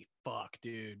not give a fuck,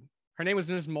 dude. Her name was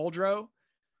Ms. Muldrow.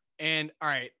 And all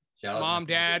right, mom,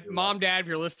 dad, if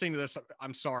you're listening to this,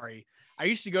 I'm sorry. I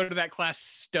used to go to that class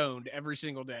stoned every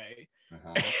single day.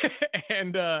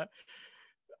 And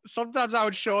sometimes I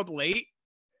would show up late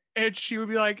and she would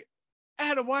be like,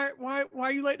 Adam, why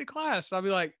are you late to class? And I'll be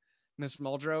like, Miss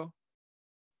Muldrow,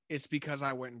 it's because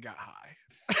I went and got high.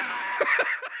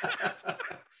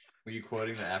 Were you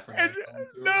quoting the Afro?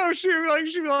 No, she'd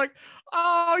be like,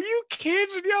 oh, you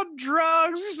kids and your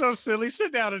drugs, you're so silly.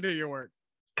 Sit down and do your work.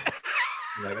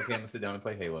 You're like, okay, I'm gonna sit down and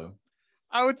play Halo.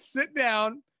 I would sit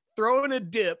down, throw in a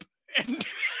dip, and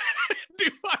do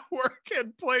my work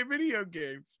and play video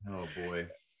games. Oh boy.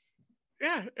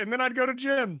 Yeah, and then I'd go to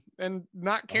gym and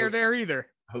not care there either.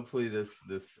 Hopefully this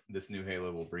new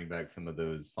Halo will bring back some of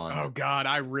those fun. Oh God,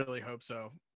 I really hope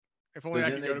so. If only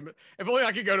I could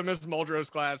go to Miss Muldrow's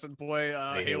class and play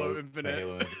Halo Infinite.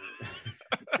 Halo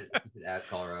Infinite.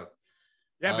 Call her up.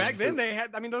 Yeah, back then they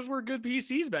had. I mean, those were good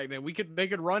PCs back then. They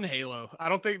could run Halo. I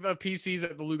don't think the PCs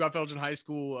at the Lugoff Elgin High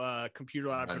School computer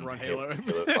lab could run Halo.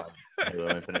 Halo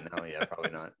Infinite now, yeah,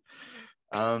 probably not.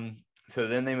 So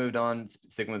then they moved on,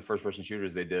 sticking with first-person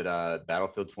shooters. They did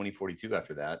Battlefield 2042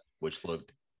 after that, which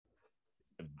looked.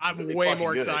 I'm really way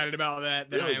more excited about that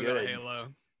than I am about Halo.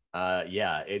 I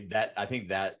think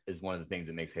that is one of the things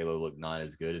that makes Halo look not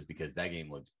as good, is because that game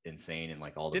looked insane and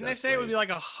like all the. Didn't they say it would be like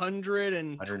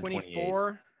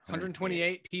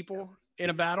 128 people in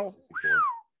a battle?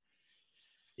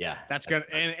 Yeah, that's good.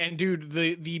 And dude,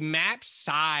 the map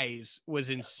size was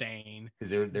insane because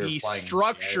they're the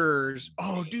structures.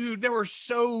 Oh, dude, there were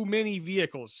so many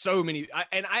vehicles, so many.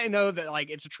 And I know that like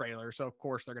it's a trailer, so of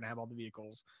course they're gonna have all the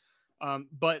vehicles.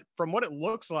 But from what it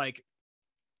looks like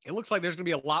there's going to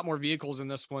be a lot more vehicles in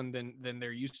this one than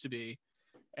there used to be.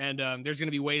 And there's going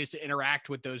to be ways to interact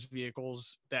with those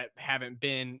vehicles that haven't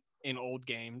been in old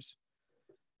games.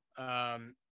 They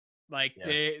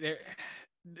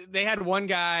had one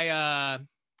guy,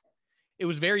 it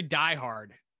was very Die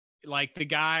Hard. Like the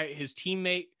guy, his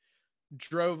teammate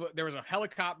drove, there was a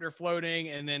helicopter floating,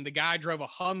 and then the guy drove a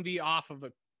Humvee off of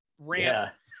the ramp. Yeah.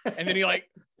 And then he like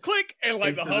click and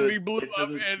like the Humvee blew up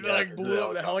and like blew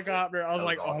up the helicopter. I was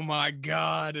like, awesome. Oh my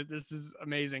God, this is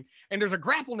amazing. And there's a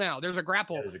grapple now. There's a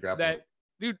grapple that,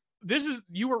 dude, this is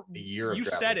you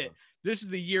said it. Hooks. This is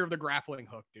the year of the grappling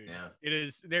hook, dude. Yeah. It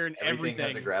is. They're in everything.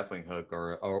 Has a grappling hook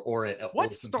or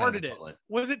what started it?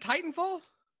 Was it Titanfall?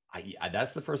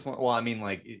 That's the first one. Well, I mean,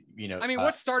 like, you know,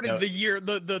 what started the year,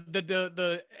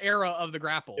 the era of the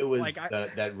grapple? It was like,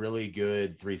 that really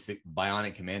good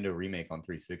Bionic Commando remake on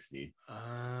 360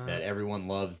 that everyone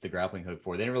loves the grappling hook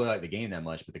for. They didn't really like the game that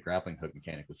much, but the grappling hook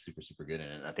mechanic was super, super good in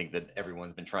it. And I think that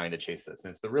everyone's been trying to chase that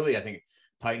since. But really, I think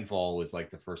Titanfall was like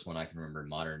the first one I can remember in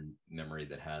modern memory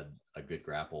that had a good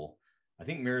grapple. I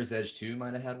think Mirror's Edge 2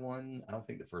 might have had one. I don't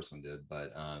think the first one did,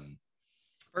 but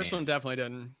first one definitely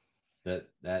didn't. The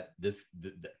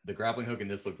grappling hook in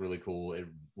this looked really cool. It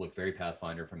looked very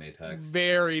Pathfinder from Apex.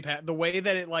 The way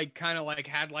that it like kind of like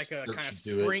had like a kind of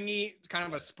springy,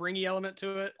 a springy element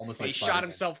to it. Almost like he shot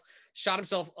himself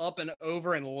up and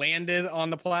over and landed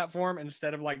on the platform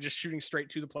instead of like just shooting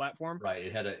straight to the platform. Right.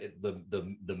 It had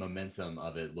the momentum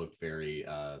of it looked very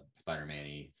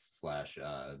Spider-Man-y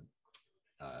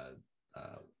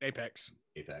 / Apex.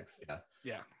 Yeah.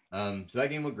 Yeah. So that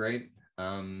game looked great.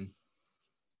 And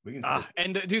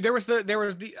dude, there was the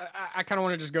I kind of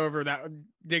want to just go over that,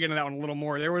 dig into that one a little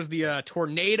more. There was the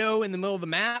tornado in the middle of the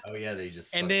map. Oh yeah,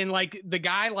 then like the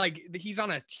guy, like he's on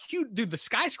a huge, dude, the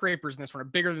skyscrapers in this one are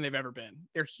bigger than they've ever been.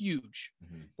 They're huge.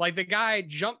 Mm-hmm. Like the guy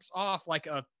jumps off like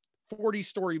a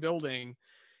 40-story building,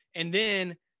 and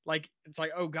then like it's like,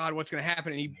 oh God, what's gonna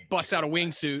happen? And he busts out a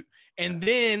wingsuit, and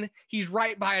then he's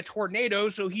right by a tornado,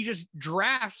 so he just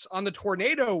drafts on the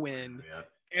tornado wind. Yeah.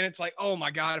 And it's like, oh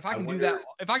my God, if I can do that,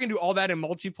 if I can do all that in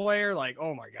multiplayer, like,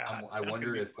 oh my God. I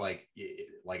wonder if like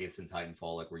it's in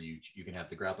Titanfall, like where you can have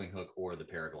the grappling hook or the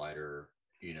paraglider,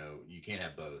 you know, you can't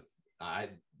have both. I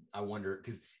wonder,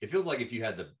 because it feels like if you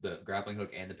had the grappling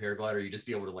hook and the paraglider, you'd just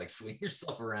be able to like swing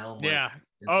yourself around. Yeah.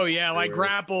 Oh yeah. Like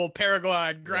grapple,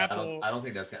 paraglide, grapple. I don't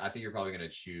think I think you're probably going to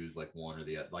choose like one or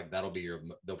the other. Like they'll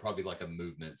probably be like a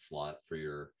movement slot for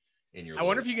your in your. I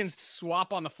wonder if you can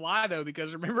swap on the fly though,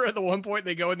 because remember at the one point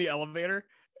they go in the elevator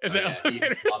and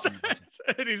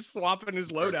and he's swapping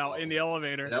his loadout in the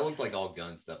elevator. That looked like all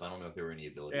gun stuff. I don't know if there were any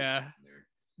abilities in there.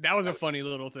 That was a funny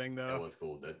little thing though. That was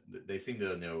cool. That they seem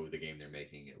to know the game they're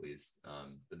making at least.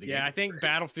 But I think great.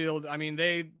 Battlefield. I mean,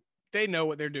 they know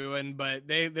what they're doing, but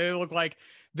they look like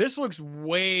this looks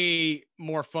way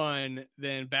more fun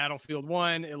than Battlefield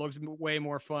 1. It looks way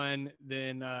more fun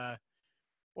than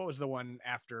what was the one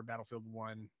after Battlefield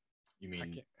 1? You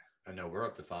mean? I know we're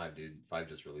up to 5, dude. 5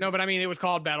 just released. No, but I mean it was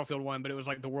called Battlefield 1, but it was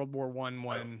like the World War I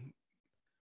one.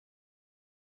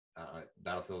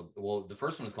 Battlefield. Well, the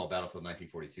first one was called Battlefield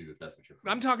 1942. If that's what you're.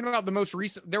 I'm talking about the most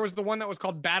recent. There was the one that was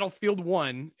called Battlefield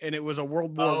 1, and it was a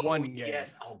World War I game.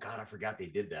 Yes. Oh God, I forgot they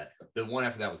did that. The one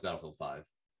after that was Battlefield 5.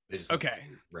 They just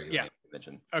regular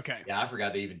convention. Okay. Yeah, I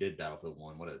forgot they even did Battlefield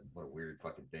 1. What a weird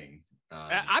fucking thing.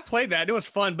 I played that. It was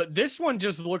fun, but this one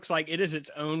just looks like it is its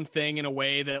own thing in a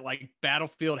way that like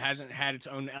Battlefield hasn't had its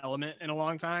own element in a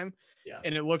long time. Yeah.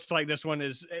 And it looks like this one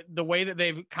is the way that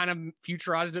they've kind of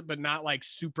futurized it, but not like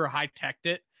super high teched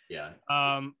it. Yeah.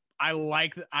 I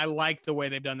like the way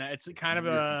they've done that. It's kind of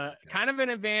an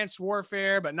advanced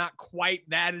warfare, but not quite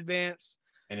that advanced.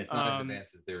 And it's not as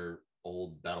advanced as their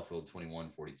old Battlefield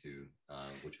 2142,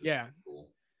 which was cool.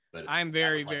 But I'm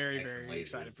very, very, very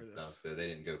excited for this. So they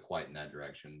didn't go quite in that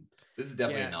direction. This is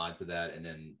definitely a nod to that. And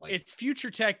then like it's future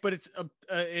tech, but it's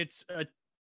a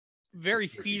very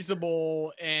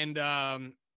feasible and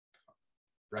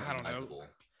recognizable.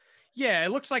 Yeah,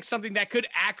 it looks like something that could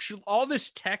actually, all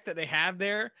this tech that they have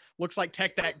there looks like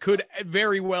tech that could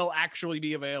very well actually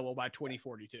be available by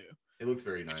 2042. It looks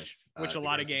very nice. Which a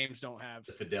lot of games don't have.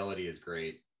 The fidelity is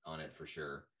great on it for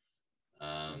sure.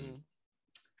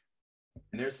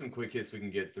 And there's some quick hits we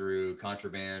can get through.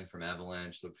 Contraband from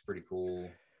Avalanche looks pretty cool.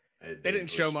 They didn't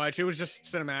show much. It was just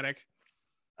cinematic.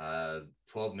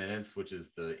 12 Minutes, which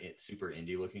is the super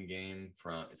indie looking game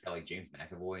from, it's got like James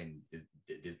McAvoy and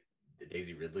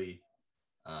Daisy Ridley.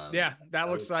 That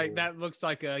looks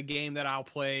like a game that I'll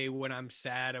play when I'm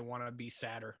sad and want to be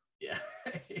sadder. Yeah.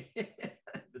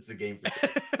 It's a game for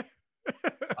sad.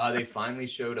 They finally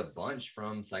showed a bunch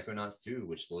from Psychonauts 2,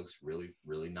 which looks really,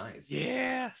 really nice.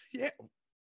 Yeah.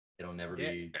 It'll never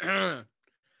be.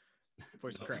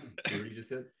 Voice of crack. You already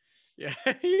just hit?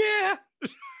 Yeah.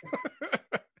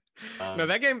 No,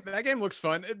 that game looks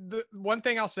fun. The one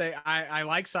thing I'll say, I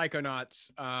like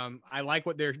Psychonauts. I like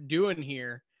what they're doing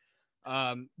here.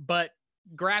 But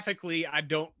graphically, I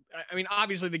mean,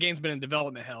 obviously the game's been in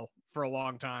development hell for a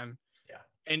long time. Yeah.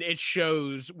 And it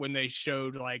shows when they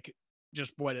showed like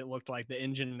just what it looked like. The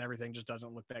engine and everything just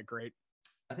doesn't look that great.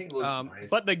 I think it looks nice.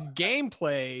 But the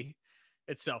gameplay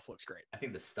itself looks great. I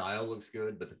think the style looks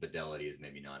good, but the fidelity is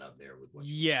maybe not up there with what.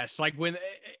 Yes, like when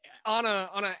on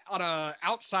a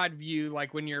outside view,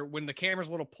 like when the camera's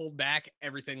a little pulled back,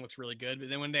 everything looks really good. But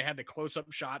then when they had the close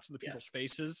up shots of the people's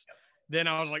faces, then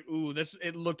I was like, ooh,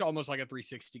 it looked almost like a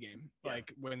 360 game. Yeah.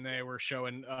 Like when they were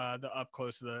showing the up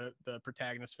close the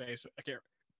protagonist's face. I can't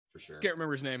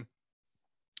remember his name.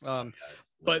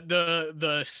 But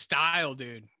the style,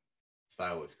 dude.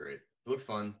 Style looks great. It looks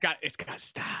fun. It's got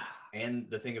style. And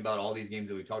the thing about all these games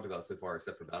that we've talked about so far,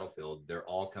 except for Battlefield, they're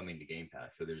all coming to Game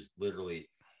Pass. So there's literally,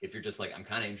 if you're just like, I'm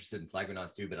kind of interested in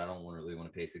Psychonauts 2, but I don't really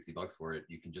want to pay $60 for it,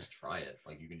 you can just try it.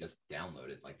 Like you can just download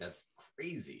it. Like that's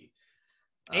crazy.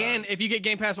 And if you get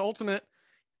Game Pass Ultimate,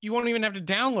 you won't even have to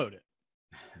download it.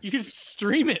 You can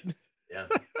stream it. Yeah.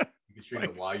 You can stream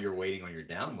it while you're waiting on your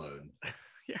download.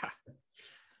 Yeah.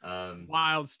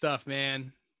 Wild stuff,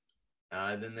 man.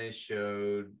 Then they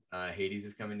showed Hades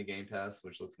is coming to Game Pass,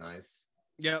 which looks nice.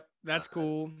 Yep, that's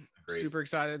cool. Great. Super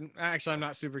excited. Actually, I'm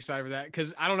not super excited for that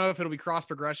because I don't know if it'll be cross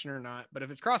progression or not. But if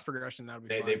it's cross progression, that'll be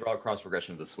fun. They brought cross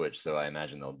progression to the Switch, so I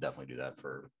imagine they'll definitely do that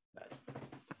for best.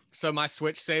 So my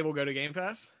Switch save will go to Game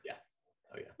Pass? Yeah.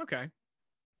 Oh yeah. Okay.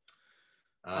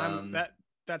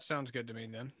 That sounds good to me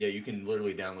then. Yeah, you can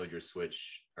literally download your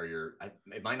Switch or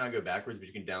it might not go backwards, but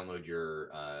you can download your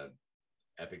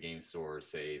Epic Games Store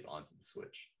save onto the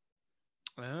Switch.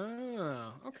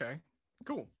 Oh, okay.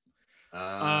 Cool.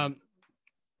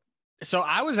 So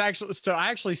I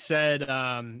actually said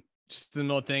just the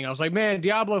middle thing. I was like, man,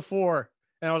 Diablo 4.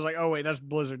 And I was like, oh wait, that's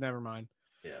Blizzard, never mind.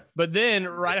 Yeah. But then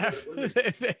right after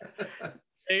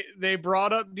they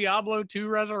brought up Diablo 2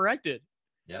 Resurrected.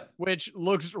 Yeah. Which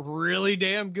looks really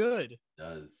damn good. It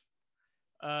does.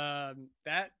 I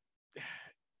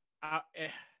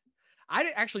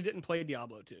actually didn't play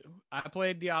Diablo 2. I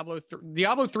played Diablo 3.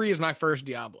 Diablo 3 is my first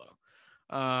Diablo.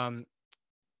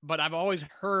 But I've always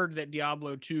heard that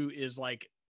Diablo 2 is like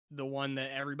the one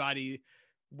that everybody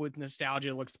with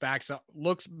nostalgia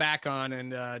looks back on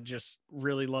and just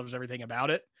really loves everything about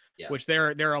it. Yeah. Which there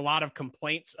are a lot of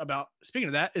complaints about. Speaking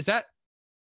of that, is that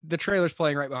the trailer's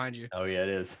playing right behind you? Oh yeah, it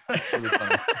is. That's really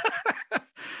funny.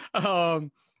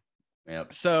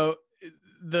 Yep. So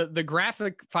the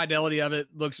graphic fidelity of it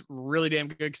looks really damn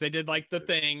good because they did like the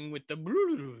thing with the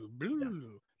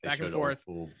back and forth. Old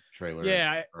school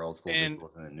trailer, or old school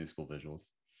visuals and then new school visuals.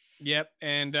 Yep,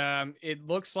 and it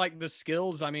looks like the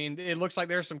skills. I mean, it looks like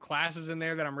there's some classes in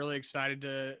there that I'm really excited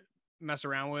to mess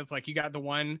around with. Like you got the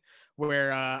one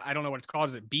where I don't know what it's called.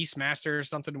 Is it Beastmaster or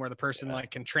something where the person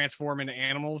like can transform into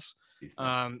animals?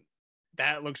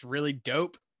 That looks really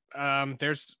dope.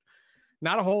 There's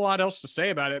not a whole lot else to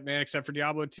say about it, man, except for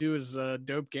Diablo 2 is a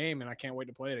dope game and I can't wait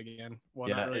to play it again. Well,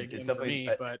 not really it's again for me,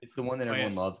 but it's the one that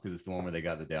everyone loves because it's the one where they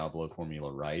got the Diablo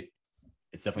formula right.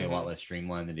 It's definitely a lot less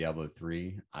streamlined than Diablo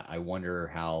 3. I wonder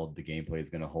how the gameplay is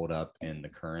going to hold up in the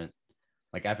current,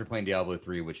 like after playing Diablo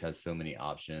 3, which has so many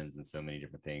options and so many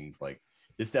different things. Like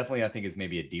this definitely, I think, is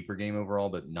maybe a deeper game overall,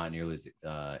 but not nearly as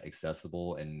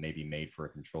accessible and maybe made for a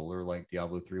controller like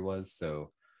Diablo 3 was.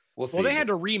 So we'll see. Well, they had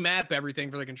to remap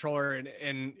everything for the controller.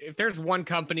 And if there's one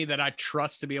company that I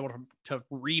trust to be able to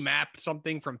remap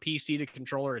something from PC to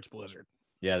controller, it's Blizzard.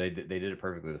 Yeah, they did it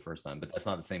perfectly the first time, but that's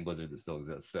not the same Blizzard that still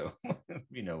exists. So,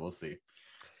 we'll see.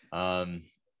 Do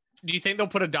you think they'll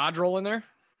put a dodge roll in there?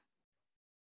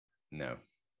 No.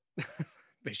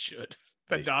 They should.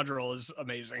 That dodge roll is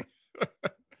amazing.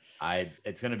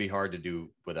 It's going to be hard to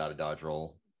do without a dodge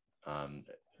roll.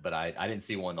 But I didn't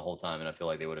see one the whole time, and I feel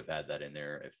like they would have had that in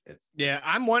there if yeah,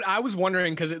 I was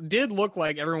wondering because it did look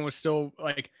like everyone was still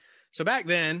like, so back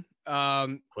then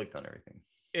clicked on everything.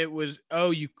 It was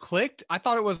you clicked. I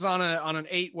thought it was on an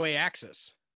 8-way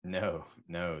axis. No.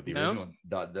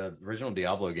 The original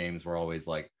Diablo games were always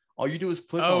like all you do is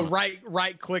click.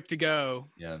 Right click to go.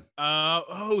 Yeah.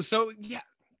 So yeah.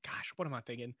 Gosh, what am I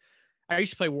thinking? I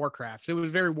used to play Warcraft. So it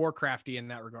was very Warcrafty in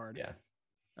that regard. Yeah.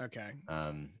 Okay.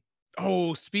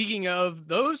 Speaking of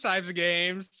those types of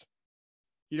games,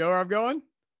 you know where I'm going?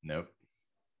 Nope.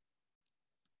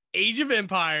 Age of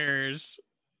Empires.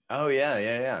 Oh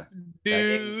yeah.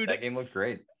 Dude, that game looked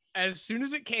great. As soon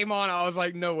as it came on, I was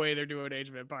like, no way they're doing Age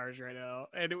of Empires right now.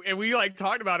 And we like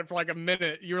talked about it for like a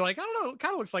minute. You were like, I don't know, it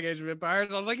kind of looks like Age of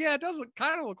Empires. I was like, yeah, it does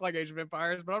kind of look like Age of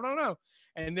Empires, but I don't know.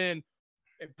 And then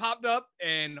it popped up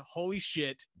and holy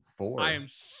shit. It's 4. I am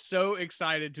so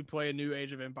excited to play a new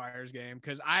Age of Empires game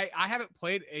because I haven't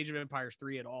played Age of Empires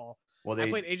 3 at all. Well, I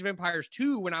played Age of Empires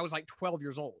 2 when I was like 12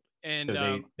 years old. And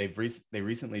so they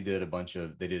recently did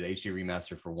they did an HD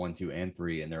remaster for 1, 2, and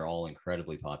 3, and they're all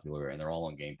incredibly popular, and they're all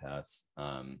on Game Pass.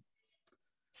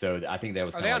 So I think that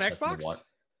was are they on Xbox?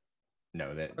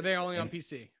 No, are they only on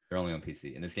PC? They're only on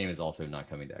PC, and this game is also not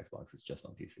coming to Xbox. It's just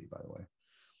on PC, by the way.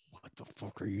 What the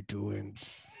fuck are you doing?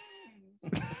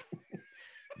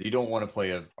 You don't want to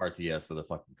play a RTS with a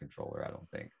fucking controller, I don't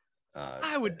think.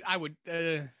 I would.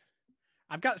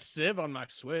 I've got Civ on my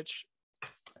Switch.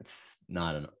 That's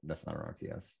not an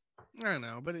RTS. I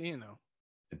know, but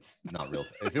it's not real.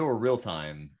 If it were real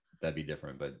time, that'd be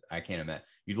different. But I can't imagine.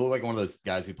 You'd look like one of those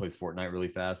guys who plays Fortnite really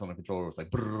fast on the controller. It's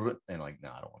like and like, no,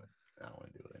 I don't want to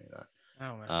do any of that. I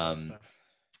don't know stuff.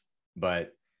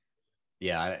 But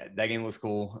yeah, that game was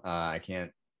cool. I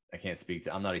can't speak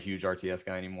to. I'm not a huge RTS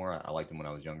guy anymore. I liked them when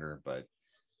I was younger, but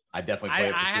I definitely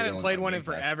played. I haven't played one in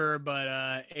forever,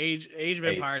 but Age of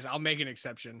Empires, I'll make an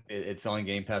exception. It's on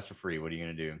Game Pass for free. What are you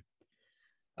gonna do?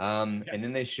 And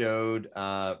then they showed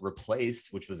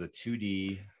Replaced, which was a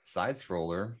 2D side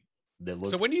scroller that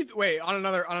looked. So when do you wait on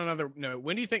another note?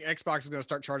 When do you think Xbox is gonna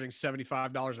start charging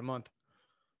 $75 a month?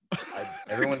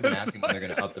 Everyone's been asking when they're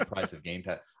gonna up the price of Game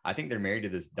Pass. I think they're married to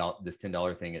this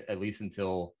 $10 thing at least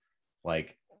until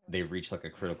like they've reached like a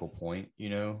critical point,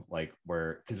 like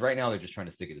where, because right now they're just trying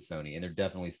to stick it to Sony and they're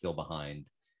definitely still behind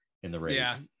in the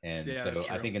race. So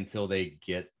I think until they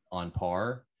get on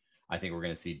par, I think we're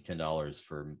going to see $10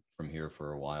 from here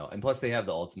for a while. And plus they have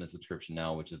the Ultimate subscription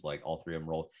now, which is like all three of them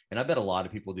roll. And I bet a lot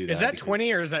of people do that. Is that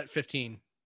 20 or is that 15?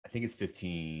 I think it's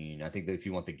 15. I think that if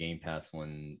you want the Game Pass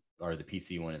one or the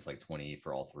PC one, it's like 20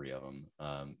 for all three of them.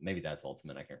 Maybe that's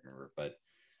Ultimate. I can't remember, but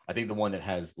I think the one that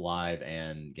has live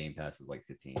and Game Pass is like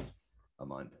 15 a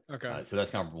month. Okay. So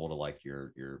that's comparable to like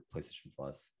your PlayStation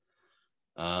Plus.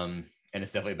 And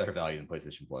it's definitely a better value than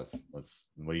PlayStation Plus.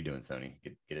 What are you doing, Sony?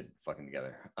 Get it fucking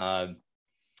together.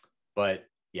 But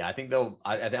yeah, I think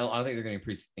I don't think they're going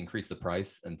to increase the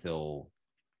price until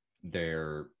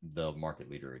they're the market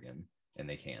leader again, and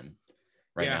they can.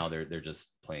 Right now, they're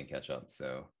just playing catch up.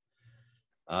 So,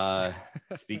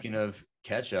 speaking of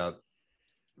catch up,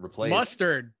 Replaced.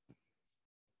 Mustard.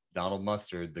 Donald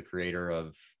Mustard, the creator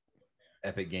of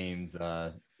Epic Games,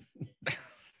 The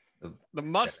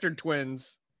Mustard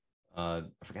Twins. I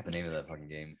forgot the name of that fucking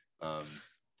game.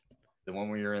 The one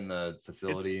where you're in the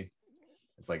facility.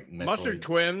 It's like Metroid. Mustard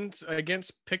Twins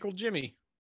against Pickle Jimmy.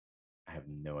 I have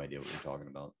no idea what you're talking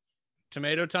about.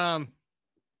 Tomato Tom.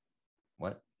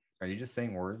 What? Are you just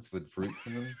saying words with fruits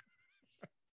in them?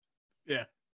 Yeah.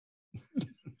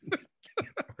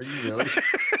 Are you really?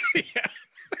 Yeah.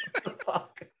 What the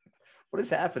fuck? What is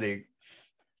happening?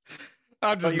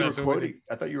 I'm just messing with you.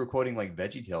 I thought you were quoting like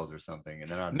VeggieTales or something, and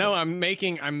then No, I'm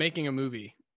making a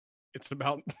movie. It's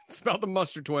about the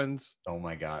Mustard Twins. Oh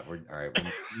my god! We're all right.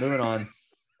 We're moving on.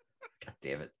 God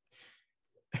damn it!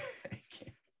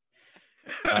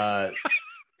 I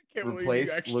can't believe Replace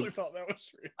you actually looks- thought that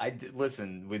was real. I did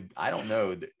listen with. I don't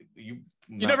know. You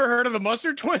Never heard of the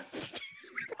Mustard Twins?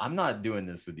 I'm not doing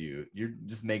this with you. You're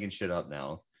just making shit up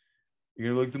now.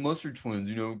 You're like the Mustard Twins,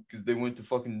 you know, because they went to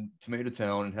fucking Tomato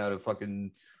Town and had a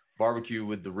fucking barbecue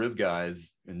with the rib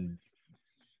guys and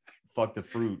fuck the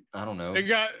fruit. I don't know. They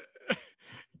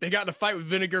got in a fight with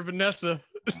Vinegar Vanessa.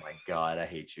 Oh my god, I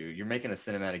hate you. You're making a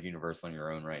cinematic universe on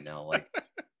your own right now. Like,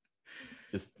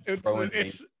 just throwing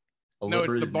It's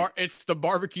the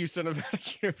barbecue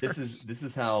cinematic universe. This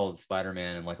is how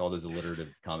Spider-Man and like all those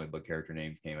alliterative comic book character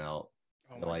names came out.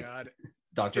 Oh my Like, god.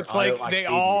 Dr. It's Otto like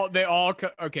Octavius. they all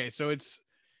okay, so it's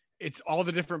all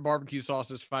the different barbecue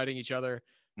sauces fighting each other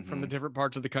from the Mhm. different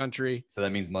parts of the country. So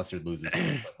that means mustard loses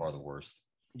by far the worst.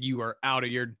 You are out of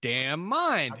your damn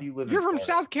mind. How do you live in You're from Florida?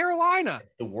 South Carolina.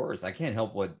 It's the worst. I can't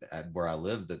help where I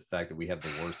live, the fact that we have the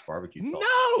worst barbecue sauce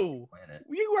No, on the planet.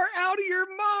 you are out of your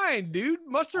mind, dude.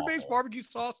 Mustard-based Awful. barbecue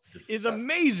sauce It's is disgusting.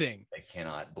 amazing. I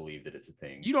cannot believe that it's a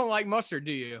thing. You don't like mustard,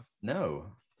 do you?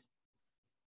 No.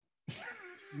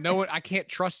 No one. I can't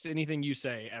trust anything you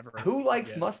say ever. Who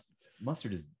likes Yeah. mustard?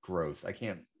 Mustard is gross. I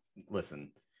can't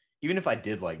listen. Even if I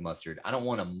did like mustard, I don't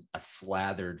want a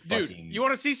slathered Dude, fucking. you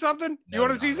want to see something? No, You want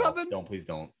to not see at all. something? Don't, please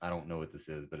don't. I don't know what this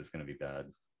is, but it's gonna be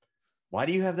bad. Why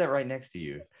do you have that right next to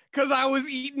you? Because I was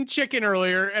eating chicken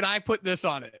earlier and I put this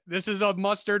on it. This is a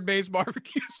mustard-based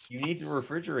barbecue sauce. You need to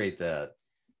refrigerate that.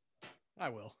 I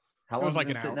will. How It long was is like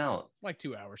it an sitting hour. out? Like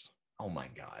 2 hours. Oh my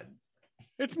god.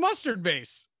 It's mustard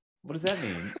base. What does that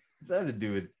mean? What does that have to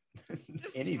do with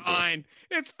It's anything? fine.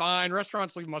 It's fine.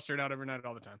 Restaurants leave mustard out every night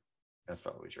all the time. That's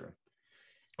probably true.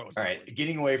 Oh, it's All right, definitely-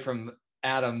 getting away from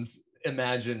Adam's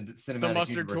imagined cinematic The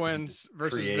Mustard universe Twins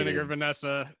versus created. Vinegar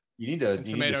Vanessa. You need to, and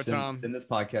Tomato Tom. send this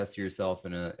podcast to yourself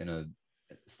in a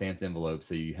stamped envelope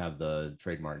so you have the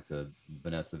trademark to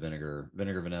Vinegar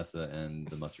Vanessa, and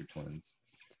the Mustard Twins.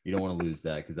 You don't want to lose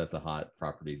that because that's a hot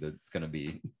property that's going to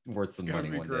be worth some It's gonna money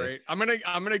be one day. great.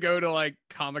 I'm gonna go to like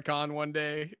Comic-Con one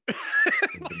day.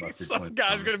 The Mustard Some Twins guy's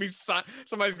comic. gonna be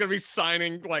somebody's gonna be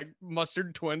signing like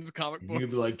Mustard Twins comic And books. you'd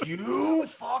be like, you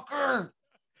fucker,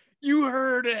 You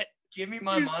heard it. give me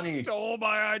my You money. stole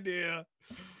my idea.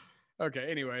 Okay.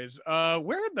 Anyways,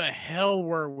 where the hell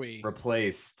were we?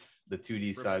 Replaced the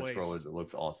 2D side Replaced. scrollers. It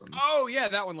looks awesome. Oh yeah,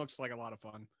 that one looks like a lot of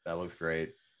fun. That looks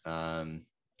great.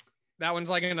 That one's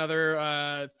like another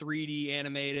 3D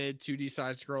animated 2D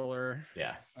side scroller.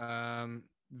 Yeah.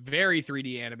 Very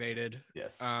 3D animated.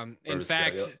 Yes. In Rotoscale.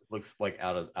 fact, It looks like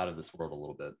out of this world a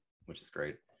little bit, which is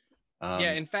great.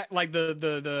 yeah, in fact, like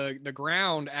the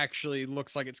ground actually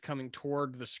looks like it's coming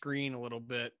toward the screen a little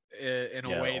bit in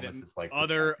a way that almost it's like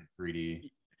other. protected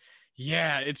 3D.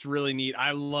 Yeah, it's really neat.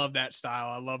 I love that style.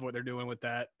 I love what they're doing with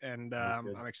that, and That's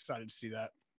good. I'm excited to see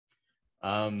that.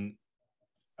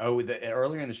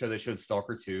 Earlier in the show they showed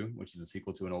Stalker 2, which is a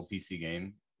sequel to an old PC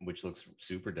game, which looks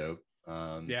super dope.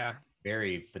 Yeah,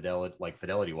 Very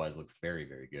fidelity wise, looks very,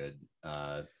 very good.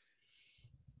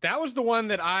 that was the one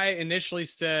that I initially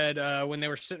said when they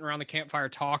were sitting around the campfire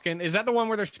talking. Is that the one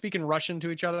where they're speaking Russian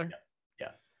to each other?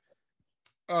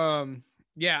 Yeah.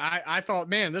 Yeah, I thought,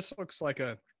 man, this looks like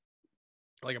a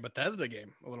Bethesda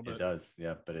game a little It bit. does,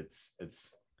 yeah, but it's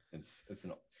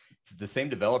the same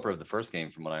developer of the first game,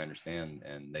 from what I understand,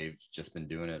 and they've just been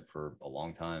doing it for a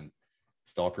long time.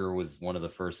 Stalker was one of the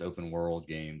first open world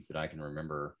games that I can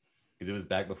remember, because it was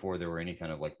back before there were any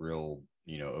kind of like real,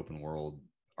 open world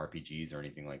RPGs or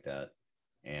anything like that.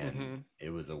 And Mhm. it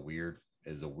was a weird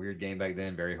game back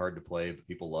then, very hard to play, but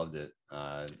people loved it.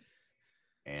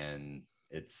 And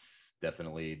it's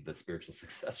definitely the spiritual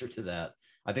successor to that.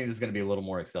 I think this is going to be a little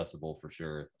more accessible for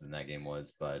sure than that game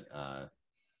was, but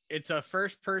It's a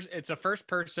first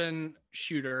person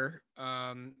shooter.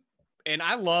 And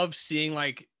I love seeing,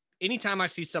 like, anytime I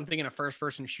see something in a first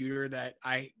person shooter that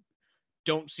I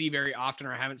don't see very often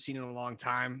or I haven't seen in a long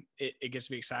time, it gets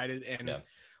me excited. And Yeah.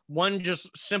 one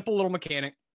just simple little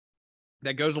mechanic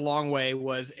that goes a long way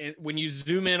was when you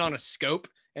zoom in on a scope,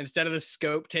 instead of the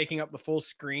scope taking up the full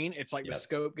screen, it's like the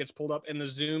scope gets pulled up and the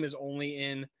zoom is only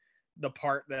in the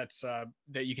part that's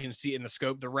that you can see in the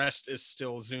scope. The rest is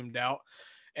still zoomed out.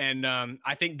 And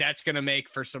I think that's going to make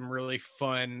for some really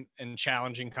fun and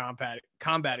challenging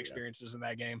combat experiences in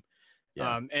that game.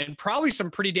 And probably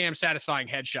some pretty damn satisfying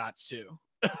headshots too.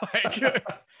 Like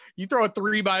you throw a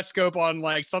 3x scope on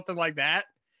like something like that,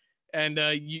 and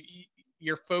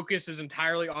your focus is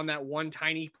entirely on that one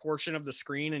tiny portion of the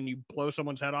screen, and you blow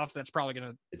someone's head off. That's probably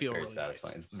gonna feel very really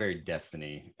satisfying. Nice. It's very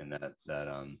Destiny in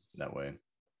that way.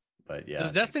 But yeah,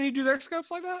 does Destiny do their scopes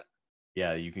like that?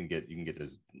 Yeah, you can get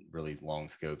those really long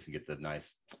scopes and get the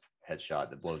nice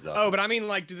headshot that blows up. Oh, but I mean,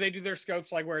 like, do they do their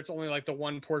scopes like where it's only like the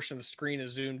one portion of the screen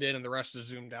is zoomed in and the rest is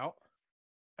zoomed out?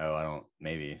 Oh,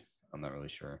 maybe. I'm not really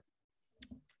sure.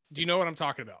 Do you know what I'm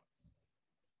talking about?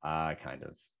 Kind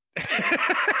of.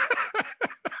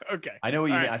 Okay. I know what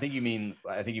you mean. Right. I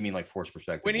think you mean like forced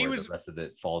perspective when the rest of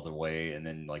it falls away and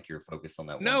then like you're focused on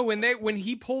that one. When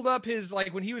he pulled up his,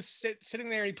 like when he was sitting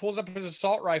there and he pulls up his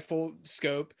assault rifle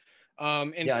scope,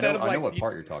 instead I know what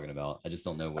part you're talking about. I just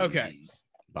don't know what you mean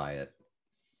by it.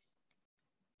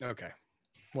 Okay.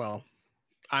 Well,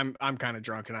 I'm kind of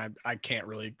drunk and I can't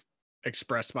really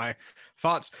express my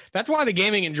thoughts. That's why the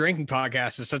Gaming and Drinking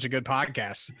Podcast is such a good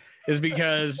podcast, is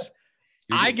because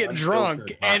I get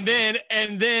drunk and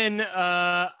then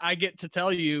I get to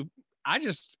tell you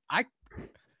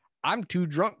I'm too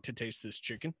drunk to taste this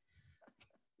chicken.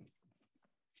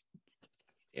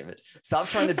 Damn it. Stop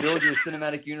trying to build your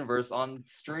cinematic universe on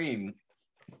stream.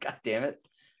 God damn it.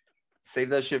 Save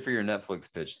that shit for your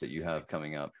Netflix pitch that you have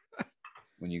coming up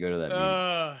when you go to that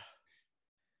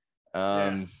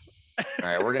meeting. All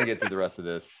right, we're going to get through the rest of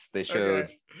this. They showed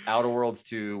Outer Worlds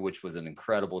 2, which was an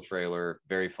incredible trailer.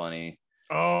 Very funny.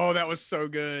 Oh, that was so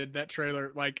good. That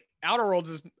trailer, like Outer Worlds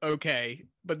is okay,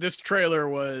 but this trailer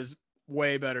was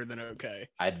way better than okay.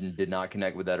 I did not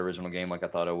connect with that original game like I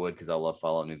thought I would because I love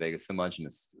Fallout New Vegas so much and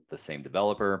it's the same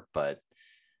developer, but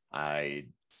I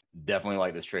definitely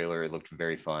like this trailer. It looked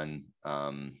very fun.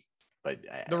 But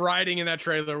the writing in that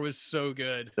trailer was so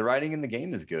good. The writing in the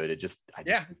game is good. I just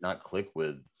did not click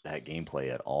with that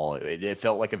gameplay at all. It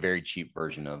felt like a very cheap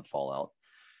version of Fallout.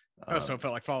 So it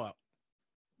felt like Fallout.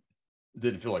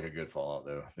 Didn't feel like a good Fallout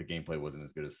though. The gameplay wasn't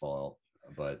as good as Fallout,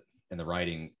 but and the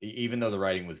writing, even though the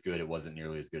writing was good, it wasn't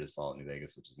nearly as good as Fallout New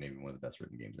Vegas, which is maybe one of the best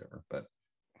written games ever. But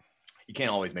you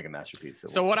can't always make a masterpiece.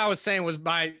 So what I was saying was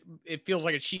it feels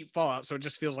like a cheap Fallout, so it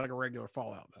just feels like a regular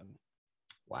Fallout then.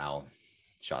 Wow.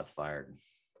 Shots fired.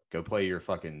 Go play your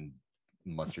fucking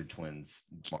Mustard Twins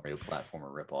Mario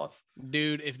platformer ripoff.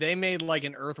 Dude, if they made like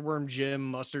an Earthworm Jim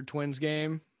Mustard Twins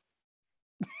game.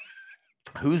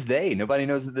 Who's they? Nobody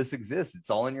knows that this exists. It's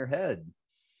all in your head.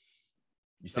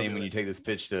 You're saying when you take this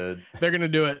pitch to... They're going to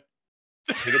do it.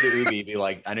 Take it to Ubi, be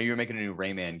like, I know you're making a new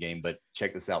Rayman game, but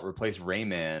check this out. Replace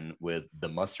Rayman with the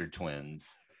Mustard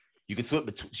Twins. You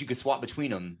could swap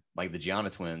between them, like the Gianna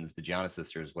Twins, the Gianna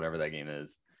Sisters, whatever that game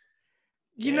is.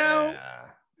 You know,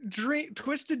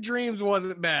 Twisted Dreams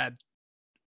wasn't bad.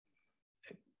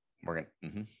 We're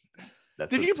gonna.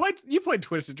 You played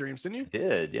Twisted Dreams, didn't you? I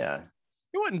did, yeah.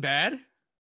 It wasn't bad.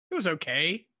 It was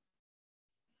okay.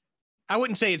 I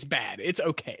wouldn't say it's bad. It's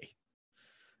okay.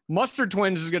 Mustard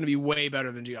Twins is going to be way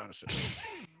better than Gianna Sisters.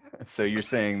 So you're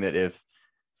saying that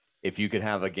if you could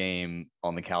have a game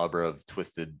on the caliber of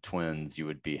Twisted Twins, you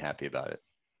would be happy about it?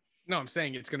 No, I'm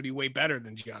saying it's going to be way better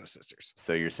than Gianna Sisters.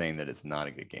 So you're saying that it's not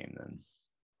a good game then?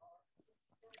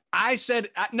 I said,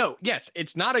 no, yes,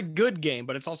 it's not a good game,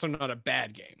 but it's also not a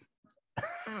bad game.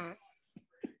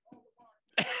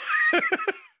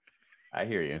 I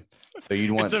hear you. So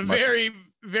you'd want... It's a very,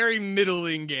 very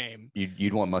middling game.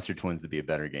 You'd want Mustard Twins to be a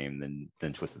better game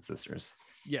than Twisted Sisters.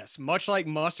 Yes, much like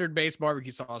mustard-based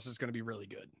barbecue sauce is going to be really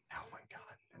good. Oh my God.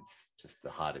 It's just the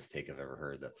hottest take I've ever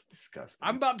heard. That's disgusting.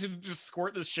 I'm about to just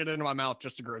squirt this shit into my mouth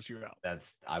just to gross you out.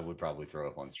 I would probably throw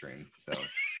up on stream. So,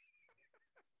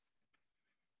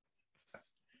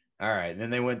 all right. And then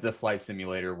they went to Flight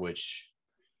Simulator, which,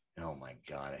 oh my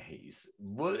God, I hate you.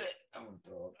 What?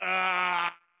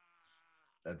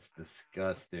 That's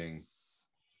disgusting.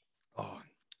 Oh,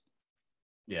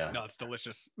 yeah. No, it's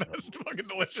delicious. That's fucking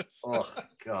delicious. Oh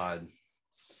God.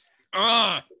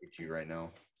 Look at you right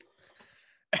now.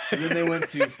 And then they went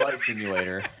to Flight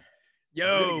Simulator. Yo,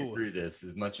 we're gonna get through this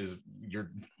as much as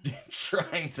you're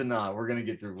trying to not. We're gonna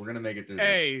get through. We're gonna make it through.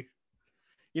 Hey,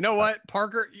 you know what,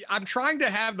 Parker? I'm trying to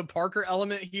have the Parker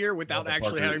element here without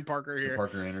actually having Parker here.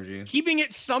 Parker energy. Keeping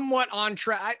it somewhat on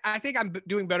track. I think I'm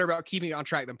doing better about keeping it on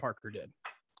track than Parker did.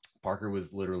 Parker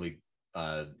was literally,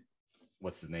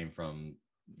 what's his name from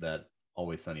that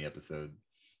Always Sunny episode,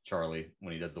 Charlie,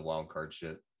 when he does the wild card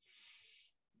shit.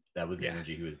 That was the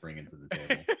energy he was bringing to the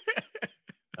table.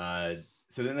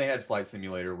 So then they had Flight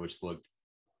Simulator, which looked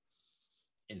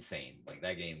insane. Like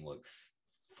that game looks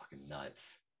fucking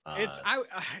nuts.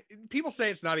 People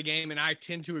say it's not a game, and I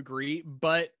tend to agree,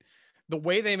 but the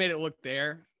way they made it look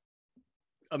there,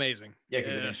 amazing. Yeah,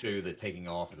 because they didn't show you the taking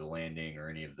off or the landing or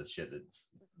any of the shit that's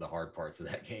the hard parts of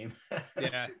that game.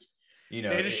 Yeah. You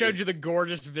know, they just showed you the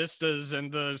gorgeous vistas and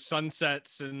the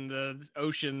sunsets and the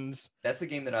oceans. That's a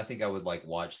game that I think I would like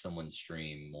watch someone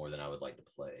stream more than I would like to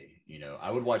play. You know,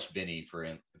 I would watch Vinny for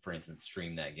instance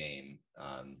stream that game.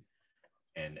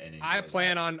 And I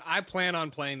plan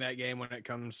on playing that game when it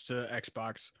comes to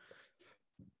Xbox.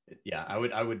 Yeah, I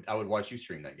would watch you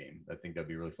stream that game. I think that'd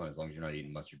be really fun as long as you're not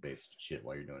eating mustard based shit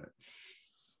while you're doing it.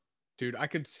 Dude, I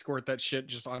could squirt that shit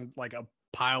just on like a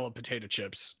pile of potato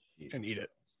chips and eat it.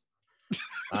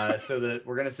 So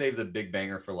we're gonna save the big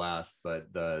banger for last,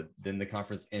 but then the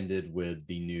conference ended with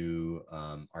the new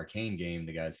Arcane game.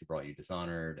 The guys who brought you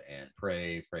Dishonored and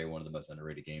Prey, one of the most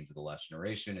underrated games of the last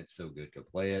generation. It's so good, go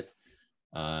play it.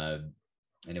 And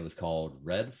it was called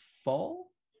Redfall,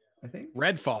 I think.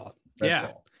 Redfall.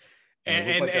 Yeah.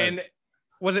 And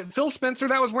was it Phil Spencer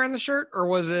that was wearing the shirt, or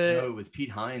was it? No, it was Pete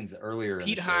Hines earlier.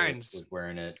 Pete Hines was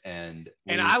wearing it, and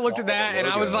I looked at that and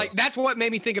I was like, that's what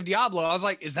made me think of Diablo. I was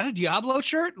like, is that a Diablo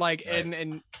shirt? Like, right.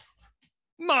 and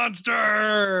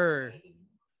monster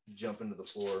jump into the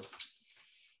floor.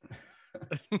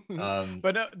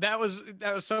 But no, that was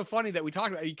so funny that we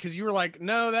talked about it, because you were like,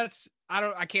 no,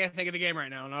 I can't think of the game right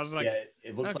now. And I was like, yeah,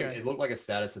 it looked like a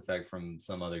status effect from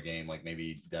some other game, like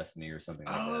maybe Destiny or something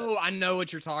like that. Oh, I know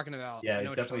what you're talking about. Yeah,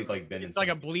 it's definitely like been it's like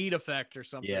a bleed effect or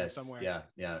something. Yes, somewhere.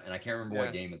 Yeah. And I can't remember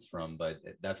what game it's from, but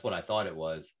that's what I thought it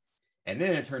was. And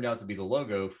then it turned out to be the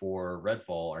logo for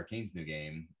Redfall, Arcane's new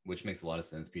game, which makes a lot of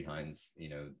sense. Pete Hines,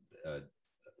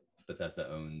 Bethesda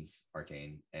owns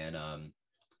Arcane. And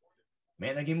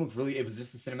man, that game looked it was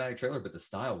just a cinematic trailer, but the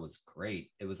style was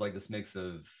great. It was like this mix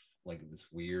of like this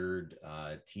weird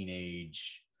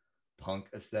teenage punk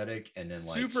aesthetic, and then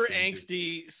like super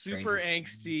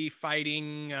angsty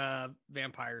fighting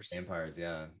vampires.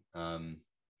 Yeah.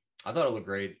 I thought it looked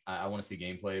great. I want to see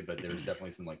gameplay, but there was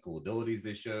definitely some like cool abilities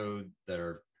they showed that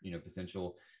are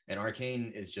potential. And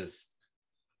Arcane is just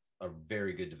a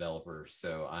very good developer,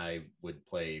 so I would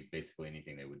play basically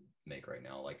anything they would make right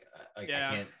now. Like I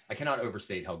cannot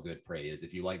overstate how good Prey is.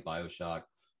 If you like BioShock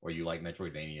or you like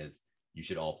Metroidvanias, you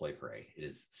should all play Prey. It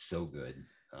is so good.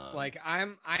 I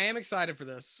am excited for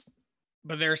this,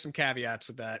 but there are some caveats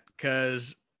with that,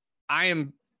 because I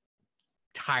am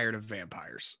tired of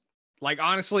vampires. Like,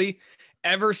 honestly,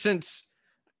 ever since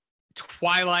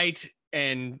Twilight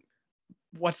and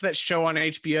what's that show on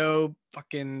HBO?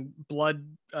 Fucking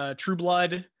True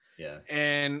Blood. Yeah.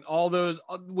 And all those,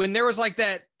 when there was like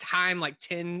that time, like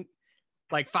 5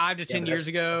 to 10 years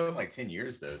ago. It's been like 10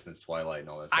 years though, since Twilight and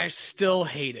all that stuff. I still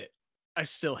hate it. I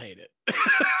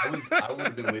would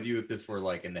have been with you if this were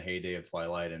like in the heyday of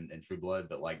Twilight and True Blood,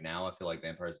 but like now I feel like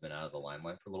vampires have been out of the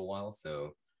limelight for a little while,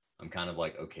 so I'm kind of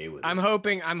like okay with it. I'm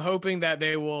hoping that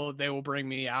they will bring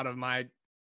me out of my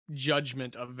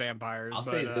judgment of vampires. I'll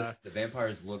say this: the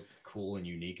vampires looked cool and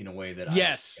unique in a way that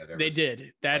they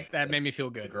did. That made me feel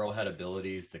good. The girl had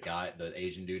abilities. The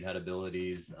Asian dude had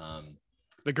abilities.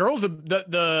 The girls,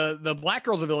 the black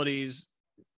girl's abilities,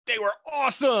 they were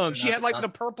awesome. She had like the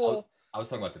purple. I was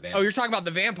talking about the vampire. Oh, you're talking about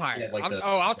the vampire. Yeah,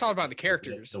 I was talking about the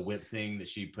characters. The whip thing that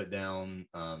she put down.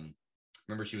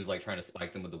 Remember, she was like trying to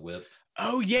spike them with the whip.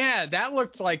 Oh yeah, that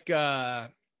looked like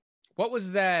what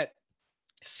was that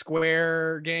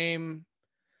Square game?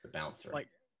 The Bouncer. Like,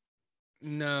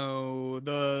 no,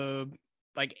 the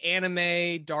like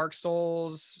anime Dark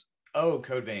Souls. Oh,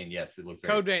 Code Vein. Yes, it looked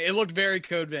Code Vein. It looked very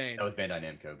Code Vein. That was Bandai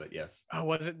Namco, but yes. Oh,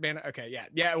 was it Bandai? Okay,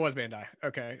 yeah, it was Bandai.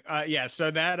 Okay, yeah. So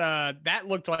that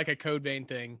looked like a Code Vein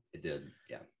thing. It did,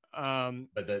 yeah.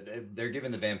 But they're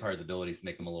giving the vampires abilities to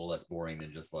make them a little less boring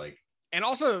than just like. And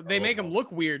also, they make them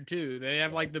look weird too. They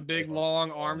have like the big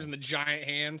long arms and the giant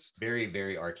hands. Very,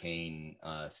 very Arcane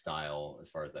style as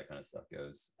far as that kind of stuff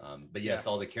goes. But yes,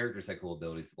 all the characters had cool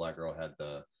abilities. The black girl had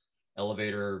the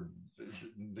elevator.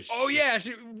 Oh yeah,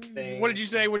 what did you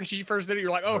say when she first did it? You're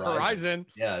like, oh, Horizon.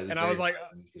 Yeah, and I was like,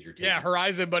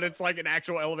 Horizon, but it's like an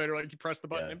actual elevator. Like you press the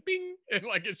button and bing, and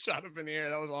like it shot up in the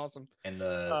air. That was awesome. And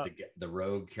the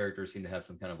rogue character seemed to have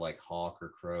some kind of like hawk or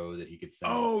crow that he could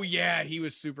send. Oh yeah, he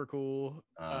was super cool.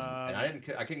 And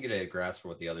I couldn't get a grasp for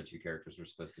what the other two characters were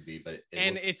supposed to be, but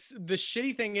it's the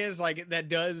shitty thing is like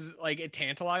it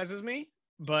tantalizes me,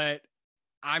 but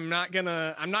I'm not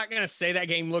gonna say that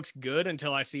game looks good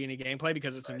until I see any gameplay,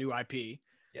 because it's a new IP.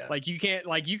 Yeah. Like you can't,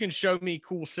 like you can show me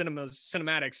cool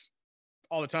cinematics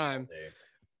all the time,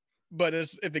 but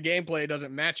if the gameplay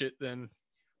doesn't match it, then.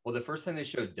 Well, the first time they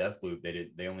showed Deathloop,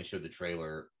 they only showed the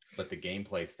trailer, but the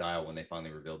gameplay style when they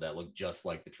finally revealed that looked just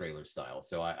like the trailer style.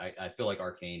 So I feel like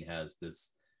Arcane has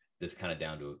this kind of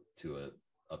down to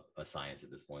a science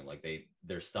at this point. Like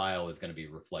their style is going to be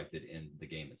reflected in the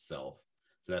game itself.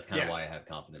 So that's kind of why I have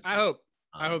confidence. I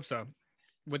hope so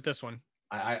with this one.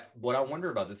 What I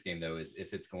wonder about this game though is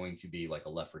if it's going to be like a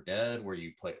Left 4 Dead where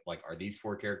you play, like, are these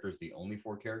 4 characters the only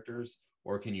 4 characters,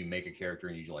 or can you make a character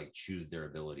and you like choose their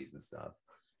abilities and stuff?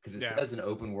 Because it says an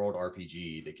open world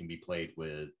RPG that can be played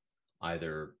with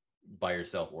either by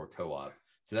yourself or co-op.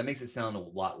 So that makes it sound a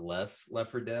lot less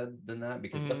Left 4 Dead than that,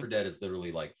 because Left 4 Dead is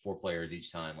literally like 4 players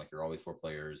each time. Like you're always 4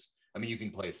 players. I mean, you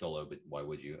can play solo, but why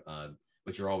would you?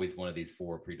 But you're always one of these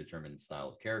 4 predetermined style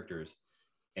of characters.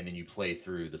 And then you play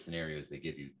through the scenarios they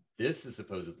give you. This is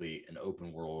supposedly an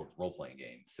open world role-playing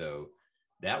game. So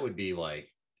that would be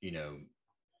like,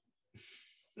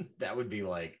 that would be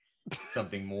like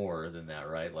something more than that,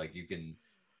 right? Like you can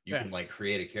like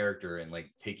create a character and like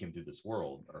take him through this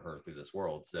world or her through this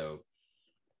world. So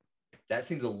that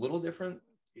seems a little different.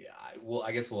 Yeah,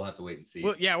 I guess we'll have to wait and see.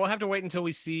 Well, yeah, we'll have to wait until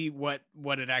we see what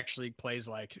it actually plays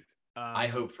like. I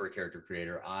hope for a character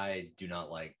creator. I do not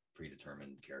like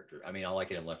predetermined character. I mean, I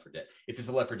like it in Left 4 Dead. If it's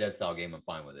a Left 4 Dead style game, I'm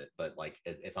fine with it. But like,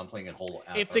 if I'm playing a whole,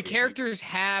 if the characters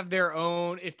have their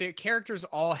own, if the characters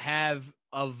all have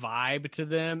a vibe to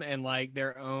them and like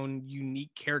their own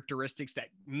unique characteristics that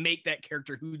make that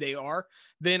character who they are,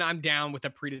 then I'm down with a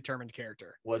predetermined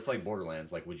character. Well, it's like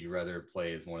Borderlands. Like, would you rather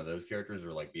play as one of those characters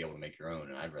or like be able to make your own?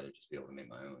 And I'd rather just be able to make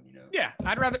my own. Yeah,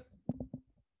 I'd rather.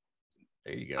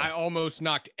 There you go. I almost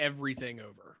knocked everything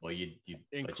over. Well, you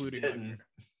including. You,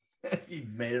 you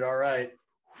made it all right.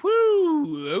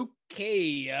 Whoo.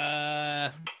 Okay.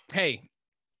 Hey,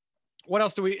 what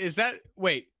else do we? Is that?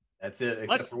 Wait. That's it.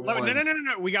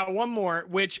 No. We got one more,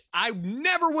 which I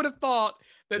never would have thought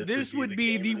that this would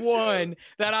be the one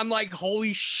that I'm like,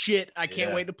 holy shit! I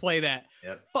can't wait to play that.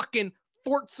 Yep. Fucking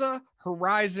Forza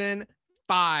Horizon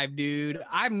 5, dude.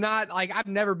 I've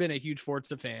never been a huge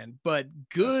Forza fan, but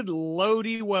good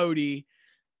loady woady.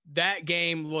 That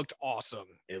game looked awesome.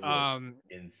 It looked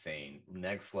insane.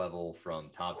 Next level from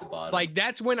top to bottom. Like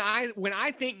that's when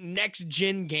I think next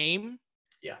gen game.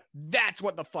 Yeah. That's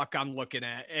what the fuck I'm looking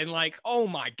at. And like, oh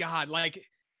my God, like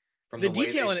from the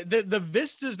detail in it, the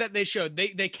vistas that they showed,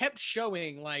 they kept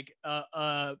showing like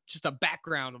just a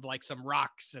background of like some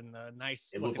rocks and the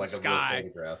nice it looked like sky. A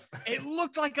real photograph. It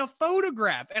looked like a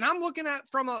photograph. And I'm looking at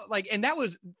from a like, and that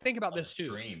was, think about this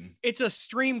too. It's a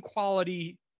stream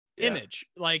quality image.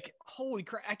 Like, holy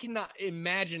crap, I cannot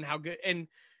imagine how good. And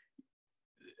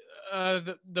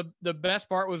the best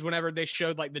part was whenever they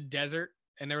showed like the desert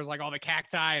and there was like all the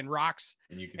cacti and rocks,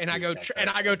 and I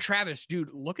go Travis, dude,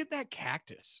 look at that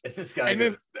cactus. And this guy and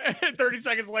then 30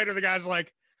 seconds later the guy's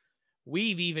like,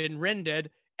 we've even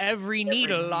rendered every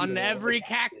needle on every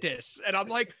cactus. And I'm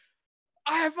like,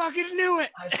 I fucking knew it.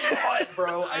 I saw it,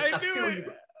 bro. I knew it.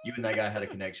 You and that guy had a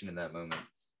connection in that moment.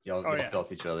 Y'all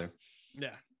felt each other.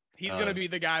 Yeah. He's going to be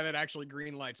the guy that actually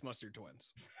green lights Mustard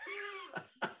Twins.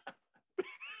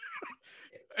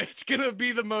 It's going to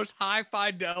be the most high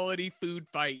fidelity food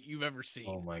fight you've ever seen.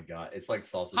 Oh my God. It's like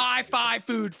sausage. Hi-fi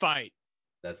food fight.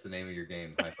 That's the name of your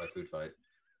game. Hi-fi food fight.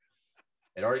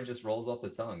 It already just rolls off the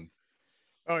tongue.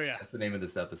 Oh yeah. That's the name of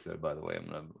this episode, by the way. I'm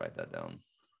going to write that down.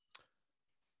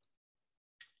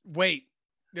 Wait,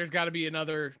 there's got to be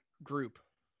another group.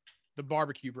 The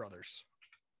Barbecue Brothers.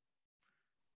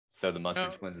 So the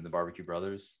Mustard Twins and the Barbecue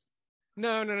Brothers?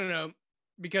 No.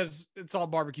 Because it's all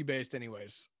barbecue based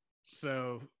anyways.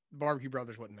 So Barbecue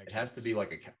Brothers wouldn't make sense. It has to be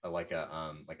like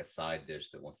a side dish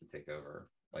that wants to take over,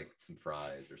 like some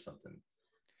fries or something.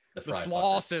 The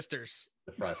Slaw Sisters.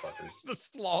 The Fry Fuckers. The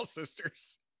Slaw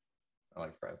Sisters. I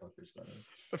like Fry Fuckers better.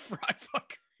 The Fry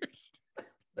Fuckers.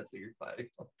 That's what you're fighting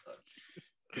all the time.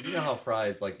 Because you know how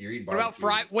fries, like you're eating barbecue. What about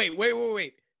fry?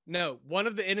 Wait. No, one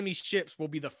of the enemy ships will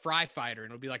be the Fry Fighter,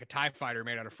 and it'll be like a TIE fighter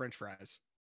made out of French fries.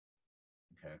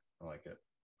 Okay, I like it.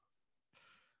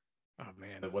 Oh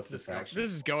man! But what's the faction?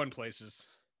 This is going places.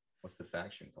 What's the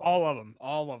faction called? All of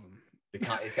them.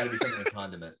 It's got to be something with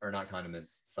condiment or not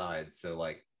condiments sides. So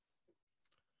like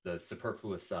the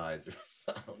superfluous sides, or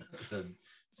I don't know.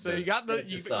 So you got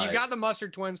the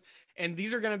Mustard Twins, and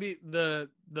these are going to be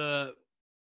the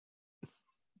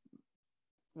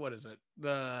what is it?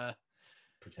 The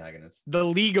protagonists. The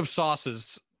League of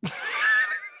Sauces.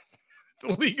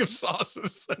 The League of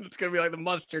Sauces, and it's gonna be like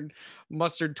the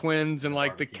mustard twins and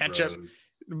like the ketchup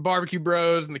Barbecue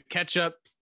Bros and the ketchup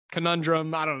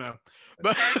conundrum. I don't know,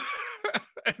 but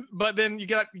But then you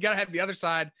gotta have the other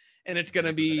side, and it's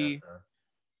gonna be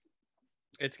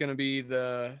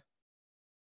the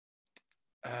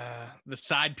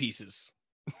side pieces.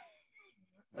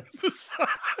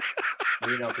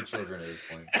 We're not for children at this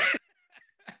point.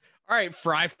 All right,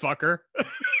 fry fucker.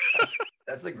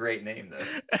 That's a great name though.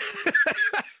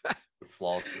 The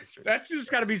Slaw sisters. That's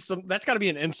got to be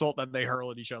an insult that they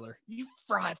hurl at each other. You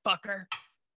fry fucker.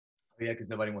 Yeah, because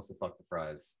nobody wants to fuck the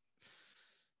fries.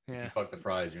 Yeah. If you fuck the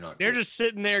fries, you're not. They're cool. just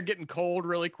sitting there getting cold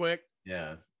really quick.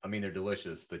 Yeah, I mean they're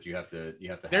delicious, but you have to.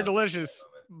 They're delicious,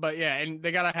 but yeah, and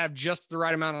they gotta have just the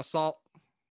right amount of salt,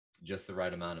 just the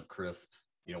right amount of crisp.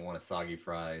 You don't want a soggy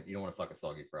fry. You don't want to fuck a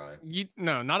soggy fry.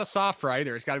 No, not a soft fry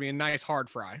either. It's got to be a nice hard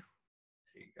fry.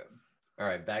 There you go. All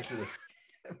right, back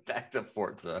to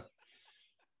Forza.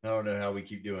 I don't know how we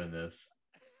keep doing this.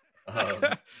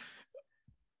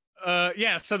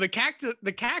 Yeah, so the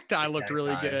cacti looked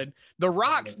really good. The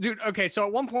rocks, dude. Okay, so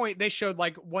at one point they showed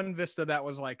like one vista that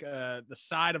was like the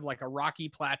side of like a rocky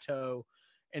plateau,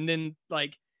 and then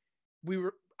like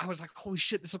I was like, holy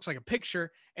shit, this looks like a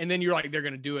picture. And then you're like, they're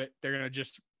gonna do it. They're gonna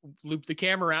just loop the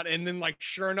camera out, and then like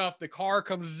sure enough, the car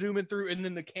comes zooming through, and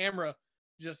then the camera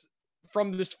just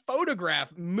from this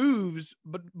photograph moves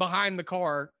behind the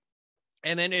car,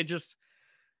 and then it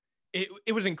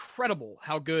was incredible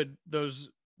how good those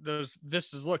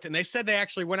vistas looked. And they said they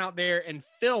actually went out there and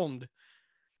filmed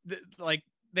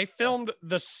they filmed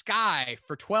the sky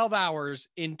for 12 hours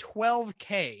in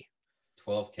 12K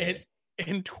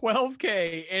in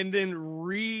 12K, and then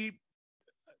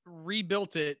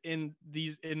rebuilt it in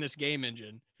this game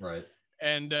engine. Right.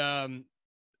 And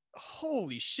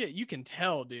holy shit, you can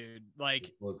tell, dude, like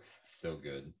it looks so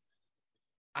good.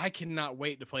 I cannot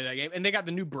wait to play that game. And they got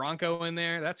the new Bronco in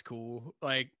there. That's cool.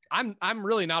 Like I'm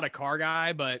really not a car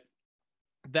guy, but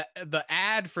the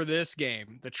ad for this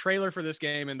game, the trailer for this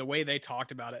game, and the way they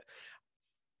talked about it,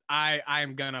 I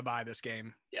am gonna buy this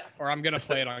game. Yeah. Or I'm gonna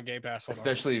play it on Game Pass.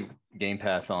 Especially Game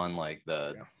Pass on like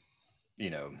the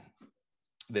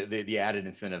added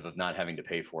incentive of not having to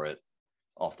pay for it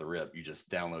off the rip. You just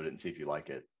download it and see if you like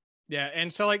it. Yeah,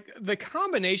 and so like the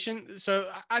combination,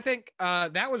 so I think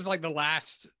that was like the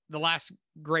last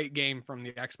great game from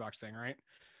the Xbox thing, right?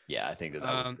 Yeah, I think that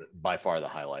was by far the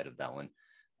highlight of that one.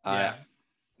 Yeah.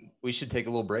 We should take a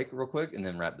little break real quick and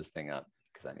then wrap this thing up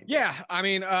because I need. Yeah, I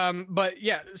mean, but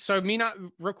yeah, so me not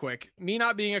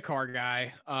being a car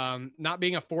guy, not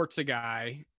being a Forza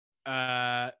guy,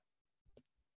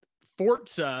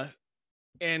 Forza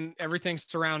and everything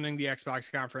surrounding the Xbox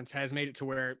conference has made it to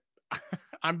where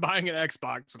I'm buying an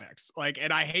Xbox next. Like,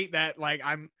 and I hate that. Like,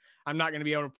 I'm not going to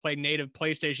be able to play native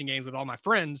PlayStation games with all my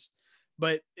friends,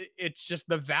 but it's just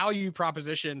the value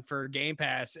proposition for Game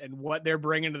Pass and what they're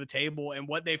bringing to the table and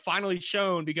what they've finally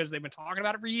shown, because they've been talking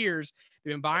about it for years.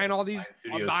 They've been buying all these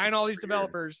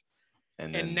developers,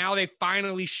 and now they've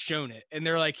finally shown it. And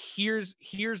they're like, here's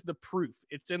the proof.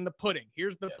 It's in the pudding.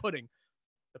 Here's the pudding,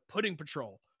 the pudding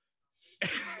patrol.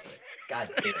 God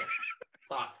damn it.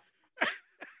 Fuck.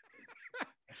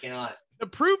 Cannot. The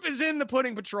proof is in the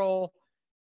pudding patrol.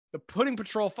 The pudding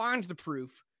patrol finds the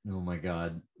proof. Oh my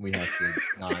God. We have to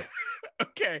not.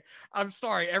 Okay. I'm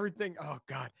sorry. Everything. Oh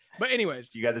God. But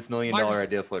anyways, you got this $1 million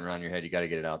idea floating around your head. You got to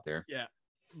get it out there. Yeah.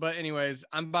 But anyways,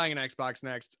 I'm buying an Xbox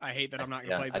next. I hate that I'm not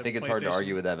going to play. I think it's hard to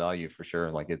argue with that value for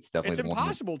sure. Like it's definitely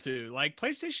impossible to like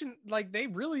PlayStation. Like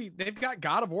they've got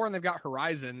God of War and they've got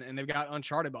Horizon and they've got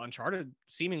Uncharted, but Uncharted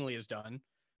seemingly is done.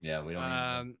 Yeah, we don't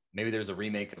even maybe there's a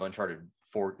remake of Uncharted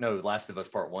 4. No, Last of Us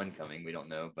Part 1 coming. We don't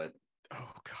know, but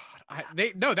oh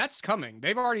God. That's coming.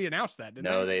 They've already announced that,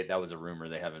 didn't they? That was a rumor.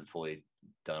 They haven't fully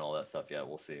done all that stuff yet.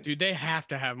 We'll see. Dude, they have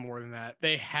to have more than that.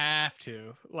 They have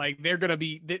to. Like they're gonna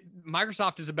be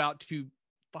Microsoft is about to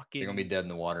fucking they're gonna be dead in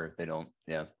the water if they don't.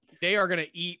 Yeah. They are gonna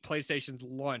eat PlayStation's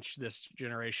lunch this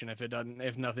generation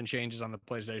if nothing changes on the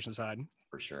PlayStation side.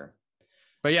 For sure.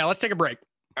 But yeah, let's take a break.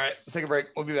 All right, let's take a break.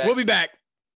 We'll be back. We'll be back.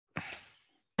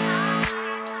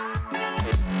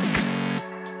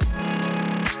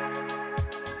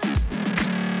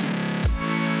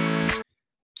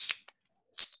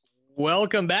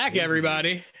 Welcome back,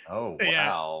 everybody. Oh,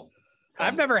 wow. Yeah.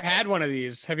 I've never had one of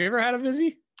these. Have you ever had a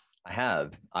Vizzy? I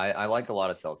have. I like a lot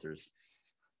of seltzers.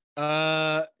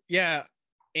 Yeah.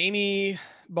 Amy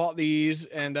bought these,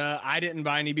 and I didn't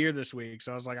buy any beer this week,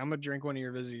 so I was like, I'm gonna drink one of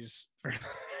your Vizzies.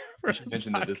 You should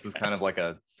mention that this was kind of like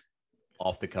a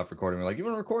off-the-cuff recording. We're like, you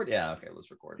want to record? Yeah, okay, let's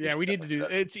record. Yeah, we need to do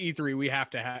that. It's E3. We have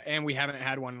to have, and we haven't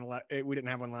had one. We didn't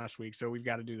have one last week, so we've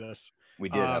got to do this. We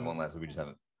did have one last week. We just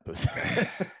haven't posted.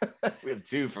 We have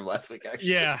 2 from last week,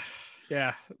 actually.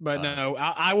 Yeah. But no,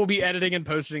 I will be editing and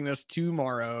posting this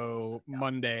tomorrow,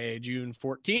 Monday, June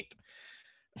 14th.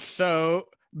 So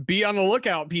be on the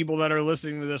lookout, people that are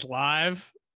listening to this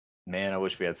live. Man, I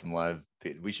wish we had some live.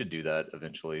 We should do that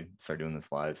eventually. Start doing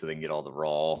this live so they can get all the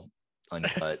raw,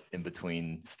 uncut in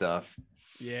between stuff.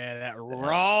 Yeah, that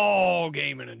raw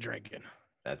gaming and drinking.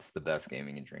 That's the best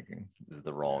gaming and drinking. This is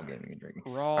the raw gaming and drinking.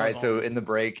 Raw All right. is So always in the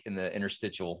break, in the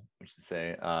interstitial, we should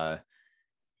say,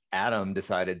 Adam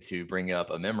decided to bring up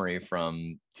a memory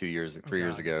from 3 years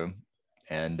ago.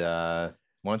 And why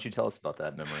don't you tell us about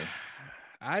that memory?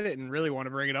 I didn't really want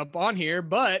to bring it up on here,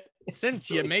 but since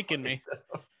really you're making me,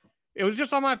 it was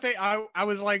just on my face. I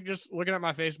was like just looking at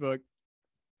my Facebook.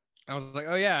 I was like,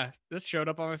 oh yeah, this showed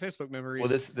up on my Facebook memories. Well,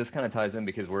 this kind of ties in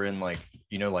because we're in like,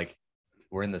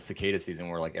 we're in the cicada season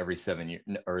where like every 7 years,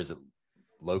 or is it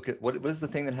locust? What is the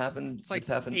thing that happened? It's like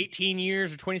 18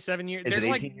 years or 27 years. Is there's it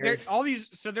 18 like years? There's all these,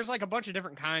 so there's like a bunch of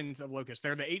different kinds of locusts.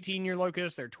 They're the 18-year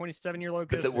locust, they're 27-year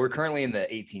locust. But we're currently in the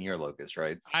 18-year locust,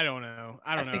 right? I don't know.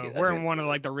 We're in one of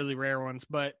like the really rare ones,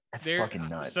 but that's fucking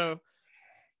nuts. So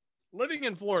living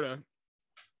in Florida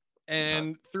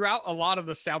and throughout a lot of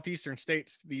the southeastern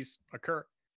states, these occur.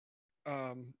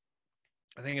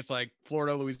 I think it's like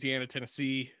Florida, Louisiana,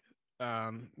 Tennessee,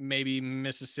 maybe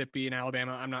Mississippi and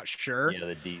Alabama. I'm not sure.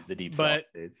 Yeah, the deep South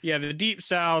states. Yeah, the deep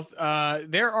South.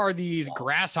 There are these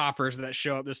grasshoppers that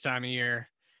show up this time of year,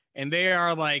 and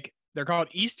they're called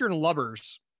Eastern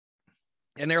lubbers,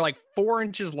 and they're like 4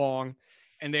 inches long,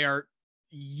 and they are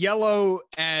yellow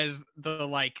as the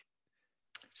like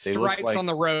stripes on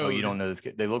the road. Oh, you don't know this?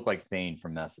 They look like Thane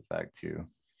from Mass Effect too.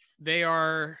 They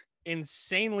are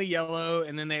insanely yellow,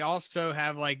 and then they also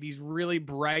have like these really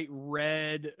bright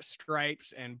red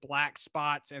stripes and black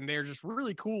spots, and they're just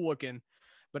really cool looking.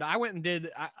 But I went and did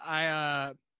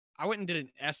I went and did an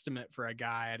estimate for a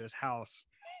guy at his house,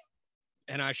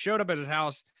 and I showed up at his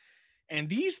house, and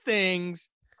these things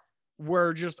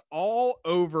were just all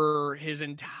over his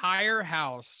entire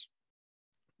house,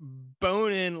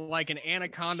 boning like an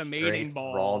anaconda mating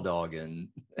ball, raw dogging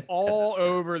all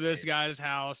over this guy's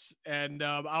house. And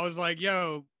I was like,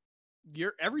 yo,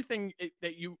 everything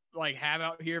that you like have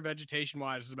out here vegetation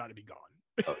wise is about to be gone.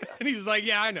 Oh, yeah. And he's like,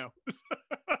 yeah, I know.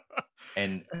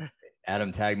 And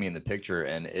Adam tagged me in the picture,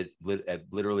 and it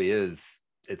literally is,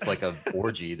 it's like a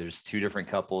orgy. There's 2 different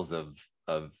couples of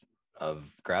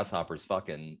grasshoppers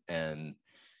fucking, and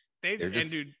they're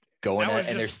just going at,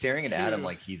 and they're staring at Adam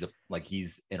like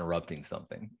he's interrupting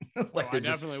something. Like they're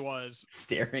definitely was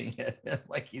staring at him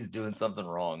like he's doing something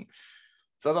wrong.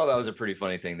 So I thought that was a pretty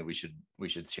funny thing that we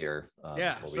should share.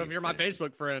 Yeah. So if you're my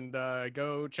Facebook friend,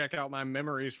 go check out my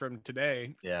memories from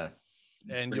today. Yeah.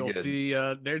 And you'll see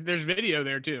there's video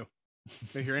there too.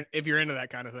 If you're into that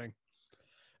kind of thing.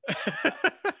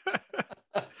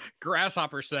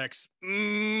 Grasshopper sex.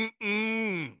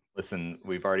 Listen,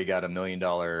 we've already got $1 million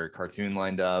cartoon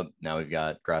lined up. Now we've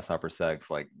got grasshopper sex.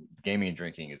 Like gaming and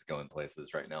drinking is going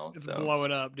places right now. It's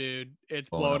blowing up, dude. It's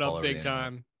blowing up big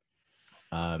time.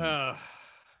 All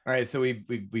right, so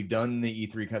we've done the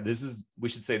E3. We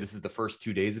should say this is the first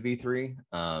 2 days of E3.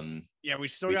 Yeah, we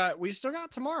still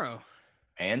got tomorrow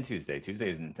and Tuesday. Tuesday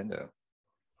is Nintendo.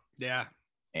 Yeah.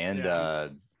 And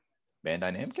Bandai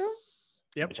Namco.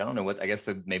 Yep. Which I don't know what. I guess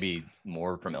maybe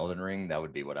more from Elden Ring. That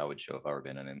would be what I would show if I were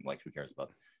Bandai Namco. Like, who cares about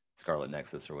Scarlet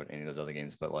Nexus or any of those other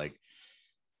games? But like,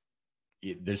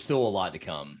 there's still a lot to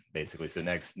come, basically. So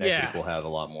next week we'll have a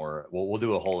lot more. We'll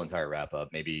do a whole entire wrap up.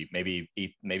 Maybe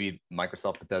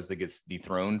Microsoft Bethesda gets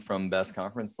dethroned from Best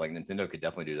Conference. Like Nintendo could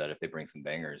definitely do that if they bring some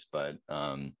bangers. But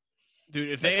dude,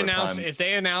 if they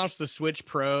announce the Switch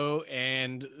Pro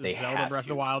and Zelda Breath of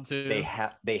the Wild too, they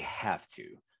have to.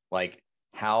 Like,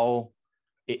 how,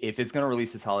 if it's going to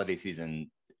release this holiday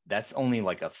season, that's only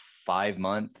like a 5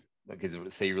 month, because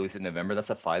say you release it in November, that's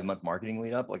a 5 month marketing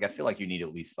lead up. Like, I feel like you need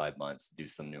at least 5 months to do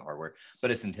some new hardware,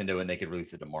 but it's Nintendo and they could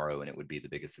release it tomorrow and it would be the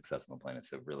biggest success on the planet.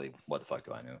 So really, what the fuck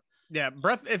do I know? Yeah.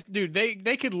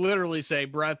 They could literally say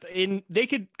they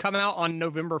could come out on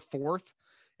November 4th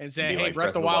and say, hey, Breath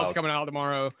of the Wild's coming out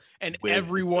tomorrow. And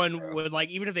everyone would, like,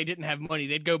 even if they didn't have money,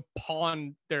 they'd go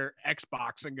pawn their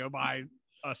Xbox and go buy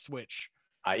a Switch.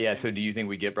 Yeah. So do you think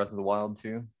we get Breath of the Wild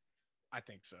too? I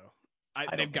think so.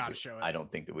 They've got to show it. I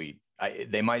don't think that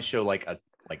they might show like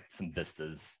some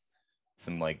vistas,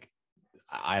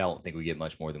 I don't think we get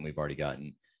much more than we've already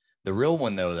gotten. The real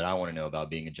one though, that I want to know about,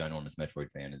 being a ginormous Metroid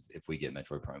fan, is if we get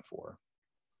Metroid Prime 4.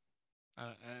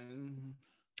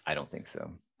 I don't think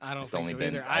so. I don't think so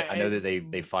either. I know that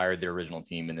they fired their original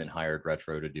team and then hired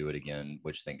Retro to do it again,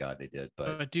 which thank God they did.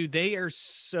 But dude,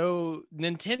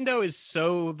 Nintendo is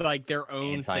so like their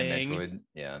own anti-Metroid,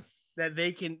 yeah. That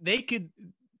they could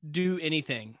do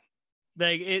anything.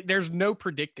 Like there's no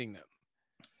predicting them.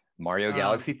 Mario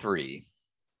Galaxy 3.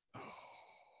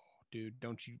 dude.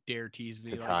 Don't you dare tease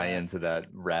me. To like tie that. into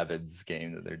that Rabbids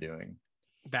game that they're doing.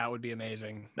 That would be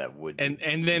amazing. That would And be.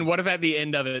 and then what if at the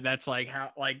end of it, that's like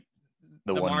how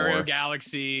the the one Mario more.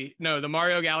 Galaxy, no, the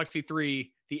Mario Galaxy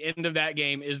 3, the end of that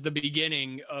game is the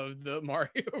beginning of the Mario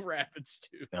Rabbids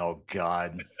 2. Oh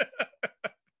God.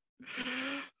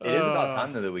 It is about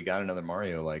time though that we got another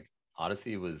Mario. Like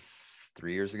Odyssey was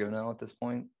 3 years ago now at this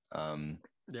point.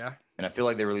 Yeah. And I feel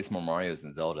like they released more Marios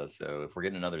than Zelda. So if we're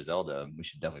getting another Zelda, we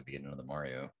should definitely be getting another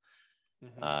Mario.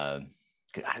 Mhm.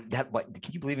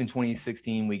 Can you believe in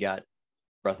 2016 we got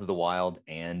Breath of the Wild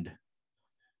and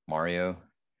Mario?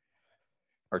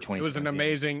 Or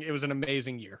 2017? It was an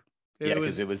amazing year.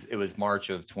 Because it was March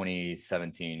of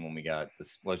 2017 when we got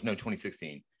this. Well, no,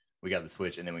 2016 we got the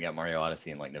Switch, and then we got Mario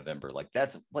Odyssey in like November. Like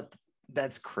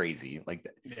that's crazy. Like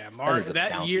yeah, Mario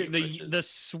that year, the riches.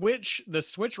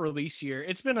 Switch release year.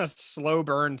 It's been a slow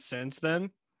burn since then,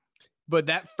 but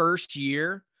that first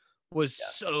year was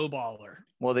so baller.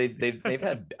 Well, they've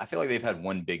had. I feel like they've had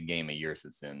one big game a year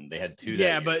since then. They had two.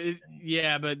 Yeah, that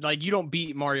year, but like you don't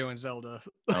beat Mario and Zelda.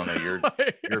 I don't know.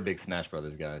 You're a big Smash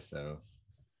Brothers guy, so.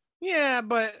 Yeah,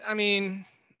 but I mean.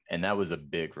 And that was a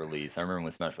big release. I remember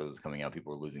when Smash Bros was coming out,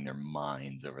 people were losing their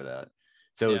minds over that.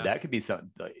 So that could be something.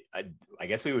 I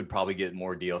guess we would probably get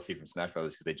more DLC from Smash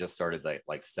Brothers because they just started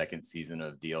like second season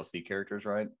of DLC characters,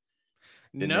 right?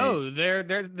 They're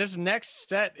this next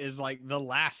set is like the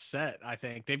last set. I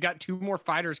think they've got 2 more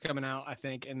fighters coming out. I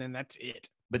think, and then that's it.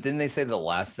 But then they say the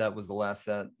last set was the last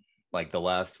set, like the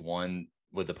last one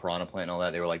with the Piranha Plant and all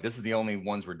that. They were like, "This is the only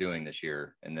ones we're doing this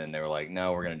year," and then they were like,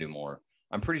 "No, we're gonna do more."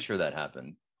 I'm pretty sure that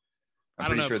happened. I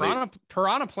don't know.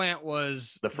 Piranha Plant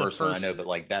was the first one, I know, but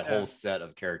like that whole set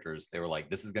of characters, they were like,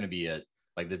 "This is going to be it."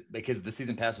 Like this because the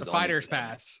season pass was the Fighters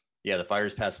Pass. Yeah, the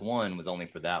Fighters Pass 1 was only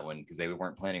for that one because they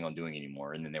weren't planning on doing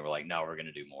anymore, and then they were like, "No, we're going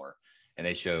to do more," and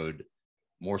they showed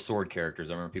more sword characters.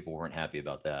 I remember people weren't happy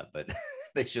about that, but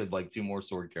they showed like 2 more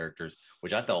sword characters,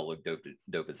 which I thought looked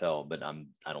dope as hell. But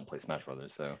I don't play Smash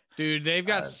Brothers, so dude, they've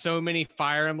got so many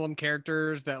Fire Emblem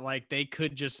characters that like they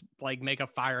could just like make a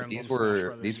Fire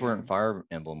Emblem. These weren't Fire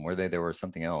Emblem, were they? They were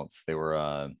something else. They were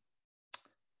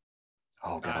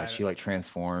oh god, she like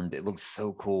transformed. It looks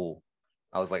so cool.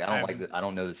 I was like, I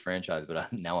don't know this franchise,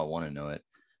 but now I want to know it.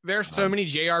 There's so many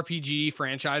JRPG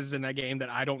franchises in that game that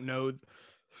I don't know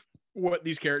what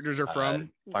these characters are from.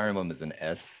 Fire Emblem is an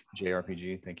S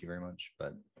JRPG. Thank you very much,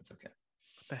 but that's okay.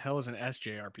 What the hell is an S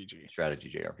JRPG? Strategy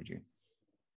JRPG.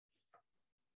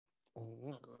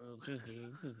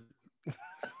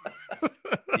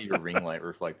 Your ring light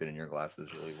reflected in your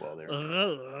glasses really well there.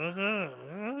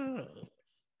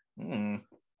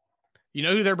 You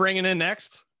know who they're bringing in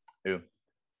next? Who?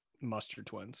 Mustard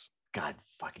Twins. God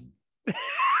fucking.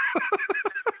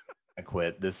 I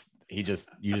quit this. You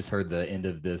just heard the end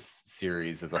of this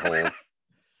series as a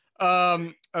whole.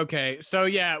 Okay, so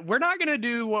yeah, we're not gonna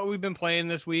do what we've been playing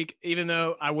this week, even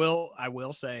though I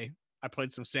will say I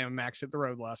played some Sam Max Hit the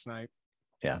Road last night.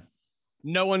 Yeah.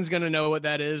 No one's gonna know what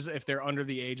that is if they're under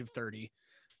the age of 30.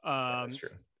 That's true.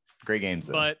 Great games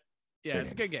though. But yeah,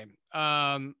 it's a good game.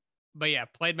 But yeah,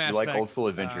 played Mass Effect. You like Effect, old school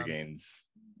adventure games?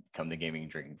 Come to Gaming and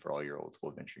Drinking for all your old school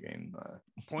adventure game.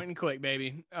 Point and click,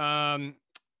 baby.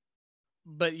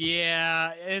 But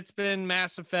yeah, it's been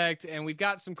Mass Effect, and we've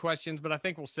got some questions, but I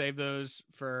think we'll save those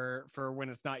for when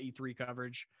it's not E3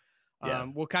 coverage.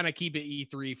 We'll kind of keep it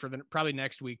E3 for probably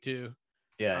next week too.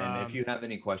 Yeah, and if you have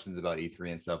any questions about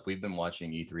E3 and stuff, we've been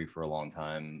watching E3 for a long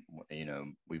time. You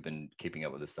know, we've been keeping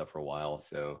up with this stuff for a while.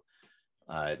 So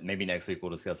maybe next week we'll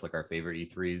discuss like our favorite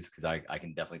E3s because I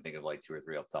can definitely think of like 2 or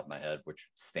 3 off the top of my head, which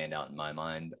stand out in my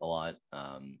mind a lot.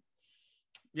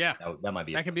 Yeah, that might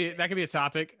be that could be a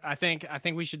topic. I think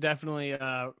we should definitely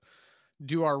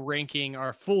do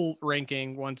our full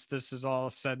ranking once this is all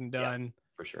said and done. Yeah,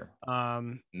 for sure.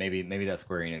 Maybe that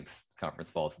Square Enix conference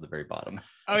falls to the very bottom.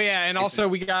 Oh yeah, and also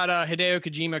we got Hideo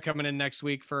Kojima coming in next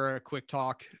week for a quick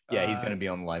talk. Yeah, he's gonna be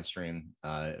on the live stream.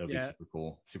 It'll be super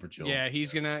cool, super chill. Yeah,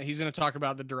 he's gonna talk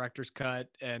about the director's cut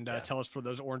and tell us what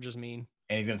those oranges mean.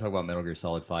 And he's gonna talk about Metal Gear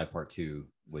Solid 5 Part 2,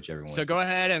 which everyone. So go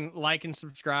ahead and like and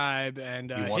subscribe and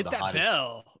hit that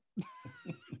bell.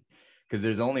 Because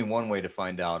there's only one way to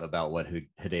find out about what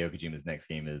Hideo Kojima's next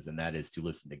game is, and that is to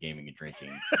listen to Gaming and Drinking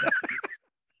next week.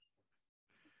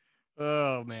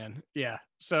 Oh man, yeah.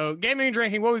 So Gaming and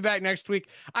Drinking, we'll be back next week.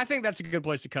 I think that's a good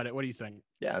place to cut it. What do you think?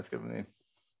 Yeah, that's good with me.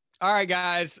 All right,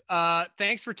 guys.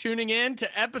 Thanks for tuning in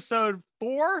to episode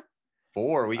 4.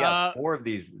 4. We got 4 of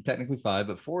these, technically 5,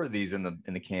 but 4 of these in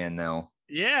the can now.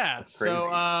 Yeah. That's crazy.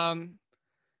 So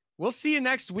we'll see you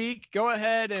next week. Go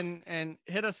ahead and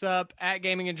hit us up at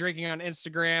Gaming and Drinking on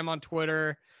Instagram, on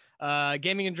Twitter.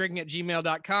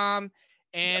 gaminganddrinking@gmail.com.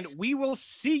 And we will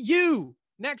see you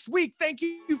next week. Thank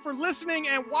you for listening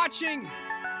and watching.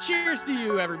 Cheers to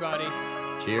you, everybody.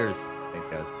 Cheers. Thanks,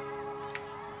 guys.